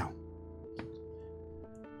 You know.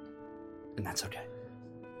 And that's okay.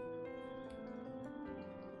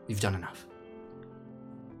 You've done enough.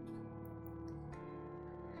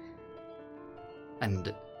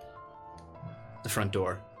 And the front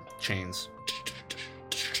door, chains.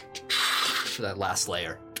 To that last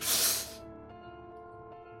layer.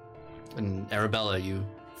 And Arabella, you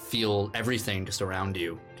feel everything just around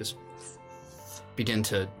you just begin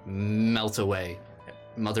to melt away.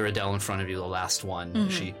 Mother Adele in front of you, the last one.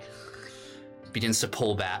 She begins to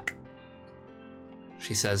pull back.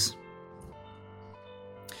 She says,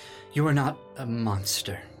 you are not a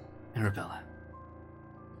monster, Arabella.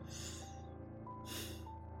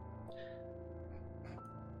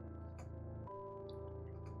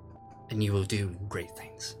 And you will do great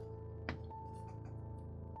things.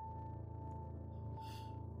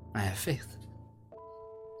 I have faith.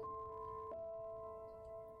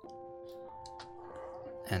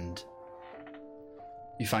 And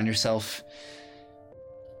you find yourself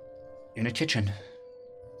in a kitchen.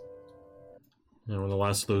 And when the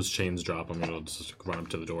last of those chains drop, I'm gonna just run up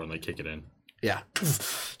to the door and like kick it in. Yeah.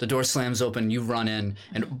 The door slams open, you run in,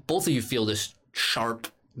 and both of you feel this sharp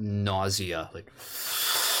nausea. Like,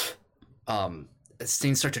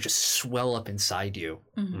 things start to just swell up inside you.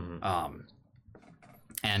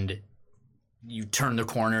 And you turn the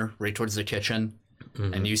corner right towards the kitchen,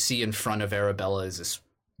 and you see in front of Arabella is this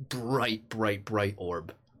bright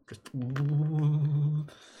orb. Just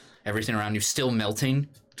everything around you still melting.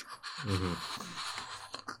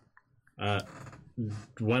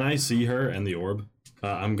 When I see her and the orb,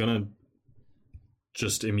 I'm gonna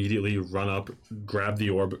just immediately run up, grab the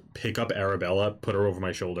orb, pick up Arabella, put her over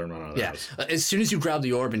my shoulder, and run out of the house. As soon as you grab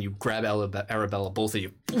the orb and you grab Arabella, both of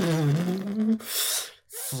you,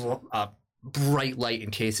 bright light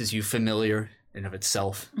encases you, familiar in of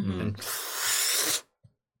itself, and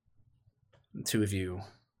the two of you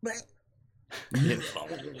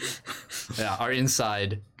are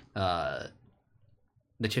inside the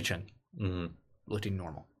kitchen, looking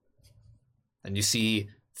normal, and you see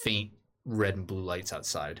faint red and blue lights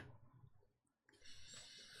outside.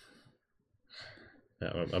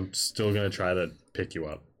 Yeah, I'm still gonna try to pick you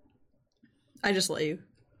up. I just let you.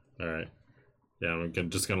 All right. Yeah,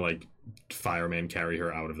 I'm just gonna like fireman carry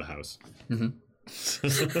her out of the house.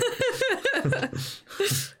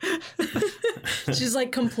 She's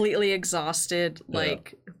like completely exhausted,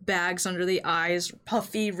 like bags under the eyes,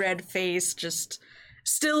 puffy red face, just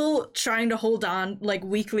still trying to hold on, like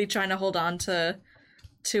weakly trying to hold on to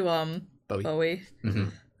Bowie. Mm-hmm.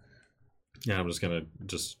 Yeah, I'm just gonna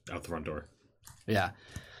out the front door. Yeah.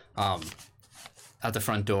 Out the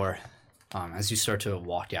front door, as you start to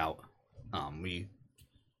walk out, we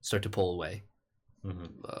start to pull away. Mm-hmm.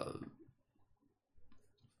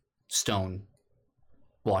 Stone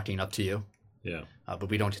walking up to you. Yeah. But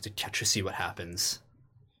we don't get to catch to see what happens.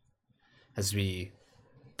 As we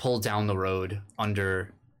pull down the road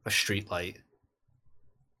under a streetlight,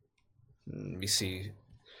 we see,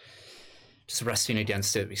 just resting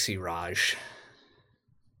against it, we see Raj,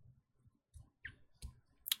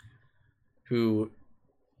 who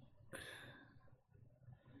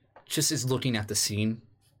just is looking at the scene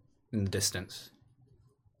in the distance.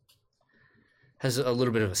 Has a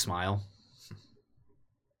little bit of a smile.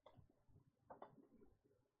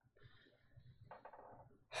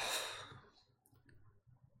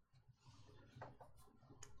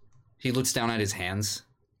 He looks down at his hands.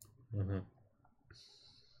 Mm-hmm.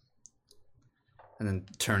 And then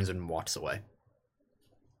turns and walks away.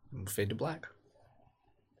 And we'll fade to black.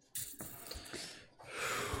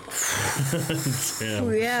 Damn. Oh,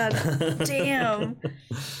 yeah, damn.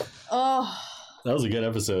 Oh, That was a good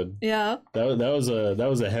episode. yeah. That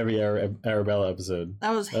was a heavy Arabella episode.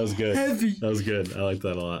 That was good. heavy. That was good. I liked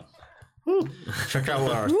that a lot. Check out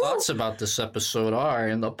what our thoughts about this episode are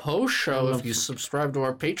in the post show if you subscribe to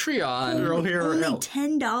our Patreon. You'll hear Only at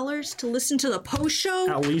 $10 to listen to the post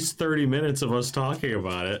show? least 30 minutes of us talking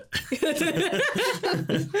about it.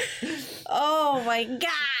 Oh my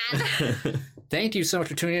god. Thank you so much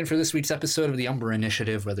for tuning in for this week's episode of the Umbra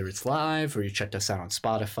Initiative, whether it's live or you checked us out on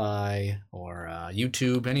Spotify or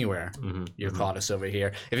YouTube, anywhere you caught us over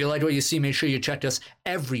here. If you liked what you see, make sure you check us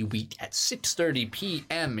every week at 6:30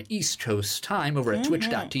 p.m. East Coast time over at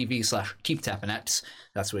twitch.tv/KeepTappingX.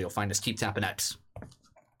 That's where you'll find us, KeepTappingX.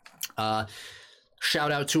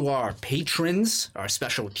 Shout out to our patrons, our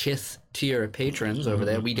special Kith tier patrons over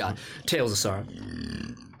there. We got Tales of Sorrow.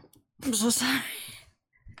 I'm so sorry.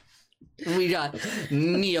 We got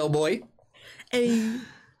Neo Boy. Hey,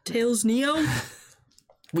 Tails Neo?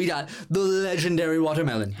 We got the legendary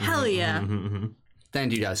Watermelon. Hell yeah. Mm-hmm.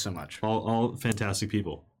 Thank you guys so much. All fantastic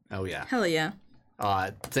people. Oh yeah. Hell yeah.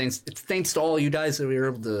 Thanks to all you guys that we were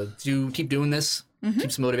able to keep doing this.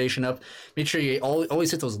 Keeps motivation up. Make sure you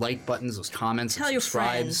always hit those like buttons, those comments, Tell your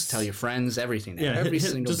subscribes, friends. tell your friends, everything. Yeah, Every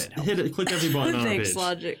single bit. hit it. Click every button on Thanks, page.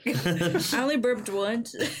 Logic. I only burped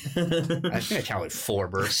once. I think I counted 4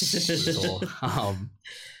 bursts. Check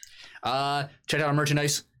out our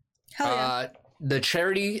merchandise. Hell yeah. The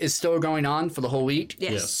charity is still going on for the whole week.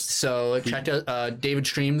 Yes. So check out David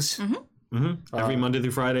streams. Every Monday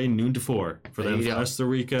through Friday, noon to 4. For There the you go. rest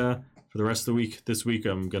of the week, this week,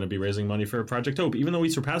 I'm going to be raising money for Project Hope, even though we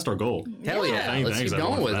surpassed our goal. Hell yeah. Thanks, Let's keep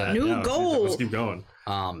everyone, going with for it. that. New Yeah, goal. Let's keep going.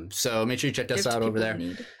 So make sure you check us Give to out over people there. who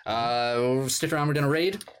need. Stick around. We're gonna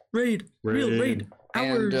raid. Raid. Real raid.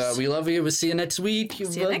 And Hours. we love you. We'll see you next week.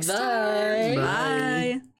 See you next Bye-bye. time. Bye.